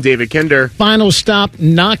 I'm David Kinder. Final stop,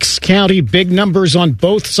 Knox County. Big numbers on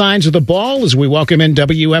both sides of the ball as we welcome in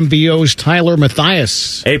WMVO's Tyler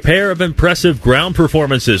Mathias. A pair of impressive ground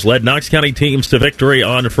performances led Knox County teams to victory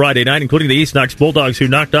on Friday night, including the East Knox Bull Bulldogs, who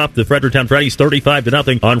knocked off the Fredericktown Freddies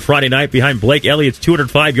 35-0 on Friday night behind Blake Elliott's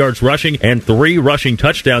 205 yards rushing and 3 rushing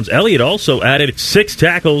touchdowns. Elliott also added 6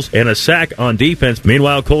 tackles and a sack on defense.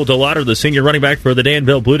 Meanwhile, Cole Delauder, the senior running back for the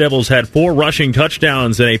Danville Blue Devils, had 4 rushing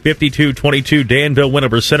touchdowns in a 52-22 Danville win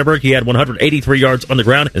over Centerburg. He had 183 yards on the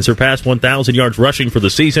ground and surpassed 1,000 yards rushing for the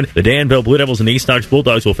season. The Danville Blue Devils and East Knox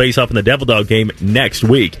Bulldogs will face off in the Devil Dog game next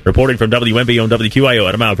week. Reporting from WMB on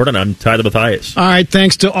WQIO at Mount I'm Tyler Mathias. All right,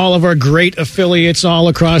 thanks to all of our great affiliates all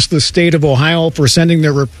across the state of Ohio for sending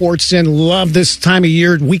their reports in. Love this time of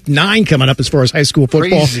year. Week 9 coming up as far as high school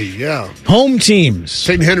football. Crazy, yeah. Home teams.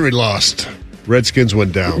 St. Henry lost. Redskins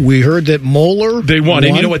went down. We heard that Moeller They won.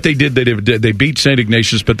 And you know what they did? They beat St.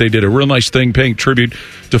 Ignatius, but they did a real nice thing paying tribute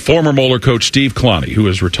to former Moeller coach Steve Cloney, who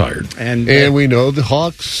is retired. And we know the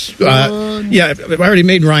Hawks. Yeah, I already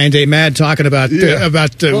made Ryan Day mad talking about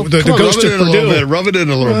the ghost of Purdue. Rub it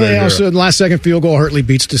in a little bit. Also, the last second field goal, Hartley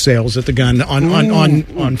beats DeSales at the gun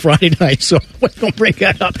on Friday night. So don't bring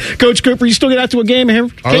that up. Coach Cooper, you still get out to a game here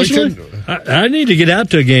occasionally? I need to get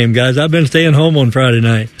out to a game, guys. I've been staying home on Friday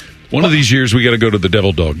night. One of these years, we got to go to the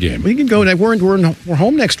Devil Dog game. We can go. We're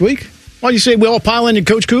home next week. Why do you say we'll pile into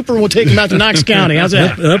Coach Cooper and we'll take him out to Knox County? How's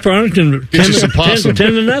that? Up Arlington,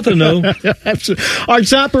 10-0, no. Our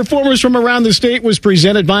top performers from around the state was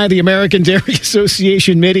presented by the American Dairy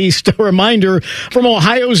Association Mideast. A reminder from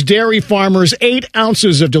Ohio's dairy farmers, 8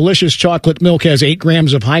 ounces of delicious chocolate milk has 8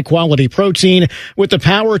 grams of high-quality protein with the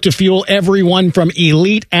power to fuel everyone from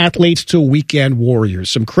elite athletes to weekend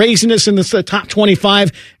warriors. Some craziness in the top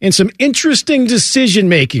 25 and some interesting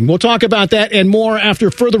decision-making. We'll talk about that and more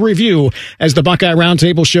after further review as the Buckeye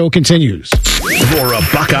Roundtable show continues. For a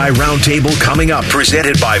Buckeye Roundtable coming up,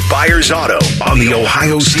 presented by Byers Auto on the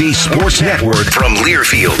Ohio State Sports Network from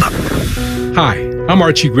Learfield. Hi, I'm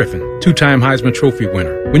Archie Griffin, 2-time Heisman Trophy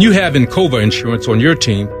winner. When you have Encova Insurance on your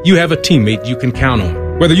team, you have a teammate you can count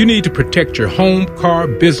on. Whether you need to protect your home, car,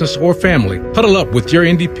 business, or family, huddle up with your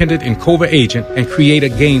independent Encova agent and create a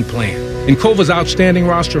game plan. Encova's outstanding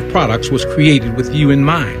roster of products was created with you in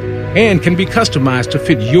mind and can be customized to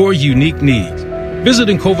fit your unique needs. Visit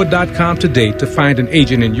Encova.com today to find an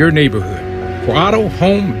agent in your neighborhood. For auto,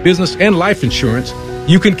 home, business, and life insurance,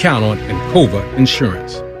 you can count on Encova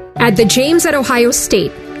Insurance. At the James at Ohio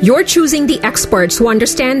State, you're choosing the experts who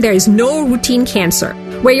understand there is no routine cancer,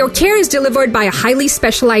 where your care is delivered by a highly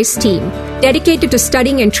specialized team dedicated to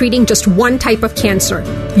studying and treating just one type of cancer,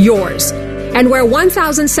 yours. And where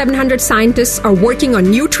 1,700 scientists are working on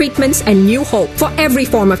new treatments and new hope for every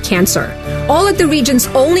form of cancer. All at the region's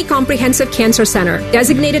only comprehensive cancer center,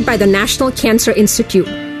 designated by the National Cancer Institute.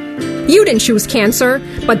 You didn't choose cancer,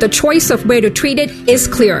 but the choice of where to treat it is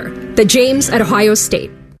clear. The James at Ohio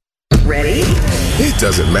State. Ready? It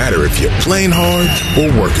doesn't matter if you're playing hard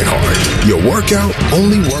or working hard. Your workout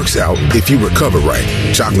only works out if you recover right.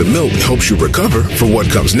 Chocolate milk helps you recover for what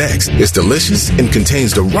comes next. It's delicious and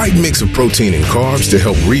contains the right mix of protein and carbs to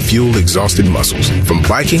help refuel exhausted muscles. From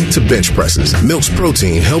biking to bench presses, Milk's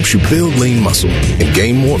protein helps you build lean muscle and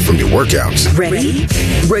gain more from your workouts. Ready?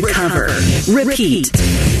 Recover. Repeat.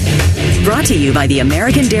 Brought to you by the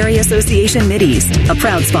American Dairy Association Mideast, a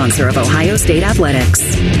proud sponsor of Ohio State Athletics.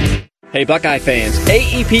 Hey Buckeye fans,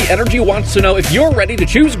 AEP Energy wants to know if you're ready to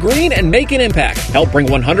choose green and make an impact. Help bring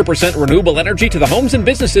 100% renewable energy to the homes and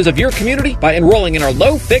businesses of your community by enrolling in our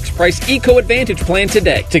low fixed price Eco Advantage plan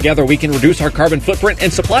today. Together we can reduce our carbon footprint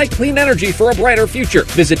and supply clean energy for a brighter future.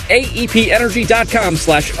 Visit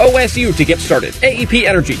aepenergy.com/OSU to get started. AEP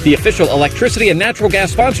Energy, the official electricity and natural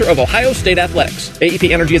gas sponsor of Ohio State Athletics.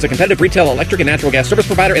 AEP Energy is a competitive retail electric and natural gas service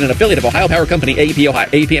provider and an affiliate of Ohio Power Company, AEP Ohio.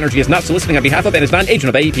 AEP Energy is not soliciting on behalf of and is not an agent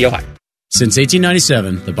of AEP Ohio. Since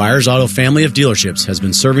 1897, the Byers Auto family of dealerships has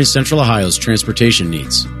been serving Central Ohio's transportation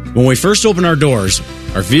needs. When we first opened our doors,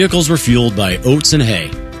 our vehicles were fueled by oats and hay,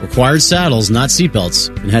 required saddles, not seatbelts,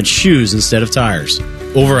 and had shoes instead of tires.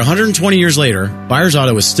 Over 120 years later, Byers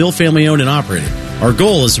Auto is still family-owned and operated. Our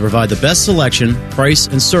goal is to provide the best selection, price,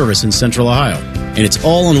 and service in Central Ohio. And it's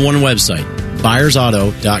all on one website,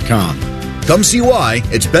 ByersAuto.com. Come see why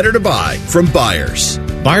it's better to buy from Byers.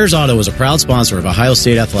 Byers Auto is a proud sponsor of Ohio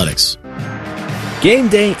State Athletics. Game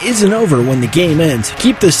day isn't over when the game ends.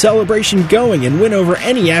 Keep the celebration going and win over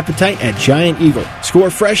any appetite at Giant Eagle.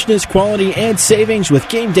 Score freshness, quality, and savings with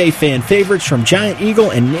game day fan favorites from Giant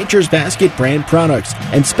Eagle and Nature's Basket brand products.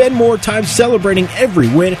 And spend more time celebrating every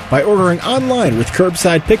win by ordering online with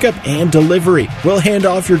curbside pickup and delivery. We'll hand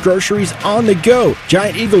off your groceries on the go.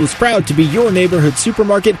 Giant Eagle is proud to be your neighborhood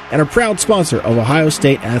supermarket and a proud sponsor of Ohio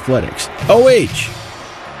State Athletics. OH!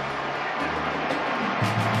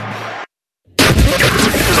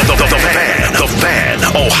 The Fan,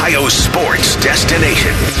 Ohio sports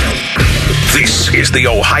destination. This is the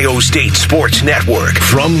Ohio State Sports Network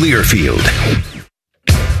from Learfield.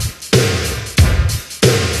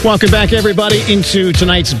 Welcome back, everybody, into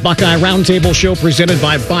tonight's Buckeye Roundtable show presented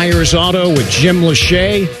by Byers Auto with Jim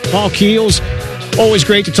Lachey, Paul Keels. Always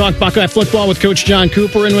great to talk Buckeye football with Coach John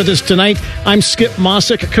Cooper. And with us tonight, I'm Skip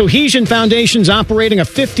Mossick. Cohesion Foundation's operating a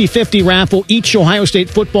 50-50 raffle each Ohio State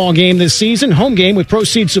football game this season. Home game with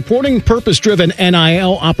proceeds supporting purpose-driven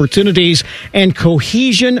NIL opportunities and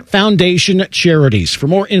Cohesion Foundation charities. For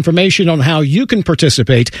more information on how you can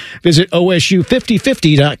participate, visit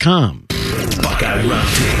OSU5050.com. Buckeye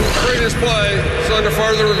Roundtable. Greatest play is under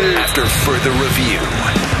further review. After further review.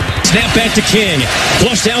 Snap back to King.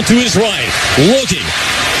 Flush down to his right. Looking.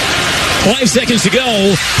 5 seconds to go.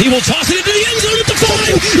 He will toss it into the end zone at the 5.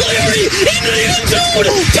 Larry into the end zone.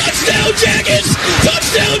 Touchdown Jackets.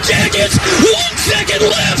 Touchdown Jackets. 1 second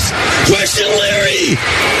left. Question Larry.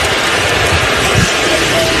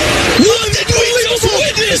 What did we just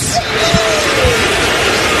witness?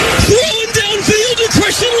 Throwing downfield to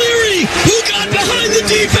Christian Leary, who got behind the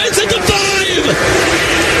defense at the 5.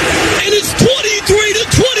 And it's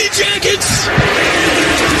 23-20 Jackets.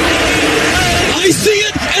 I see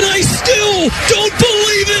it, and I still don't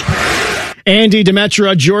believe it. Andy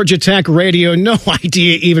Demetra, Georgia Tech Radio. No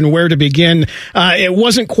idea even where to begin. It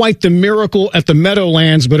wasn't quite the miracle at the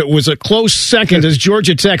Meadowlands, but it was a close second as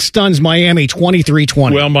Georgia Tech stuns Miami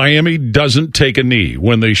 23-20. Well, Miami doesn't take a knee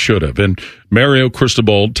when they should have. And Mario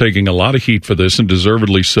Cristobal taking a lot of heat for this, and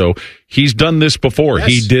deservedly so. He's done this before. Yes.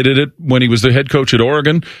 He did it when he was the head coach at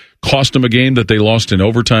Oregon. Cost him a game that they lost in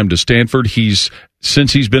overtime to Stanford.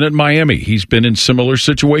 Since he's been at Miami, he's been in similar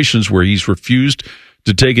situations where he's refused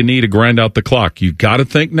to take a knee to grind out the clock. You got to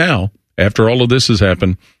think now, after all of this has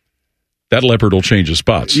happened, that leopard will change his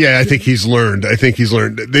spots. Yeah, I think he's learned.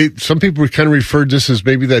 Some people kind of referred this as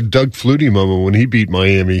maybe that Doug Flutie moment when he beat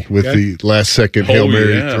Miami with the last second Hail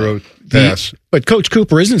Mary throw pass. But Coach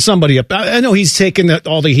Cooper isn't somebody up. I know he's taking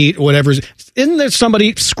all the heat, whatever. Isn't there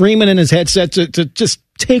somebody screaming in his headset to just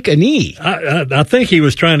take a knee? I think he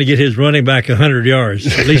was trying to get his running back 100 yards.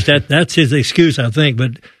 At least that's his excuse, I think.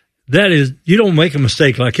 But that is, you don't make a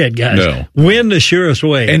mistake like that, guys. No. Win the surest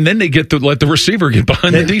way. And then they get to let the receiver get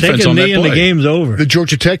behind the defense on that play. And the game's over. The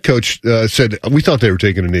Georgia Tech coach said, we thought they were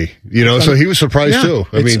taking a knee. So he was surprised too.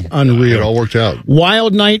 It's unreal. It all worked out.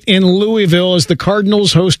 Wild night in Louisville as the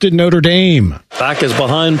Cardinals hosted Notre Dame. Back is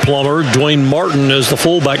behind Plummer. Dwayne Martin is the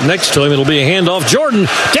fullback next to him. It'll be a handoff. Jordan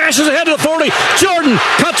dashes ahead to the 40. Jordan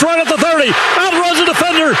cuts right at the 30. Outruns the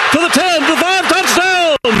defender to the 10, to the 5,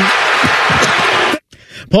 touchdown.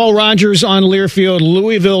 Paul Rogers on Learfield.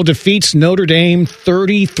 Louisville defeats Notre Dame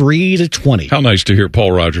 33-20. How nice to hear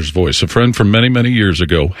Paul Rogers' voice, a friend from many, many years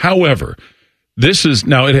ago. However, this is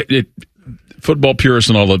now football purists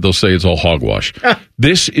and all that, they'll say it's all hogwash.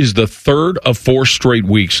 This is the third of 4 straight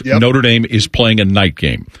weeks Notre Dame is playing a night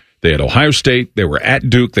game. They had Ohio State. They were at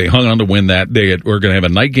Duke. They hung on to win that. Were going to have a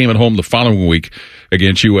night game at home the following week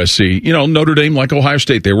against USC. Notre Dame, like Ohio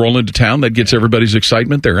State, they roll into town. That gets everybody's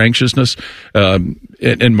excitement, their anxiousness.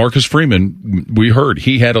 And Marcus Freeman, we heard,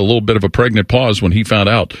 he had a little bit of a pregnant pause when he found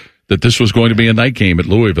out that this was going to be a night game at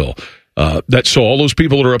Louisville. So all those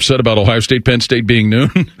people that are upset about Ohio State, Penn State being noon,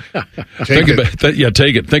 take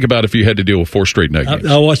it. Think about if you had to deal with 4 straight night games.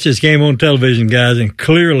 I watched this game on television, guys, and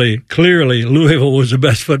clearly Louisville was the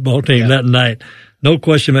best football team that night. No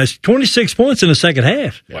question. That's 26 points in the second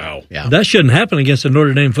half. Wow. Yeah. That shouldn't happen against a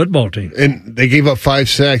Notre Dame football team. And they gave up 5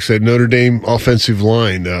 sacks at Notre Dame offensive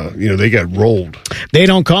line. They got rolled. They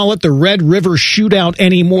don't call it the Red River Shootout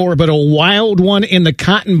anymore, but a wild one in the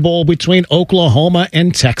Cotton Bowl between Oklahoma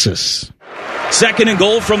and Texas. 2nd and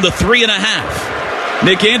goal from the 3.5.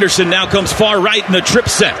 Nick Anderson now comes far right in the trip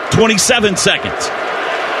set. 27 seconds.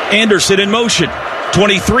 Anderson in motion.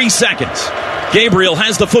 23 seconds. Gabriel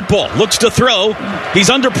has the football, looks to throw. He's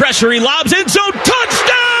under pressure. He lobs end zone.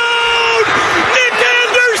 Touchdown! Nick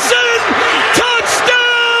Anderson! Touchdown!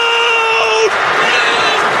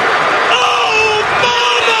 Oh,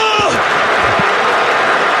 mama!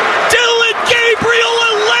 Dylan Gabriel,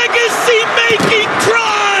 a legacy-making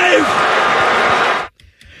drive!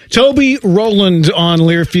 Toby Rowland on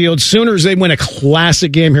Learfield. Sooners, they win a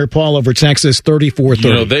classic game here, Paul, over Texas,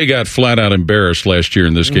 34-30. They got flat out embarrassed last year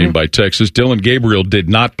in this game by Texas. Dylan Gabriel did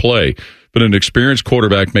not play, but an experienced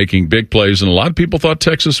quarterback making big plays, and a lot of people thought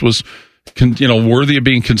Texas was worthy of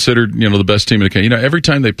being considered, the best team in the country. Every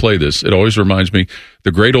time they play this, it always reminds me,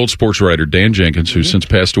 the great old sports writer, Dan Jenkins, who's since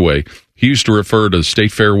passed away, he used to refer to the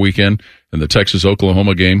State Fair weekend and the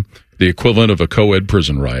Texas-Oklahoma game the equivalent of a co-ed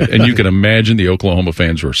prison riot. And you can imagine the Oklahoma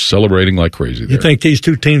fans were celebrating like crazy there. You think these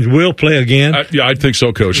two teams will play again? Yeah, I think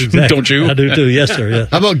so, Coach. Exactly. Don't you? I do too. Yes, sir. Yes.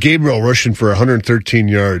 How about Gabriel rushing for 113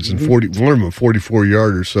 yards and one of them a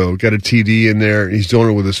 44-yarder? So got a TD in there. He's doing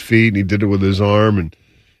it with his feet, and he did it with his arm.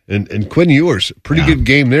 And Quinn Ewers, pretty good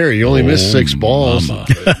game there. He only missed 6 balls.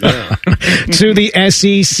 To the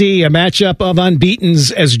SEC, a matchup of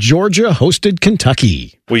unbeatens as Georgia hosted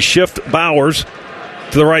Kentucky. We shift Bowers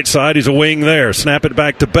to the right side. He's a wing there. Snap it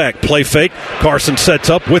back to Beck. Play fake. Carson sets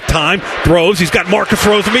up with time. Throws. He's got Marcus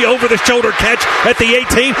Rosemy over the shoulder catch at the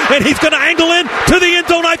 18. And he's going to angle in to the end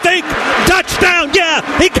zone, I think. Touchdown.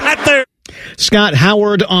 Yeah, he got there. Scott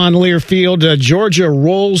Howard on Learfield. Georgia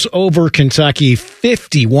rolls over Kentucky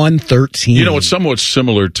 51-13. You know, it's somewhat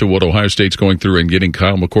similar to what Ohio State's going through and getting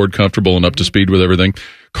Kyle McCord comfortable and up to speed with everything.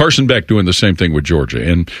 Carson Beck doing the same thing with Georgia.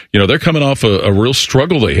 And, you know, they're coming off a real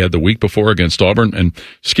struggle they had the week before against Auburn. And,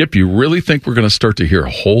 Skip, you really think we're going to start to hear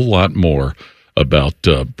a whole lot more about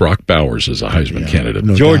Brock Bowers as a Heisman candidate?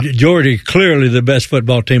 No Georgia, clearly the best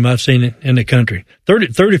football team I've seen in the country.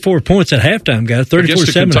 34 points at halftime, guys. 34-7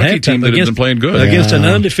 at halftime team that been playing good against an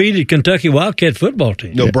undefeated Kentucky Wildcat football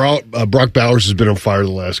team. No, Brock Bowers has been on fire the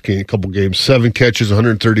last couple games. 7 catches,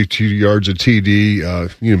 132 yards, a TD.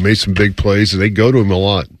 Made some big plays, and they go to him a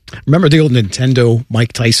lot. Remember the old Nintendo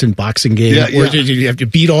Mike Tyson boxing game where you have to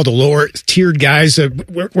beat all the lower tiered guys,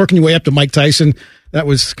 working your way up to Mike Tyson? That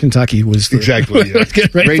was Kentucky. Exactly. Yeah.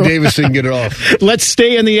 Ray Davis didn't get it off. Let's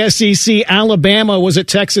stay in the SEC. Alabama was at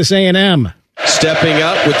Texas A&M. Stepping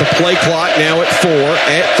up with the play clock now at 4,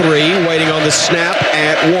 at 3, waiting on the snap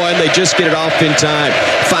at 1. They just get it off in time.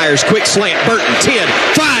 Fires, quick slant, Burton, 10,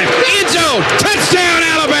 5, end zone, touchdown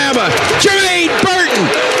Alabama! Jermaine Burton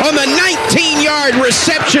on the 19-yard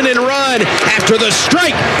reception and run after the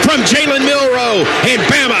strike from Jalen Milroe, and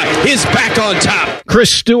Bama is back on top.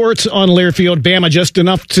 Chris Stewart on Learfield. Bama just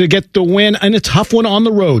enough to get the win, and a tough one on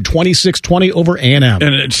the road, 26-20 over A&M.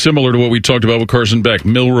 And it's similar to what we talked about with Carson Beck.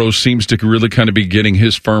 Milroe seems to really kind of be getting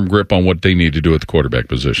his firm grip on what they need to do at the quarterback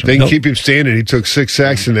position. They can keep him standing. He took 6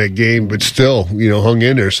 sacks in that game, but still, hung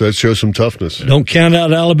in there, so that shows some toughness. Don't count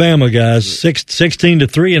out Alabama, guys.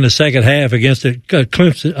 16-3 in the second half against the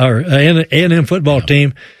Clemson or A&M football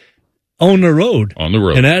team. On the road.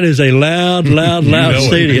 And that is a loud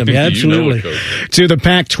stadium. Absolutely. To the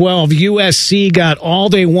Pac-12, USC got all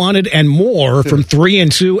they wanted and more from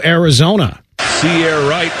 3-2 Arizona. Sierra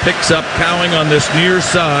Wright picks up Cowing on this near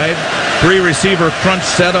side. 3-receiver crunch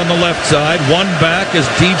set on the left side. 1 back is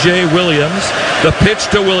DJ Williams. The pitch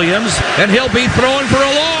to Williams, and he'll be thrown for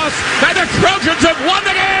a loss. And the Trojans have won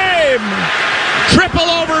the game! Triple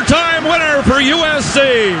overtime winner for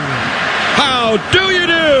USC. How do you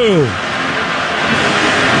do?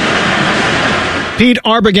 Pete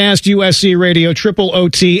Arbogast, USC Radio, Triple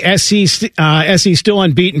OT, SC still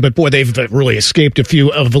unbeaten, but boy, they've really escaped a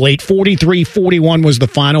few of late. 43-41 was the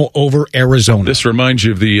final over Arizona. This reminds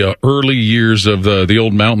you of the early years of the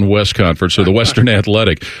old Mountain West Conference or the Western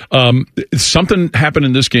Athletic. Something happened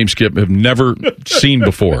in this game, Skip, I've never seen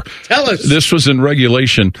before. Tell us. This was in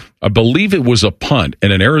regulation. I believe it was a punt,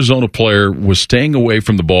 and an Arizona player was staying away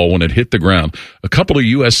from the ball when it hit the ground. A couple of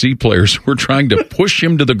USC players were trying to push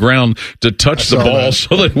him to the ground to touch the ball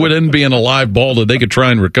so that it wouldn't be an alive ball that they could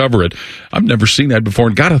try and recover it. I've never seen that before,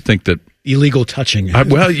 and got to think that illegal touching. You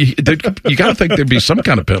got to think there'd be some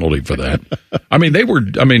kind of penalty for that. I mean,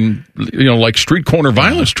 like street corner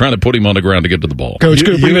violence trying to put him on the ground to get to the ball. Coach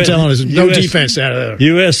Cooper, you're telling us no defense out of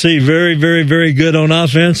there. USC very, very, very good on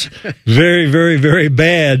offense. Very, very, very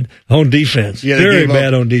bad on defense. Yeah, very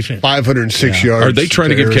bad on defense. 506 yards. Are they trying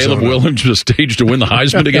to give Caleb Williams a stage to win the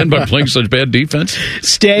Heisman again by playing such bad defense?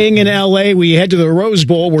 Staying in L.A., we head to the Rose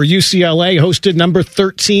Bowl where UCLA hosted number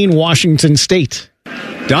 13 Washington State.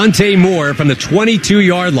 Dante Moore from the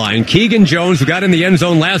 22-yard line. Keegan Jones, who got in the end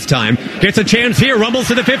zone last time, gets a chance here. Rumbles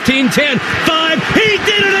to the 15, 10, 5. He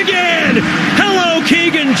did it again! Hello,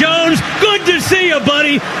 Keegan Jones. Good to see you,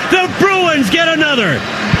 buddy. The Bruins get another.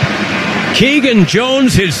 Keegan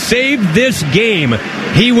Jones has saved this game.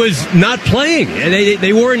 He was not playing.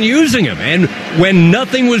 They weren't using him. And when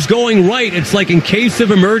nothing was going right, it's like in case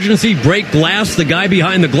of emergency, break glass. The guy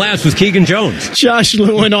behind the glass was Keegan Jones. Josh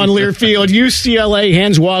Lewin on Learfield. UCLA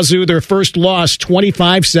hands Wazoo their first loss,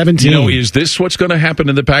 25-17. Is this what's going to happen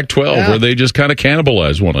in the Pac-12 where they just kind of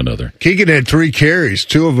cannibalize one another? Keegan had 3 carries,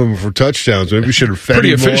 2 of them for touchdowns. Maybe we should have fed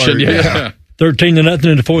Pretty him efficient, more. yeah. 13-0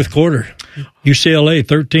 in the fourth quarter. UCLA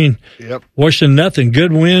 13. Yep. Washington nothing.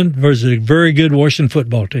 Good win versus a very good Washington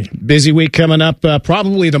football team. Busy week coming up.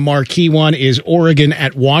 Probably the marquee one is Oregon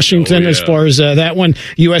at Washington. As far as that one,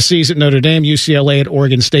 USC's at Notre Dame, UCLA at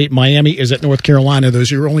Oregon State, Miami is at North Carolina.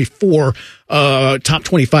 Those are only 4 top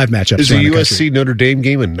 25 matchups. Is the USC Notre Dame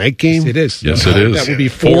game a night game? It is. Yes, it is. That would be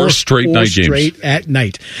 4 straight night games. Straight at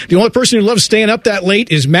night. The only person who loves staying up that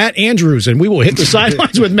late is Matt Andrews, and we will hit the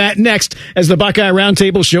sidelines with Matt next as the Buckeye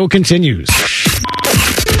Roundtable show continues.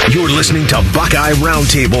 You're listening to Buckeye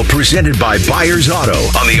Roundtable, presented by Byers Auto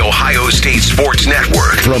on the Ohio State Sports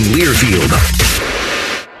Network from Learfield.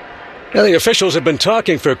 Now, the officials have been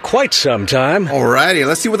talking for quite some time. Alrighty,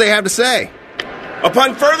 let's see what they have to say.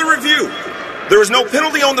 Upon further review, there is no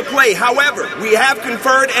penalty on the play. However, we have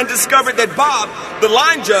conferred and discovered that Bob, the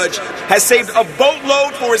line judge, has saved a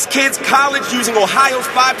boatload for his kids' college using Ohio's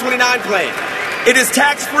 529 plan. It is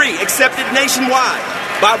tax-free, accepted nationwide.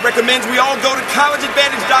 Bob recommends we all go to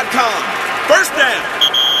collegeadvantage.com. First down.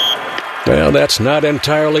 Well, that's not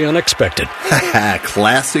entirely unexpected.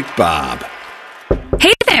 Classic Bob.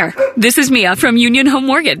 Hey there, this is Mia from Union Home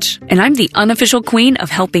Mortgage, and I'm the unofficial queen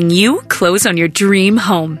of helping you close on your dream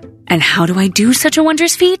home. And how do I do such a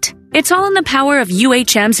wondrous feat? It's all in the power of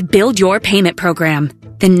UHM's Build Your Payment program.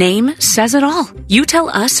 The name says it all. You tell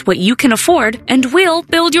us what you can afford, and we'll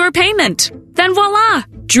build your payment. Then voila,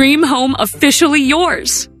 dream home officially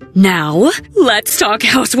yours. Now, let's talk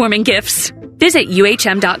housewarming gifts. Visit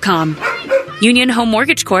UHM.com. Union Home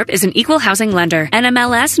Mortgage Corp. is an equal housing lender.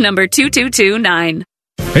 NMLS number 2229.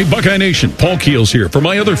 Hey, Buckeye Nation, Paul Keels here for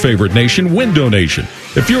my other favorite nation, Window Nation.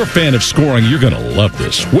 If you're a fan of scoring, you're going to love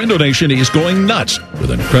this. Window Nation is going nuts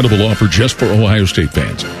with an incredible offer just for Ohio State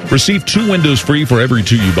fans. Receive 2 windows free for every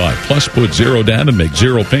 2 you buy, plus put 0 down and make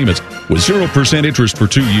 0 payments with 0% interest for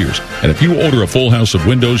 2 years. And if you order a full house of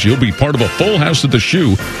windows, you'll be part of a full house at the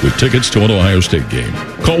Shoe with tickets to an Ohio State game.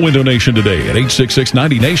 Call Window Nation today at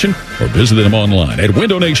 866-90Nation or visit them online at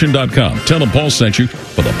windownation.com. Tell them Paul sent you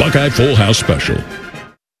for the Buckeye Full House Special.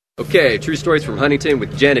 Okay, true stories from Huntington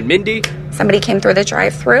with Jen and Mindy. Somebody came through the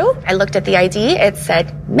drive-thru. I looked at the ID. It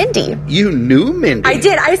said Mindy. You knew Mindy? I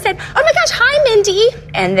did. I said, oh my gosh, hi, Mindy.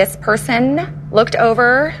 And this person looked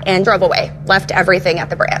over and drove away, left everything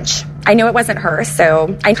at the branch. I knew it wasn't her,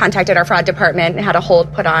 so I contacted our fraud department and had a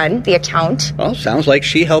hold put on the account. Well, sounds like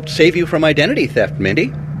she helped save you from identity theft,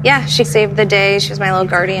 Mindy. Yeah, she saved the day. She was my little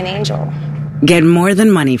guardian angel. Get more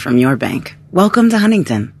than money from your bank. Welcome to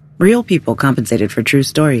Huntington. Real people compensated for true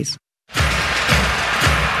stories.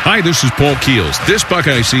 Hi, this is Paul Keels. This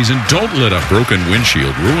Buckeye season, don't let a broken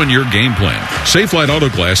windshield ruin your game plan. Safelite Auto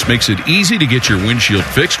Glass makes it easy to get your windshield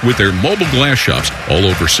fixed with their mobile glass shops all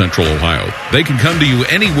over Central Ohio. They can come to you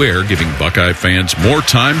anywhere, giving Buckeye fans more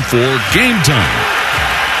time for game time.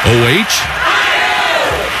 OH?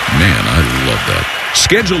 Man, I love that.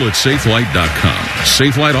 Schedule at safelite.com.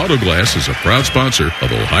 Safelite Auto Glass is a proud sponsor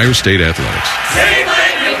of Ohio State Athletics.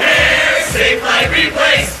 Safelite Repair, Safelite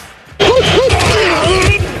Replace.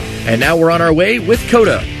 And now we're on our way with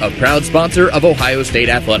Coda, a proud sponsor of Ohio State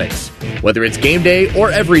Athletics. Whether it's game day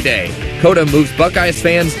or every day, Coda moves Buckeyes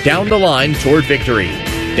fans down the line toward victory.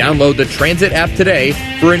 Download the Transit app today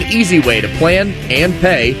for an easy way to plan and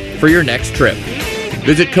pay for your next trip.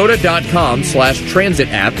 Visit coda.com/transit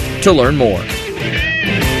app to learn more.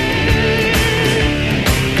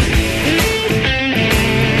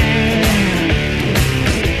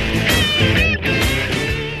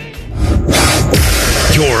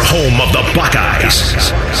 Your home of the Buckeyes,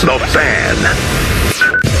 the Fan.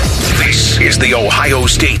 This is the Ohio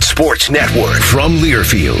State Sports Network from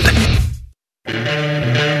Learfield.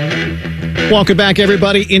 Welcome back,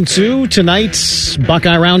 everybody, into tonight's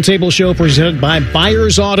Buckeye Roundtable show presented by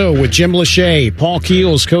Byers Auto with Jim Lachey, Paul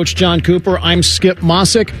Keels, Coach John Cooper. I'm Skip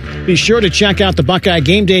Mossick. Be sure to check out the Buckeye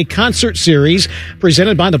Game Day Concert Series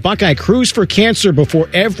presented by the Buckeye Cruise for Cancer before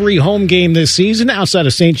every home game this season outside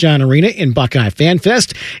of St. John Arena in Buckeye Fan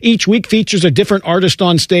Fest. Each week features a different artist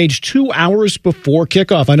on stage 2 hours before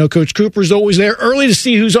kickoff. I know Coach Cooper's always there early to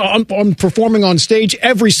see who's on performing on stage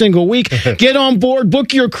every single week. Get on board.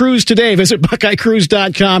 Book your cruise today. Visit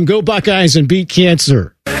BuckeyeCruise.com. Go Buckeyes and beat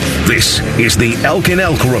cancer. This is the Elk and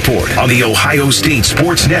Elk Report on the Ohio State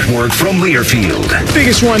Sports Network from Learfield.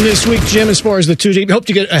 Biggest one this week, Jim, as far as the 2 teams. Hope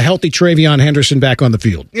to get a healthy Travion Henderson back on the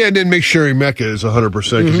field. Yeah, and then make sure Emeka is 100%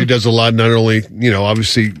 because he does a lot, not only,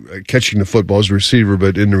 obviously catching the football as a receiver,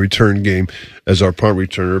 but in the return game as our punt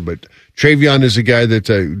returner. But Travion is a guy that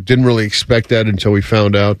didn't really expect that until we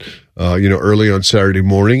found out, early on Saturday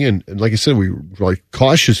morning. And like I said, we were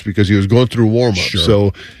cautious because he was going through warm-up. Sure.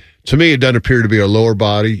 So to me, it doesn't appear to be a lower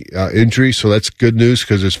body injury, so that's good news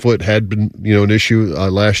because his foot had been, an issue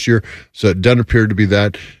last year. So it doesn't appear to be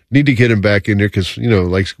that. Need to get him back in there because,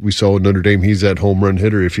 like we saw in Notre Dame, he's that home run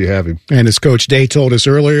hitter if you have him. And as Coach Day told us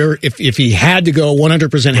earlier, if he had to go,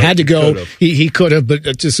 100% had to go, he could have, but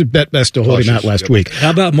it's just best to hold him out last week. How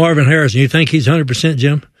about Marvin Harrison? You think he's 100%,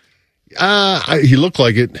 Jim? He looked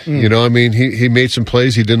like it. He made some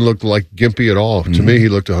plays. He didn't look like gimpy at all. To me, he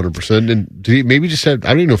looked 100%. And did he maybe just had, I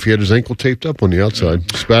don't even know if he had his ankle taped up on the outside.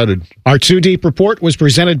 Spatted. Our 2 Deep report was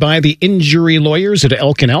presented by the Injury Lawyers at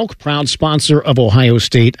Elk & Elk, proud sponsor of Ohio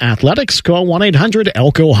State Athletics. Call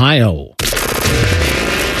 1-800-ELK-OHIO.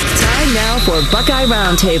 Now for Buckeye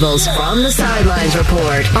Roundtables from the Sidelines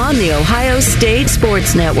Report on the Ohio State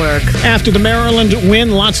Sports Network. After the Maryland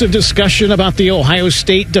win, lots of discussion about the Ohio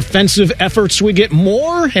State defensive efforts. We get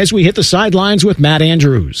more as we hit the sidelines with Matt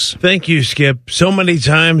Andrews. Thank you, Skip. So many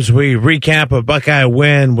times we recap a Buckeye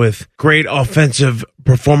win with great offensive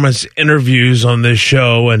performance interviews on this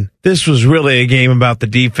show, and this was really a game about the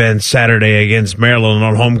defense Saturday against Maryland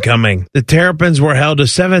on homecoming. The Terrapins were held to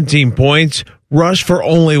 17 points, rushed for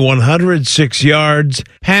only 106 yards,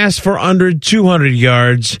 passed for under 200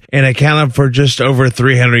 yards, and accounted for just over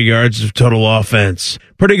 300 yards of total offense.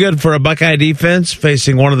 Pretty good for a Buckeye defense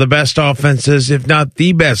facing one of the best offenses, if not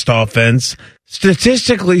the best offense,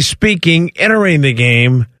 statistically speaking, entering the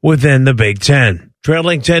game within the Big Ten.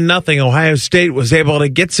 Trailing 10-0, Ohio State was able to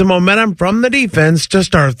get some momentum from the defense to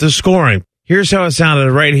start the scoring. Here's how it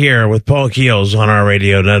sounded right here with Paul Keels on our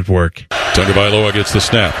radio network. Tagovailoa gets the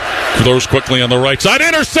snap. Throws quickly on the right side.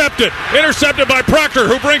 Intercepted! Intercepted by Proctor,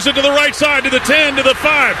 who brings it to the right side, to the 10, to the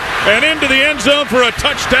 5, and into the end zone for a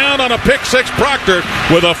touchdown on a pick-six. Proctor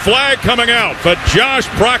with a flag coming out. But Josh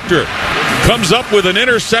Proctor comes up with an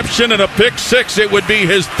interception and a pick-six. It would be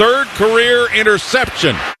his third career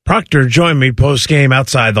interception. Proctor joined me post-game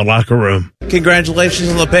outside the locker room. Congratulations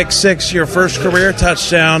on the pick-six, your first career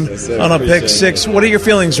touchdown on a pick-six. What are your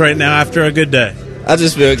feelings right now after a good day? I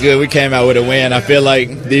just feel good. We came out with a win. I feel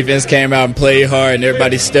like defense came out and played hard, and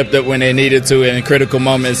everybody stepped up when they needed to in critical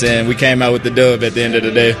moments, and we came out with the dub at the end of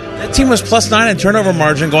the day. That team was +9 in turnover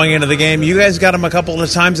margin going into the game. You guys got them a couple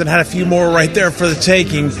of times and had a few more right there for the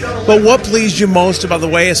taking. But what pleased you most about the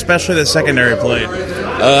way especially the secondary played?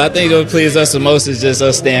 I think what pleased us the most is just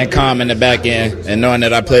us staying calm in the back end and knowing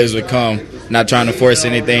that our players would come. Not trying to force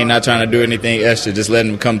anything, not trying to do anything extra, just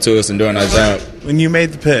letting them come to us and doing our job. When you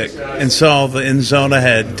made the pick and saw the end zone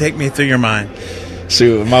ahead, take me through your mind.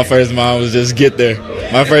 Shoot, my first mind was just get there.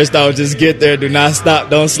 My first thought was just get there, do not stop,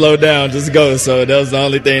 don't slow down, just go. So that was the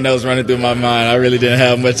only thing that was running through my mind. I really didn't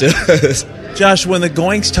have much else. Josh, when the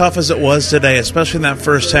going's tough as it was today, especially in that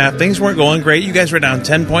first half, things weren't going great. You guys were down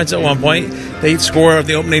 10 points at one point. They score of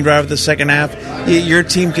the opening drive of the second half. Your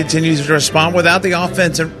team continues to respond without the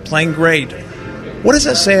offense and playing great. What does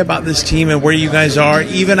that say about this team and where you guys are,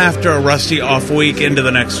 even after a rusty off week into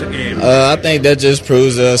the next game? I think that just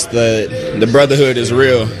proves us that the brotherhood is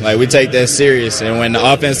real. Like, we take that serious. And when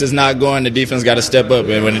the offense is not going, the defense got to step up.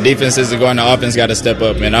 And when the defense isn't going, the offense got to step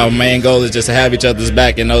up. And our main goal is just to have each other's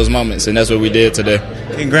back in those moments. And that's what we did today.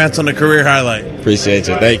 Congrats on the career highlight. Appreciate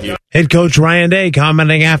you. Thank you. Head coach Ryan Day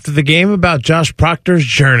commenting after the game about Josh Proctor's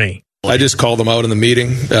journey. I just called them out in the meeting,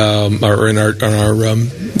 or in our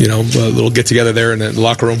little get together there in the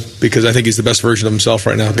locker room, because I think he's the best version of himself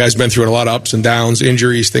right now. The guy's been through a lot of ups and downs,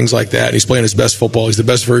 injuries, things like that. And he's playing his best football. He's the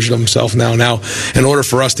best version of himself now. Now, in order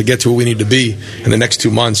for us to get to where we need to be in the next 2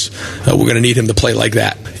 months, we're going to need him to play like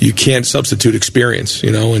that. You can't substitute experience,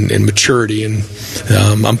 and maturity. And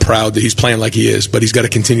I'm proud that he's playing like he is, but he's got to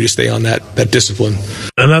continue to stay on that discipline.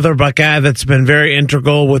 Another Buckeye that's been very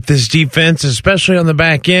integral with this defense, especially on the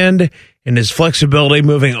back end, and his flexibility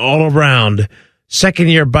moving all around.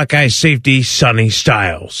 Second-year Buckeye safety, Sonny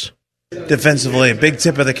Styles. Defensively, a big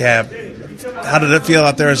tip of the cap. How did it feel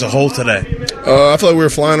out there as a whole today? I feel like we were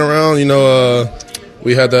flying around.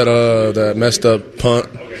 We had that messed up punt,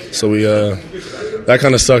 so that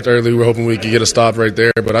kind of sucked early. We were hoping we could get a stop right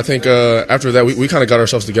there. But I think after that, we kind of got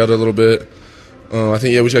ourselves together a little bit. I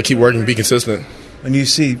think, we just got to keep working and be consistent. When you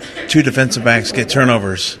see two defensive backs get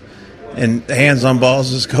turnovers and hands on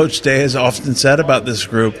balls, as Coach Day has often said about this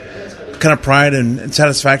group, what kind of pride and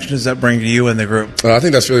satisfaction does that bring to you and the group? I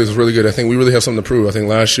think that's really good. I think we really have something to prove. I think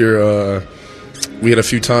last year we had a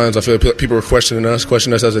few times, I feel like people were questioning us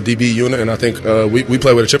as a DB unit, and I think we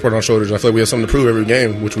play with a chip on our shoulders. I feel like we have something to prove every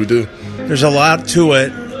game, which we do. There's a lot to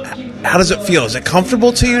it. How does it feel? Is it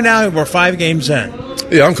comfortable to you now? We're 5 games in.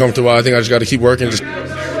 Yeah, I'm comfortable. I think I just got to keep working, just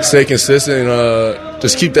stay consistent,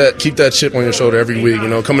 just keep that chip on your shoulder every week.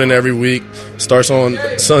 Coming in every week, starts on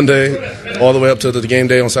Sunday all the way up to the game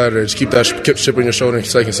day on Saturday. Just keep that chip on your shoulder and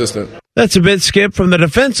stay consistent. That's a bit, Skip. From the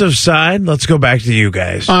defensive side, let's go back to you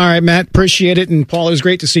guys. All right, Matt, appreciate it. And Paul, it was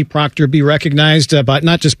great to see Proctor be recognized, but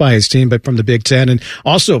not just by his team, but from the Big Ten. And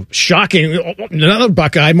also, shocking, another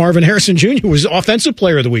Buckeye, Marvin Harrison Jr., was Offensive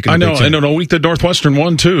Player of the Week in the Big Ten. I know, a week that Northwestern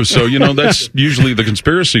won, too. So, that's usually the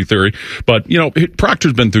conspiracy theory. But,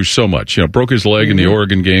 Proctor's been through so much. Broke his leg in the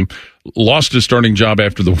Oregon game. Lost his starting job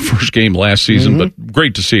after the first game last season, but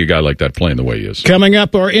great to see a guy like that playing the way he is. Coming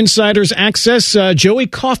up, our Insiders Access, Joey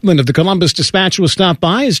Kaufman of the Columbus Dispatch will stop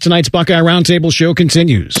by as tonight's Buckeye Roundtable show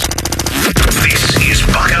continues. This is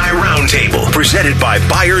Buckeye Roundtable, presented by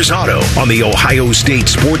Byers Auto on the Ohio State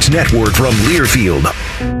Sports Network from Learfield.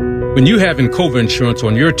 When you have Encova insurance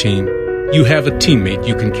on your team, you have a teammate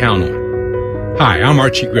you can count on. Hi, I'm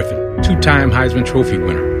Archie Griffin, two-time Heisman Trophy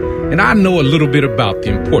winner. And I know a little bit about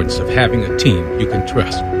the importance of having a team you can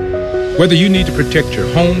trust. Whether you need to protect your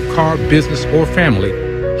home, car, business, or family,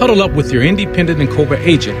 huddle up with your independent Encova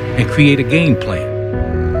agent and create a game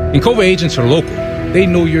plan. Encova agents are local. They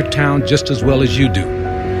know your town just as well as you do.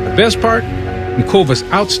 The best part? Encova's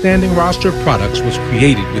outstanding roster of products was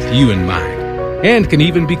created with you in mind and can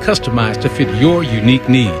even be customized to fit your unique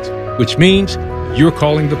needs, which means you're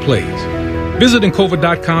calling the plays. Visit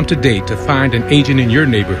Encova.com today to find an agent in your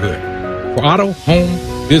neighborhood. For auto,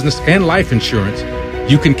 home, business, and life insurance,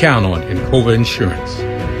 you can count on Encova Insurance.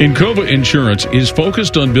 Encova Insurance is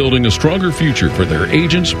focused on building a stronger future for their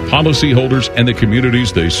agents, policyholders, and the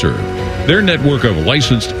communities they serve. Their network of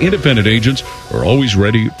licensed independent agents are always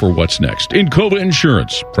ready for what's next. Encova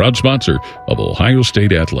Insurance, proud sponsor of Ohio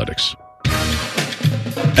State Athletics.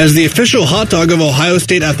 As the official hot dog of Ohio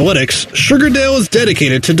State Athletics, Sugardale is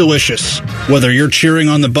dedicated to delicious. Whether you're cheering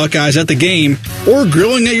on the Buckeyes at the game or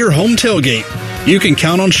grilling at your home tailgate, you can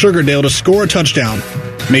count on Sugardale to score a touchdown.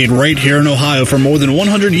 Made right here in Ohio for more than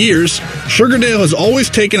 100 years, Sugardale has always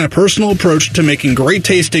taken a personal approach to making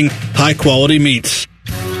great-tasting, high-quality meats.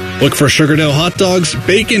 Look for Sugardale hot dogs,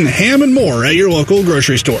 bacon, ham, and more at your local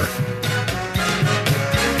grocery store.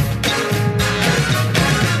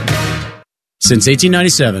 Since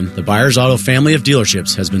 1897, the Byers Auto family of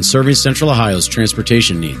dealerships has been serving Central Ohio's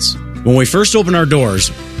transportation needs. When we first opened our doors,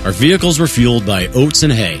 our vehicles were fueled by oats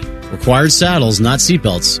and hay, required saddles, not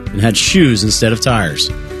seatbelts, and had shoes instead of tires.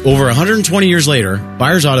 Over 120 years later,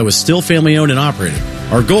 Byers Auto is still family-owned and operated.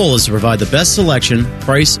 Our goal is to provide the best selection,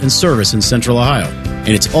 price, and service in Central Ohio. And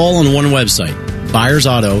it's all on one website,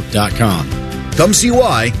 ByersAuto.com. Come see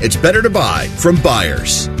why it's better to buy from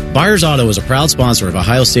Byers. Byers Auto is a proud sponsor of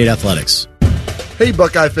Ohio State Athletics. Hey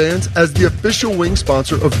Buckeye fans, as the official wing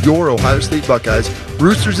sponsor of your Ohio State Buckeyes,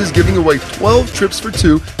 Roosters is giving away 12 trips for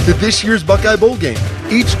two to this year's Buckeye Bowl game.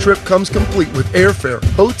 Each trip comes complete with airfare,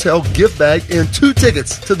 hotel, gift bag, and 2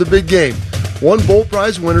 tickets to the big game. One bowl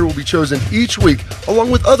prize winner will be chosen each week,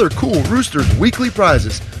 along with other cool Roosters weekly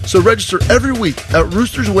prizes. So register every week at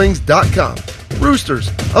roosterswings.com. Roosters,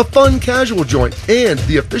 a fun casual joint, and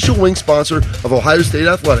the official wing sponsor of Ohio State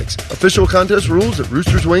Athletics. Official contest rules at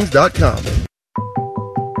roosterswings.com.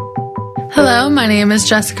 Hello, my name is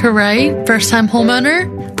Jessica Wright, first-time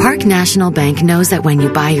homeowner. Park National Bank knows that when you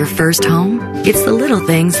buy your first home, it's the little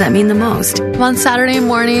things that mean the most. On Saturday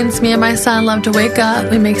mornings, me and my son love to wake up.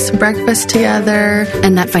 We make some breakfast together.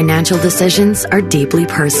 And that financial decisions are deeply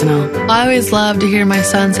personal. I always love to hear my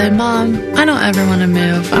son say, Mom, I don't ever want to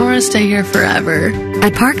move. I want to stay here forever.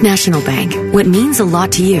 At Park National Bank, what means a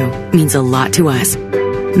lot to you means a lot to us.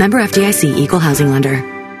 Member FDIC, Equal Housing Lender.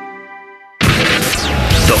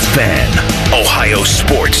 The Fan, Ohio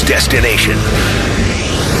sports destination.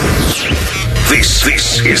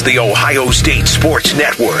 This is the Ohio State Sports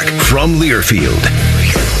Network from Learfield.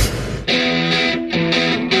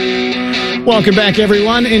 Welcome back,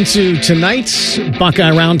 everyone, into tonight's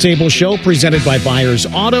Buckeye Roundtable show presented by Byers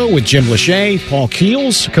Auto with Jim Lachey, Paul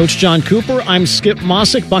Keels, Coach John Cooper. I'm Skip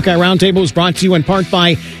Mossick. Buckeye Roundtable is brought to you in part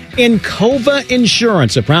by Encova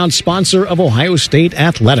Insurance, a proud sponsor of Ohio State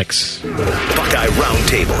Athletics. Buckeye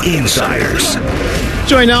Roundtable Insiders.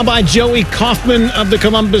 Joined now by Joey Kaufman of the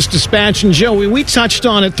Columbus Dispatch. And Joey, we touched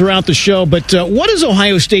on it throughout the show, but what has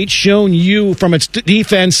Ohio State shown you from its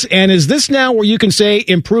defense? And is this now where you can say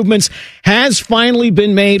improvements has finally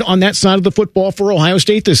been made on that side of the football for Ohio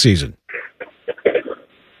State this season?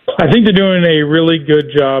 I think they're doing a really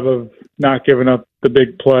good job of not giving up the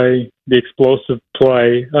big play, the explosive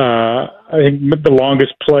play. I think the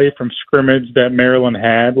longest play from scrimmage that Maryland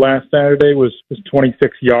had last Saturday was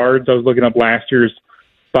 26 yards. I was looking up last year's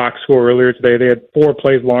box score earlier today. They had 4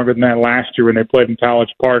 plays longer than that last year when they played in College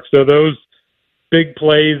Park. So those big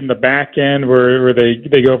plays in the back end where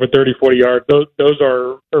they go for 30, 40 yards. Those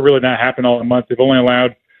are really not happening all at once. They've only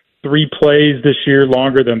allowed 3 plays this year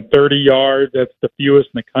longer than 30 yards. That's the fewest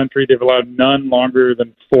in the country. They've allowed none longer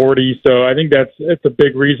than 40. So I think it's a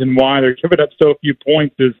big reason why they're giving up so few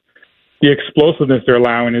points is the explosiveness they're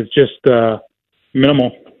allowing is just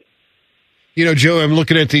minimal. You know, Joe, I'm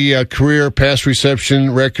looking at the career pass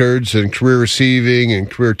reception records and career receiving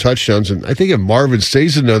and career touchdowns, and I think if Marvin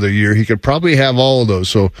stays another year, he could probably have all of those.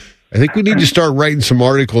 So I think we need to start writing some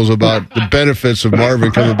articles about the benefits of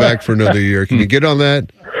Marvin coming back for another year. Can you get on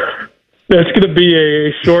that? That's going to be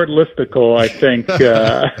a short listicle, I think.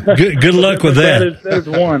 Good luck with that. That is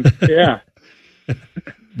one, yeah.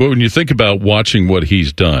 But when you think about watching what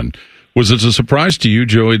he's done, was it a surprise to you,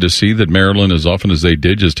 Joey, to see that Maryland, as often as they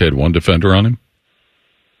did, just had one defender on him?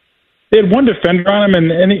 They had one defender on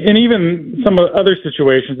him, and even some other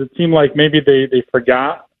situations, it seemed like maybe they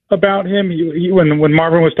forgot about him. When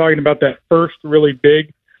Marvin was talking about that first really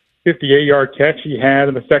big 58-yard catch he had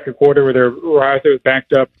in the second quarter where Ohio State was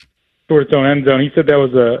backed up towards its own end zone, he said that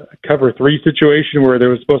was a cover 3 situation where there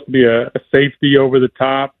was supposed to be a safety over the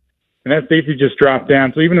top. And that safety just dropped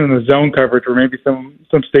down. So even in the zone coverage where maybe some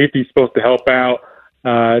safety is supposed to help out,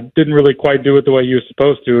 didn't really quite do it the way he was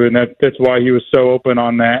supposed to. And that's why he was so open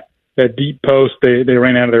on that deep post. They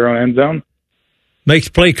ran out of their own end zone. Makes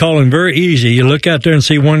play calling very easy. You look out there and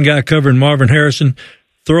see one guy covering Marvin Harrison,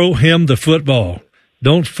 throw him the football.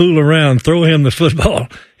 Don't fool around. Throw him the football.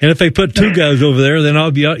 And if they put 2 guys over there, then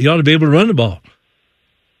you ought to be able to run the ball.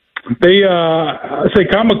 They say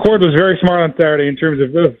Kyle McCord was very smart on Saturday in terms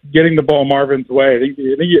of getting the ball Marvin's way. I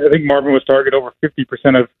think Marvin was targeted over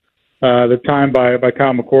 50% of the time by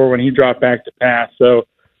Kyle McCord when he dropped back to pass. So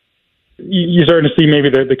you're starting to see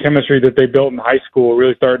maybe the chemistry that they built in high school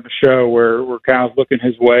really starting to show where Kyle's looking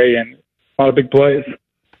his way and a lot of big plays.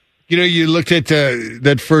 You know, you looked at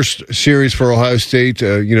that first series for Ohio State.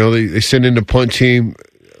 They sent in the punt team.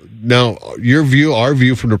 Now, our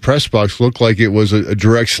view from the press box looked like it was a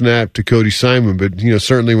direct snap to Cody Simon, but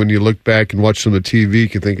certainly when you look back and watch some of the TV, you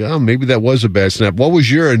can think, oh, maybe that was a bad snap. What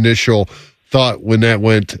was your initial thought when that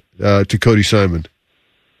went to Cody Simon?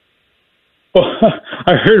 Well,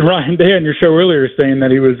 I heard Ryan Day on your show earlier saying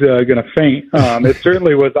that he was going to faint. It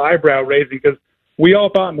certainly was eyebrow raising because we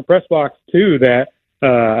all thought in the press box too that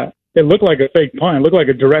it looked like a fake punt. It looked like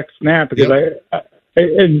a direct snap because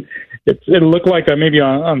it looked like maybe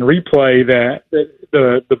on replay that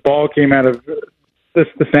the ball came out of the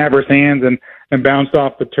snapper's hands and bounced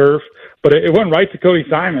off the turf, but it went right to Cody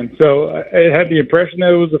Simon. So it had the impression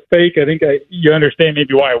that it was a fake. I think you understand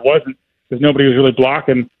maybe why it wasn't because nobody was really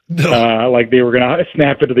blocking like they were going to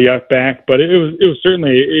snap it to the up back. But it was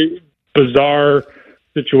certainly a bizarre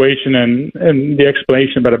situation, and the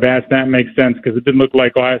explanation about a bad snap makes sense because it didn't look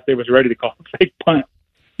like Ohio State was ready to call a fake punt.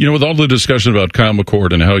 With all the discussion about Kyle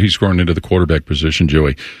McCord and how he's grown into the quarterback position,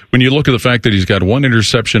 Joey, when you look at the fact that he's got 1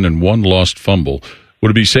 interception and 1 lost fumble, would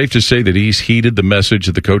it be safe to say that he's heeded the message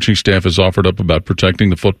that the coaching staff has offered up about protecting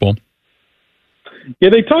the football? Yeah,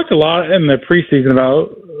 they talked a lot in the preseason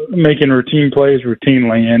about making routine plays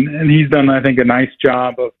routinely, and he's done, I think, a nice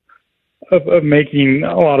job of making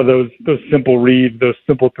a lot of those simple reads, those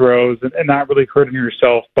simple throws, and not really hurting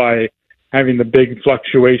yourself by having the big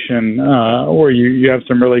fluctuation where you have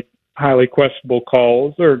some really highly questionable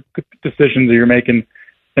calls or decisions that you're making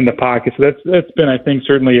in the pocket. So that's been, I think,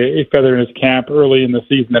 certainly a feather in his cap early in the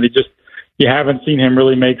season that you haven't seen him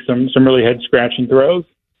really make some really head-scratching throws.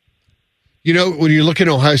 When you look at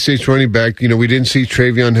Ohio State's running back, we didn't see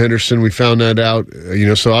Travion Henderson. We found that out.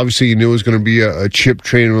 So obviously you knew it was going to be a chip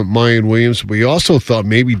train with Mayan Williams, but you also thought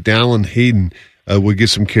maybe Dallin Hayden would get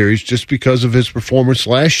some carries just because of his performance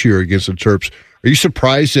last year against the Terps. Are you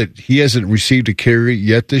surprised that he hasn't received a carry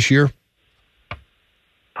yet this year?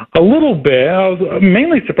 A little bit. I was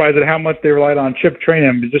mainly surprised at how much they relied on Chip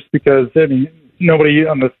Trayanum just because nobody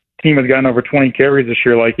on the team has gotten over 20 carries this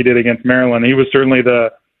year like he did against Maryland. He was certainly the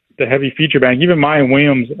heavy feature back. Even Mayan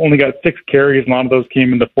Williams only got 6 carries, and a lot of those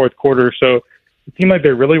came in the fourth quarter. So it seemed like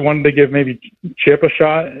they really wanted to give maybe Chip a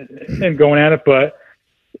shot and going at it, but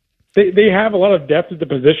They have a lot of depth at the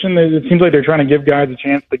position. It seems like they're trying to give guys a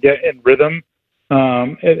chance to get in rhythm,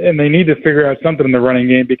 and they need to figure out something in the running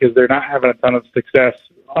game because they're not having a ton of success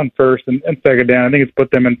on first and second down. I think it's put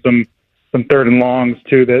them in some third and longs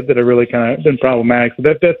too that have really kind of been problematic. So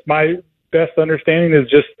that's my best understanding is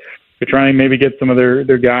just they're trying to maybe get some of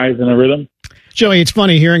their guys in a rhythm. Joey, it's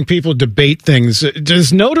funny hearing people debate things.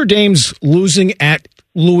 Does Notre Dame's losing at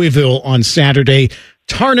Louisville on Saturday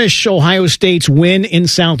tarnish Ohio State's win in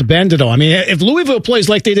South Bend at all? I mean, if Louisville plays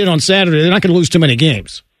like they did on Saturday, they're not going to lose too many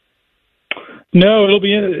games. No, it'll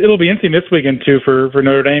be interesting this weekend too for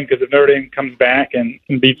Notre Dame, because if Notre Dame comes back and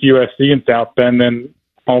beats USC in South Bend, then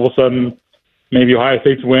all of a sudden maybe Ohio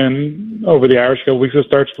State's win over the Irish a couple weeks ago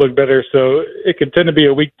starts to look better. So it could tend to be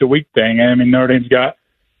a week-to-week thing. I mean, Notre Dame's got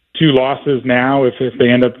 2 losses now. If they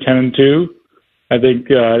end up 10-2, I think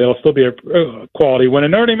it'll still be a quality win.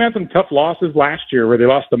 And Notre Dame had some tough losses last year where they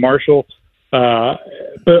lost to Marshall.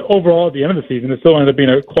 But overall, at the end of the season, it still ended up being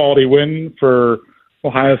a quality win for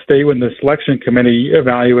Ohio State when the selection committee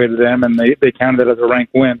evaluated them, and they counted it as a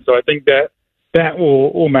ranked win. So I think that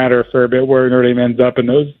will matter a fair bit where Notre Dame ends up in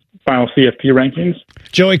those final CFP rankings.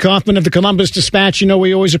 Joey Kaufman of the Columbus Dispatch. You know,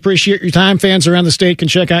 we always appreciate your time. Fans around the state can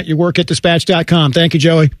check out your work at dispatch.com. Thank you,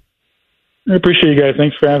 Joey. I appreciate you guys.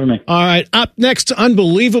 Thanks for having me. All right. Up next,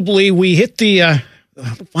 unbelievably, we hit the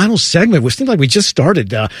final segment. It seemed like we just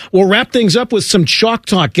started. We'll wrap things up with some chalk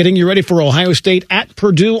talk, getting you ready for Ohio State at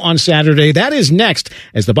Purdue on Saturday. That is next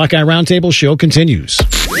as the Buckeye Roundtable show continues.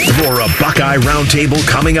 For a Buckeye Roundtable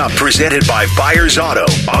coming up, presented by Byers Auto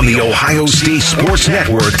on the Ohio State Sports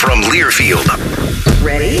Network from Learfield.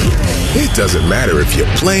 Ready? It doesn't matter if you're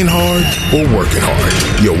playing hard or working hard.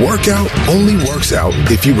 Your workout only works out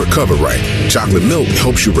if you recover right. Chocolate milk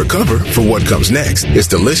helps you recover for what comes next. It's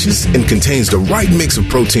delicious and contains the right mix of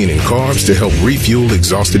protein and carbs to help refuel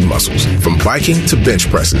exhausted muscles. From biking to bench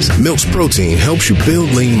presses, Milk's protein helps you build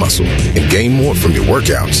lean muscle and gain more from your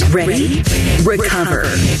workouts. Ready? Recover.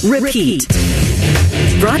 Repeat.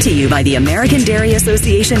 Brought to you by the American Dairy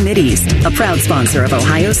Association Mideast, a proud sponsor of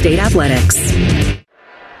Ohio State Athletics.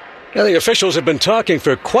 Now, the officials have been talking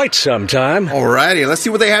for quite some time. All righty, let's see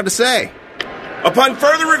what they have to say. Upon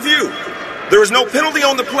further review, there is no penalty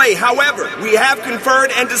on the play. However, we have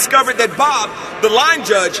conferred and discovered that Bob, the line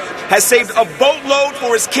judge, has saved a boatload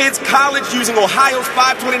for his kids' college using Ohio's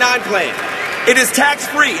 529 plan. It is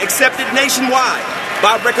tax-free, accepted nationwide.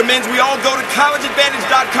 Bob recommends we all go to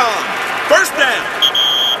collegeadvantage.com. First down.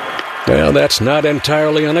 Well, that's not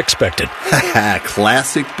entirely unexpected.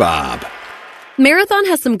 Classic Bob. Marathon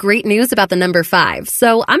has some great news about the number 5,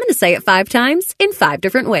 so I'm going to say it 5 times in 5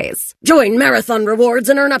 different ways. Join Marathon Rewards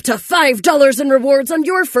and earn up to $5 in rewards on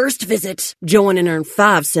your first visit. Join and earn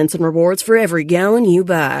 5 cents in rewards for every gallon you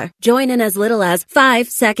buy. Join in as little as 5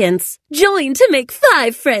 seconds. Join to make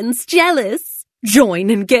 5 friends jealous. Join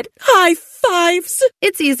and get high fives.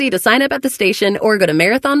 It's easy to sign up at the station or go to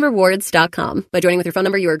marathonrewards.com. By joining with your phone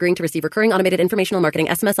number, you are agreeing to receive recurring automated informational marketing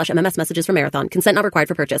SMS/MMS messages from Marathon. Consent not required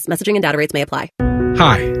for purchase. Messaging and data rates may apply.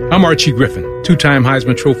 Hi, I'm Archie Griffin, 2-time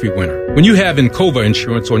Heisman Trophy winner. When you have Encova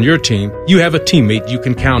insurance on your team, you have a teammate you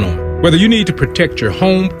can count on. Whether you need to protect your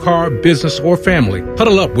home, car, business, or family,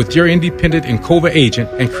 huddle up with your independent Encova agent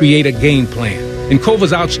and create a game plan.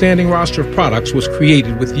 Encova's outstanding roster of products was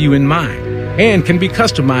created with you in mind and can be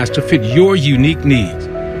customized to fit your unique needs.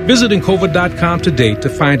 Visit Encova.com today to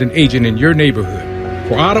find an agent in your neighborhood.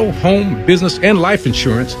 For auto, home, business, and life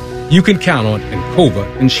insurance, you can count on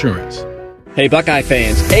Encova Insurance. Hey Buckeye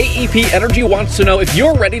fans, AEP Energy wants to know if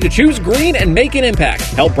you're ready to choose green and make an impact.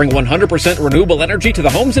 Help bring 100% renewable energy to the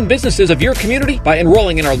homes and businesses of your community by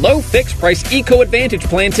enrolling in our low fixed price Eco Advantage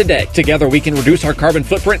plan today. Together we can reduce our carbon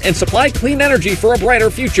footprint and supply clean energy for a brighter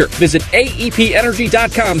future. Visit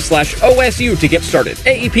aepenergy.com/OSU to get started.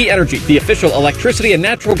 AEP Energy, the official electricity and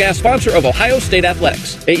natural gas sponsor of Ohio State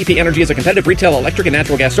Athletics. AEP Energy is a competitive retail electric and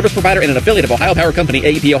natural gas service provider and an affiliate of Ohio Power Company,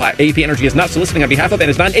 AEP Ohio. AEP Energy is not soliciting on behalf of and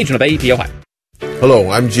is not an agent of AEP Ohio. Hello,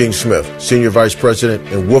 I'm Gene Smith, Senior Vice President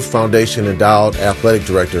and Wolf Foundation Endowed Athletic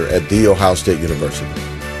Director at The Ohio State University.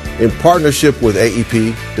 In partnership with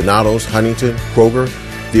AEP, Donatos, Huntington, Kroger,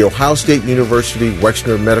 The Ohio State University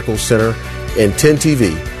Wexner Medical Center, and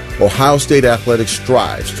 10TV, Ohio State Athletics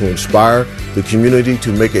strives to inspire the community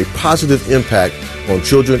to make a positive impact on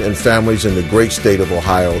children and families in the great state of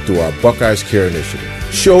Ohio through our Buckeyes Care initiative.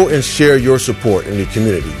 Show and share your support in the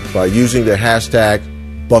community by using the hashtag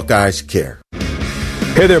Buckeyes Care.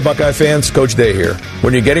 Hey there, Buckeye fans. Coach Day here.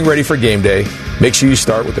 When you're getting ready for game day, make sure you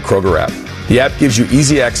start with the Kroger app. The app gives you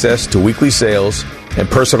easy access to weekly sales and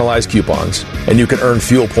personalized coupons, and you can earn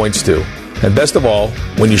fuel points too. And best of all,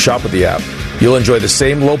 when you shop with the app, you'll enjoy the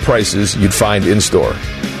same low prices you'd find in-store.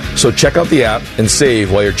 So check out the app and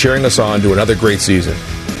save while you're cheering us on to another great season.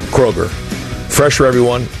 Kroger. Fresh for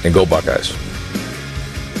everyone, and go Buckeyes.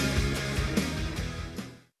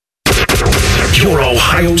 Your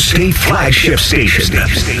Ohio State flagship station,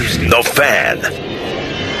 The Fan.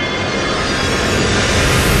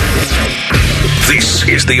 This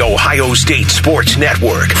is the Ohio State Sports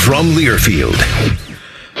Network from Learfield.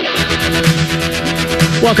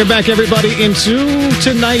 Welcome back, everybody, into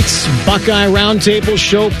tonight's Buckeye Roundtable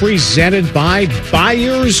show presented by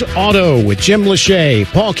Byers Auto with Jim Lachey,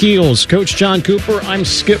 Paul Keels, Coach John Cooper. I'm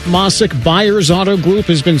Skip Mossick. Byers Auto Group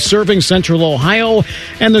has been serving Central Ohio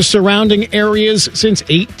and the surrounding areas since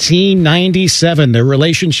 1897. Their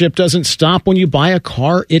relationship doesn't stop when you buy a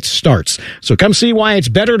car, it starts. So come see why it's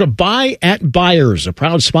better to buy at Byers, a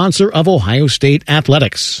proud sponsor of Ohio State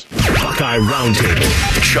Athletics. Buckeye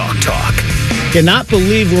Roundtable, Chalk Talk. Cannot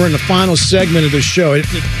believe we're in the final segment of the show.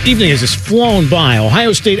 The evening has just flown by.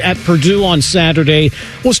 Ohio State at Purdue on Saturday.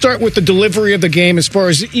 We'll start with the delivery of the game as far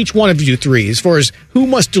as each one of you three, as far as who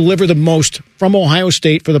must deliver the most from Ohio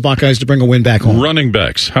State for the Buckeyes to bring a win back home. Running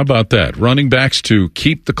backs. How about that? Running backs to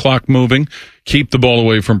keep the clock moving, keep the ball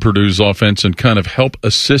away from Purdue's offense, and kind of help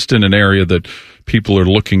assist in an area that people are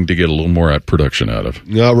looking to get a little more production out of.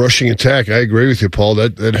 No, rushing attack. I agree with you, Paul.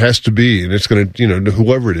 That has to be, and it's going to,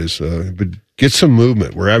 whoever it is, but get some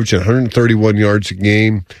movement. We're averaging 131 yards a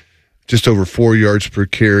game, just over 4 yards per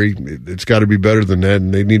carry. It's got to be better than that,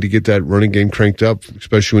 and they need to get that running game cranked up,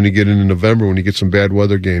 especially when you get into November when you get some bad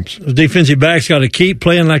weather games. The defensive backs got to keep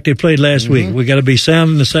playing like they played last week. We got to be sound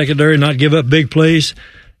in the secondary, not give up big plays,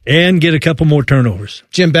 and get a couple more turnovers.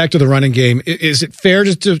 Jim, back to the running game. Is it fair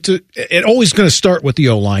to it always going to start with the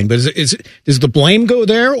O-line, but does the blame go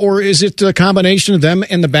there, or is it a combination of them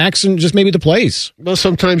and the backs and just maybe the plays? Well,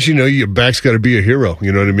 sometimes, your back's got to be a hero,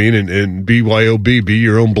 you know what I mean? And BYOB, be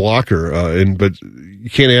your own blocker. But you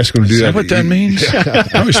can't ask them to do that. Is that what that means?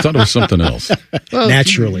 I always thought it was something else. Well,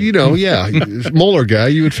 naturally. Molar guy,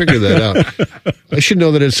 you would figure that out. I should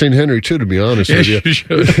know that at St. Henry, too, to be honest with you. You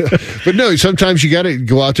should. But no, sometimes you got to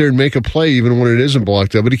go out there and make a play even when it isn't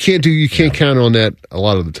blocked up. But you can't count on that a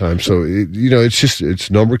lot of the time. So,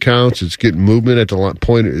 it's number counts. It's getting movement at the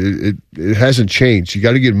point. It hasn't changed. You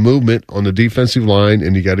got to get movement on the defensive line,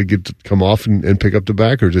 and you got to come off and pick up the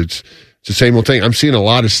backers. It's the same old thing. I'm seeing a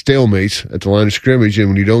lot of stalemates at the line of scrimmage, and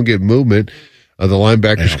when you don't get movement, the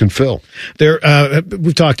linebackers can fill.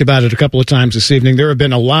 We've talked about it a couple of times this evening. There have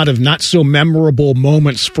been a lot of not so memorable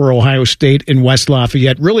moments for Ohio State in West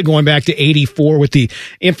Lafayette, really going back to 84 with the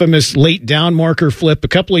infamous late down marker flip. A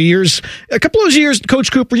couple of years,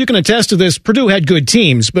 Coach Cooper, you can attest to this. Purdue had good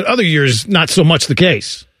teams, but other years, not so much the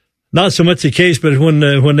case. Not so much the case, but when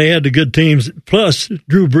they had the good teams, plus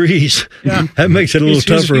Drew Brees, that makes it a little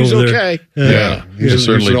tougher he's over okay. there. He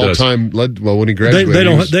certainly does. When he graduated,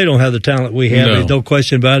 they don't have the talent we have. No. No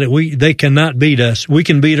question about it. They cannot beat us. We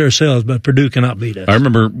can beat ourselves, but Purdue cannot beat us. I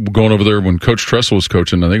remember going over there when Coach Tressel was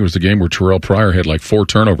coaching. I think it was the game where Terrell Pryor had like 4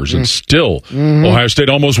 turnovers, and still Ohio State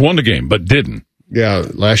almost won the game, but didn't. Yeah,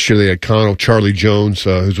 last year they had Charlie Jones,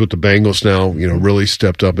 who's with the Bengals now, really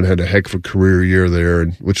stepped up and had a heck of a career year there,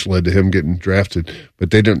 and which led to him getting drafted.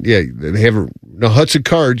 But they don't, they haven't. Now Hudson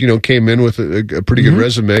Card, came in with a pretty good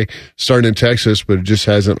resume, starting in Texas, but it just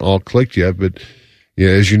hasn't all clicked yet. But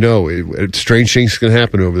as you know, strange things can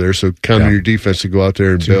happen over there. So count on your defense to go out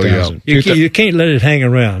there and bail you out. You can't let it hang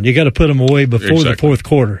around. You got to put them away before the fourth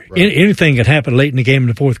quarter. Right. Anything can happen late in the game in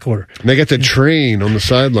the fourth quarter. And they got the train on the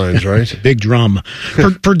sidelines, right? Big drum.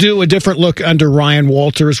 Purdue, a different look under Ryan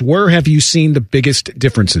Walters. Where have you seen the biggest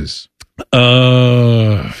differences?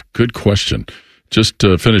 Good question. Just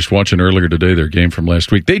finished watching earlier today their game from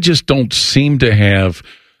last week. They just don't seem to have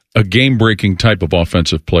a game-breaking type of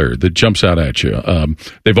offensive player that jumps out at you.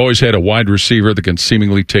 They've always had a wide receiver that can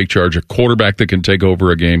seemingly take charge, a quarterback that can take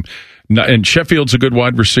over a game. And Sheffield's a good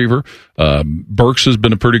wide receiver. Burks has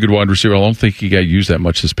been a pretty good wide receiver. I don't think he got used that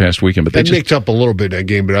much this past weekend. But they nicked up a little bit in that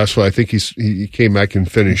game, but that's why I think he came back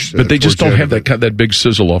and finished. But they just don't have that big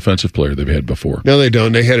sizzle offensive player they've had before. No, they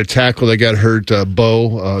don't. They had a tackle that got hurt.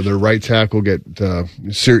 Bo, their right tackle, got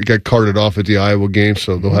carted off at the Iowa game,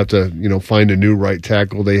 so they'll have to find a new right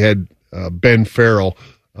tackle. They had Ben Farrell,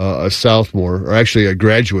 a sophomore, or actually a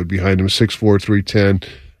graduate behind him, 6'4", 310.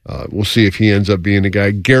 We'll see if he ends up being the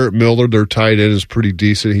guy. Garrett Miller, their tight end, is pretty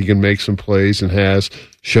decent. He can make some plays and has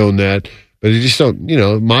shown that. But they just don't,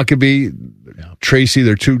 Maccabee, Tracy,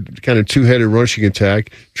 they're two-headed rushing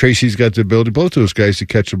attack. Tracy's got the ability, both of those guys, to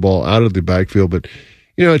catch the ball out of the backfield. But,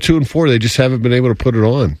 at 2 and 4, they just haven't been able to put it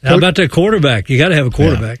on. How about that quarterback? You got to have a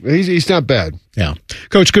quarterback. Yeah. He's not bad. Yeah.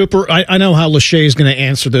 Coach Cooper, I know how Lachey is going to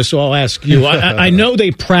answer this, so I'll ask you. I know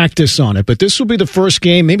they practice on it, but this will be the first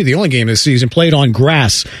game, maybe the only game this season, played on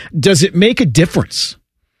grass. Does it make a difference?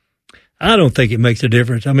 I don't think it makes a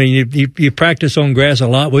difference. I mean, you practice on grass a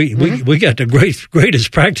lot. We got the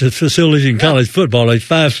greatest practice facilities in college football. There's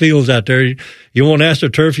 5 fields out there. You want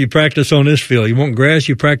AstroTurf, you practice on this field. You want grass,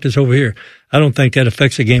 you practice over here. I don't think that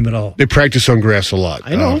affects the game at all. They practice on grass a lot.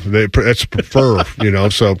 I know. That's prefer,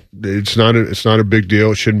 so it's not a big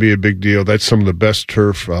deal. It shouldn't be a big deal. That's some of the best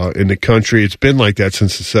turf in the country. It's been like that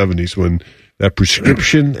since the 70s when that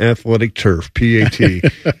prescription athletic turf, PAT,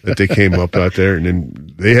 that they came up out there. And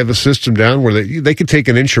then they have a system down where they can take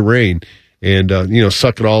an inch of rain and,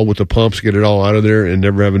 suck it all with the pumps, get it all out of there and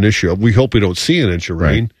never have an issue. We hope we don't see an inch of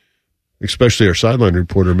rain. Right. Especially our sideline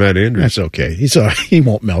reporter, Matt Andrews. That's okay. He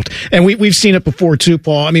won't melt. And we've seen it before, too,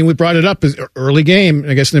 Paul. I mean, we brought it up as early game.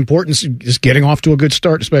 I guess the importance is getting off to a good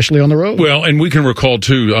start, especially on the road. Well, and we can recall,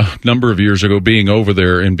 too, a number of years ago being over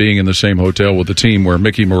there and being in the same hotel with the team where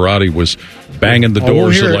Mickey Marotti was banging the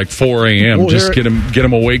doors at like 4 a.m. Just get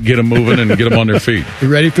them awake, get them moving, and get them on their feet. You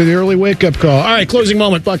ready for the early wake-up call? All right, closing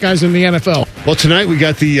moment, Buckeyes in the NFL. Well, tonight we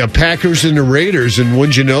got the Packers and the Raiders, and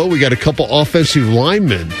wouldn't you know, we got a couple offensive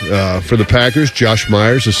linemen for the Packers. Josh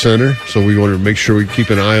Myers, the center, so we want to make sure we keep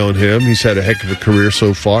an eye on him. He's had a heck of a career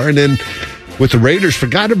so far. And then with the Raiders,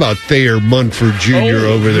 forgot about Thayer Munford Jr.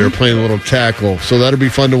 over there playing a little tackle. So that'll be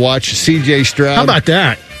fun to watch. C.J. Stroud. How about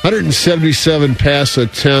that? 177 pass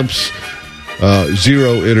attempts,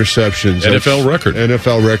 0 interceptions.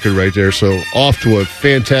 NFL record right there. So off to a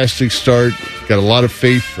fantastic start. Got a lot of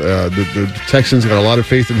faith. The Texans got a lot of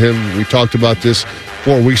faith in him. We talked about this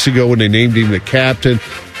 4 weeks ago when they named him the captain.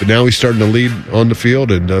 But now he's starting to lead on the field,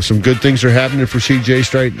 and some good things are happening for C.J.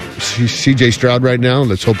 Stroud right now.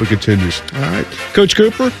 Let's hope it continues. All right. Coach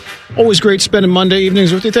Cooper, always great spending Monday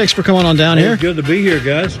evenings with you. Thanks for coming on down here. Good to be here,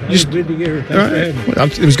 guys. Good to be here. Thanks for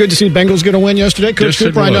having me. It was good to see the Bengals get a win yesterday. Coach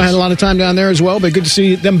Cooper, I know, had a lot of time down there as well, but good to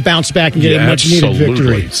see them bounce back and get a much-needed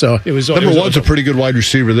victory. So it was number one's a pretty good wide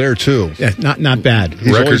receiver there, too. Yeah, not bad.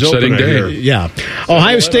 Record-setting day. Yeah.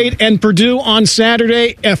 Ohio State and Purdue on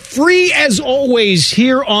Saturday. Free as always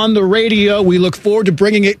here on the radio. We look forward to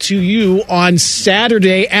bringing it to you on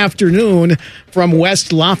Saturday afternoon from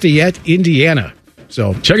West Lafayette, Indiana.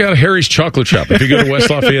 So check out Harry's Chocolate Shop if you go to West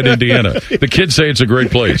Lafayette, Indiana. The kids say it's a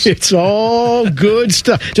great place. It's all good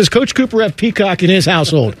stuff. Does Coach Cooper have Peacock in his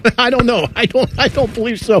household? I don't know. I don't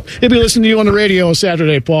believe so. He'll be listening to you on the radio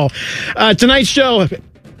Saturday, Paul. Tonight's show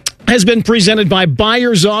has been presented by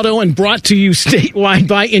Byers Auto and brought to you statewide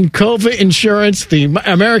by Encova Insurance, the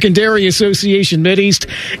American Dairy Association Mideast,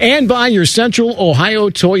 and by your Central Ohio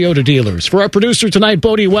Toyota dealers. For our producer tonight,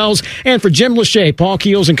 Bodie Wells, and for Jim Lachey, Paul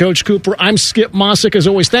Keels, and Coach Cooper, I'm Skip Mossick. As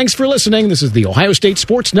always, thanks for listening. This is the Ohio State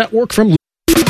Sports Network from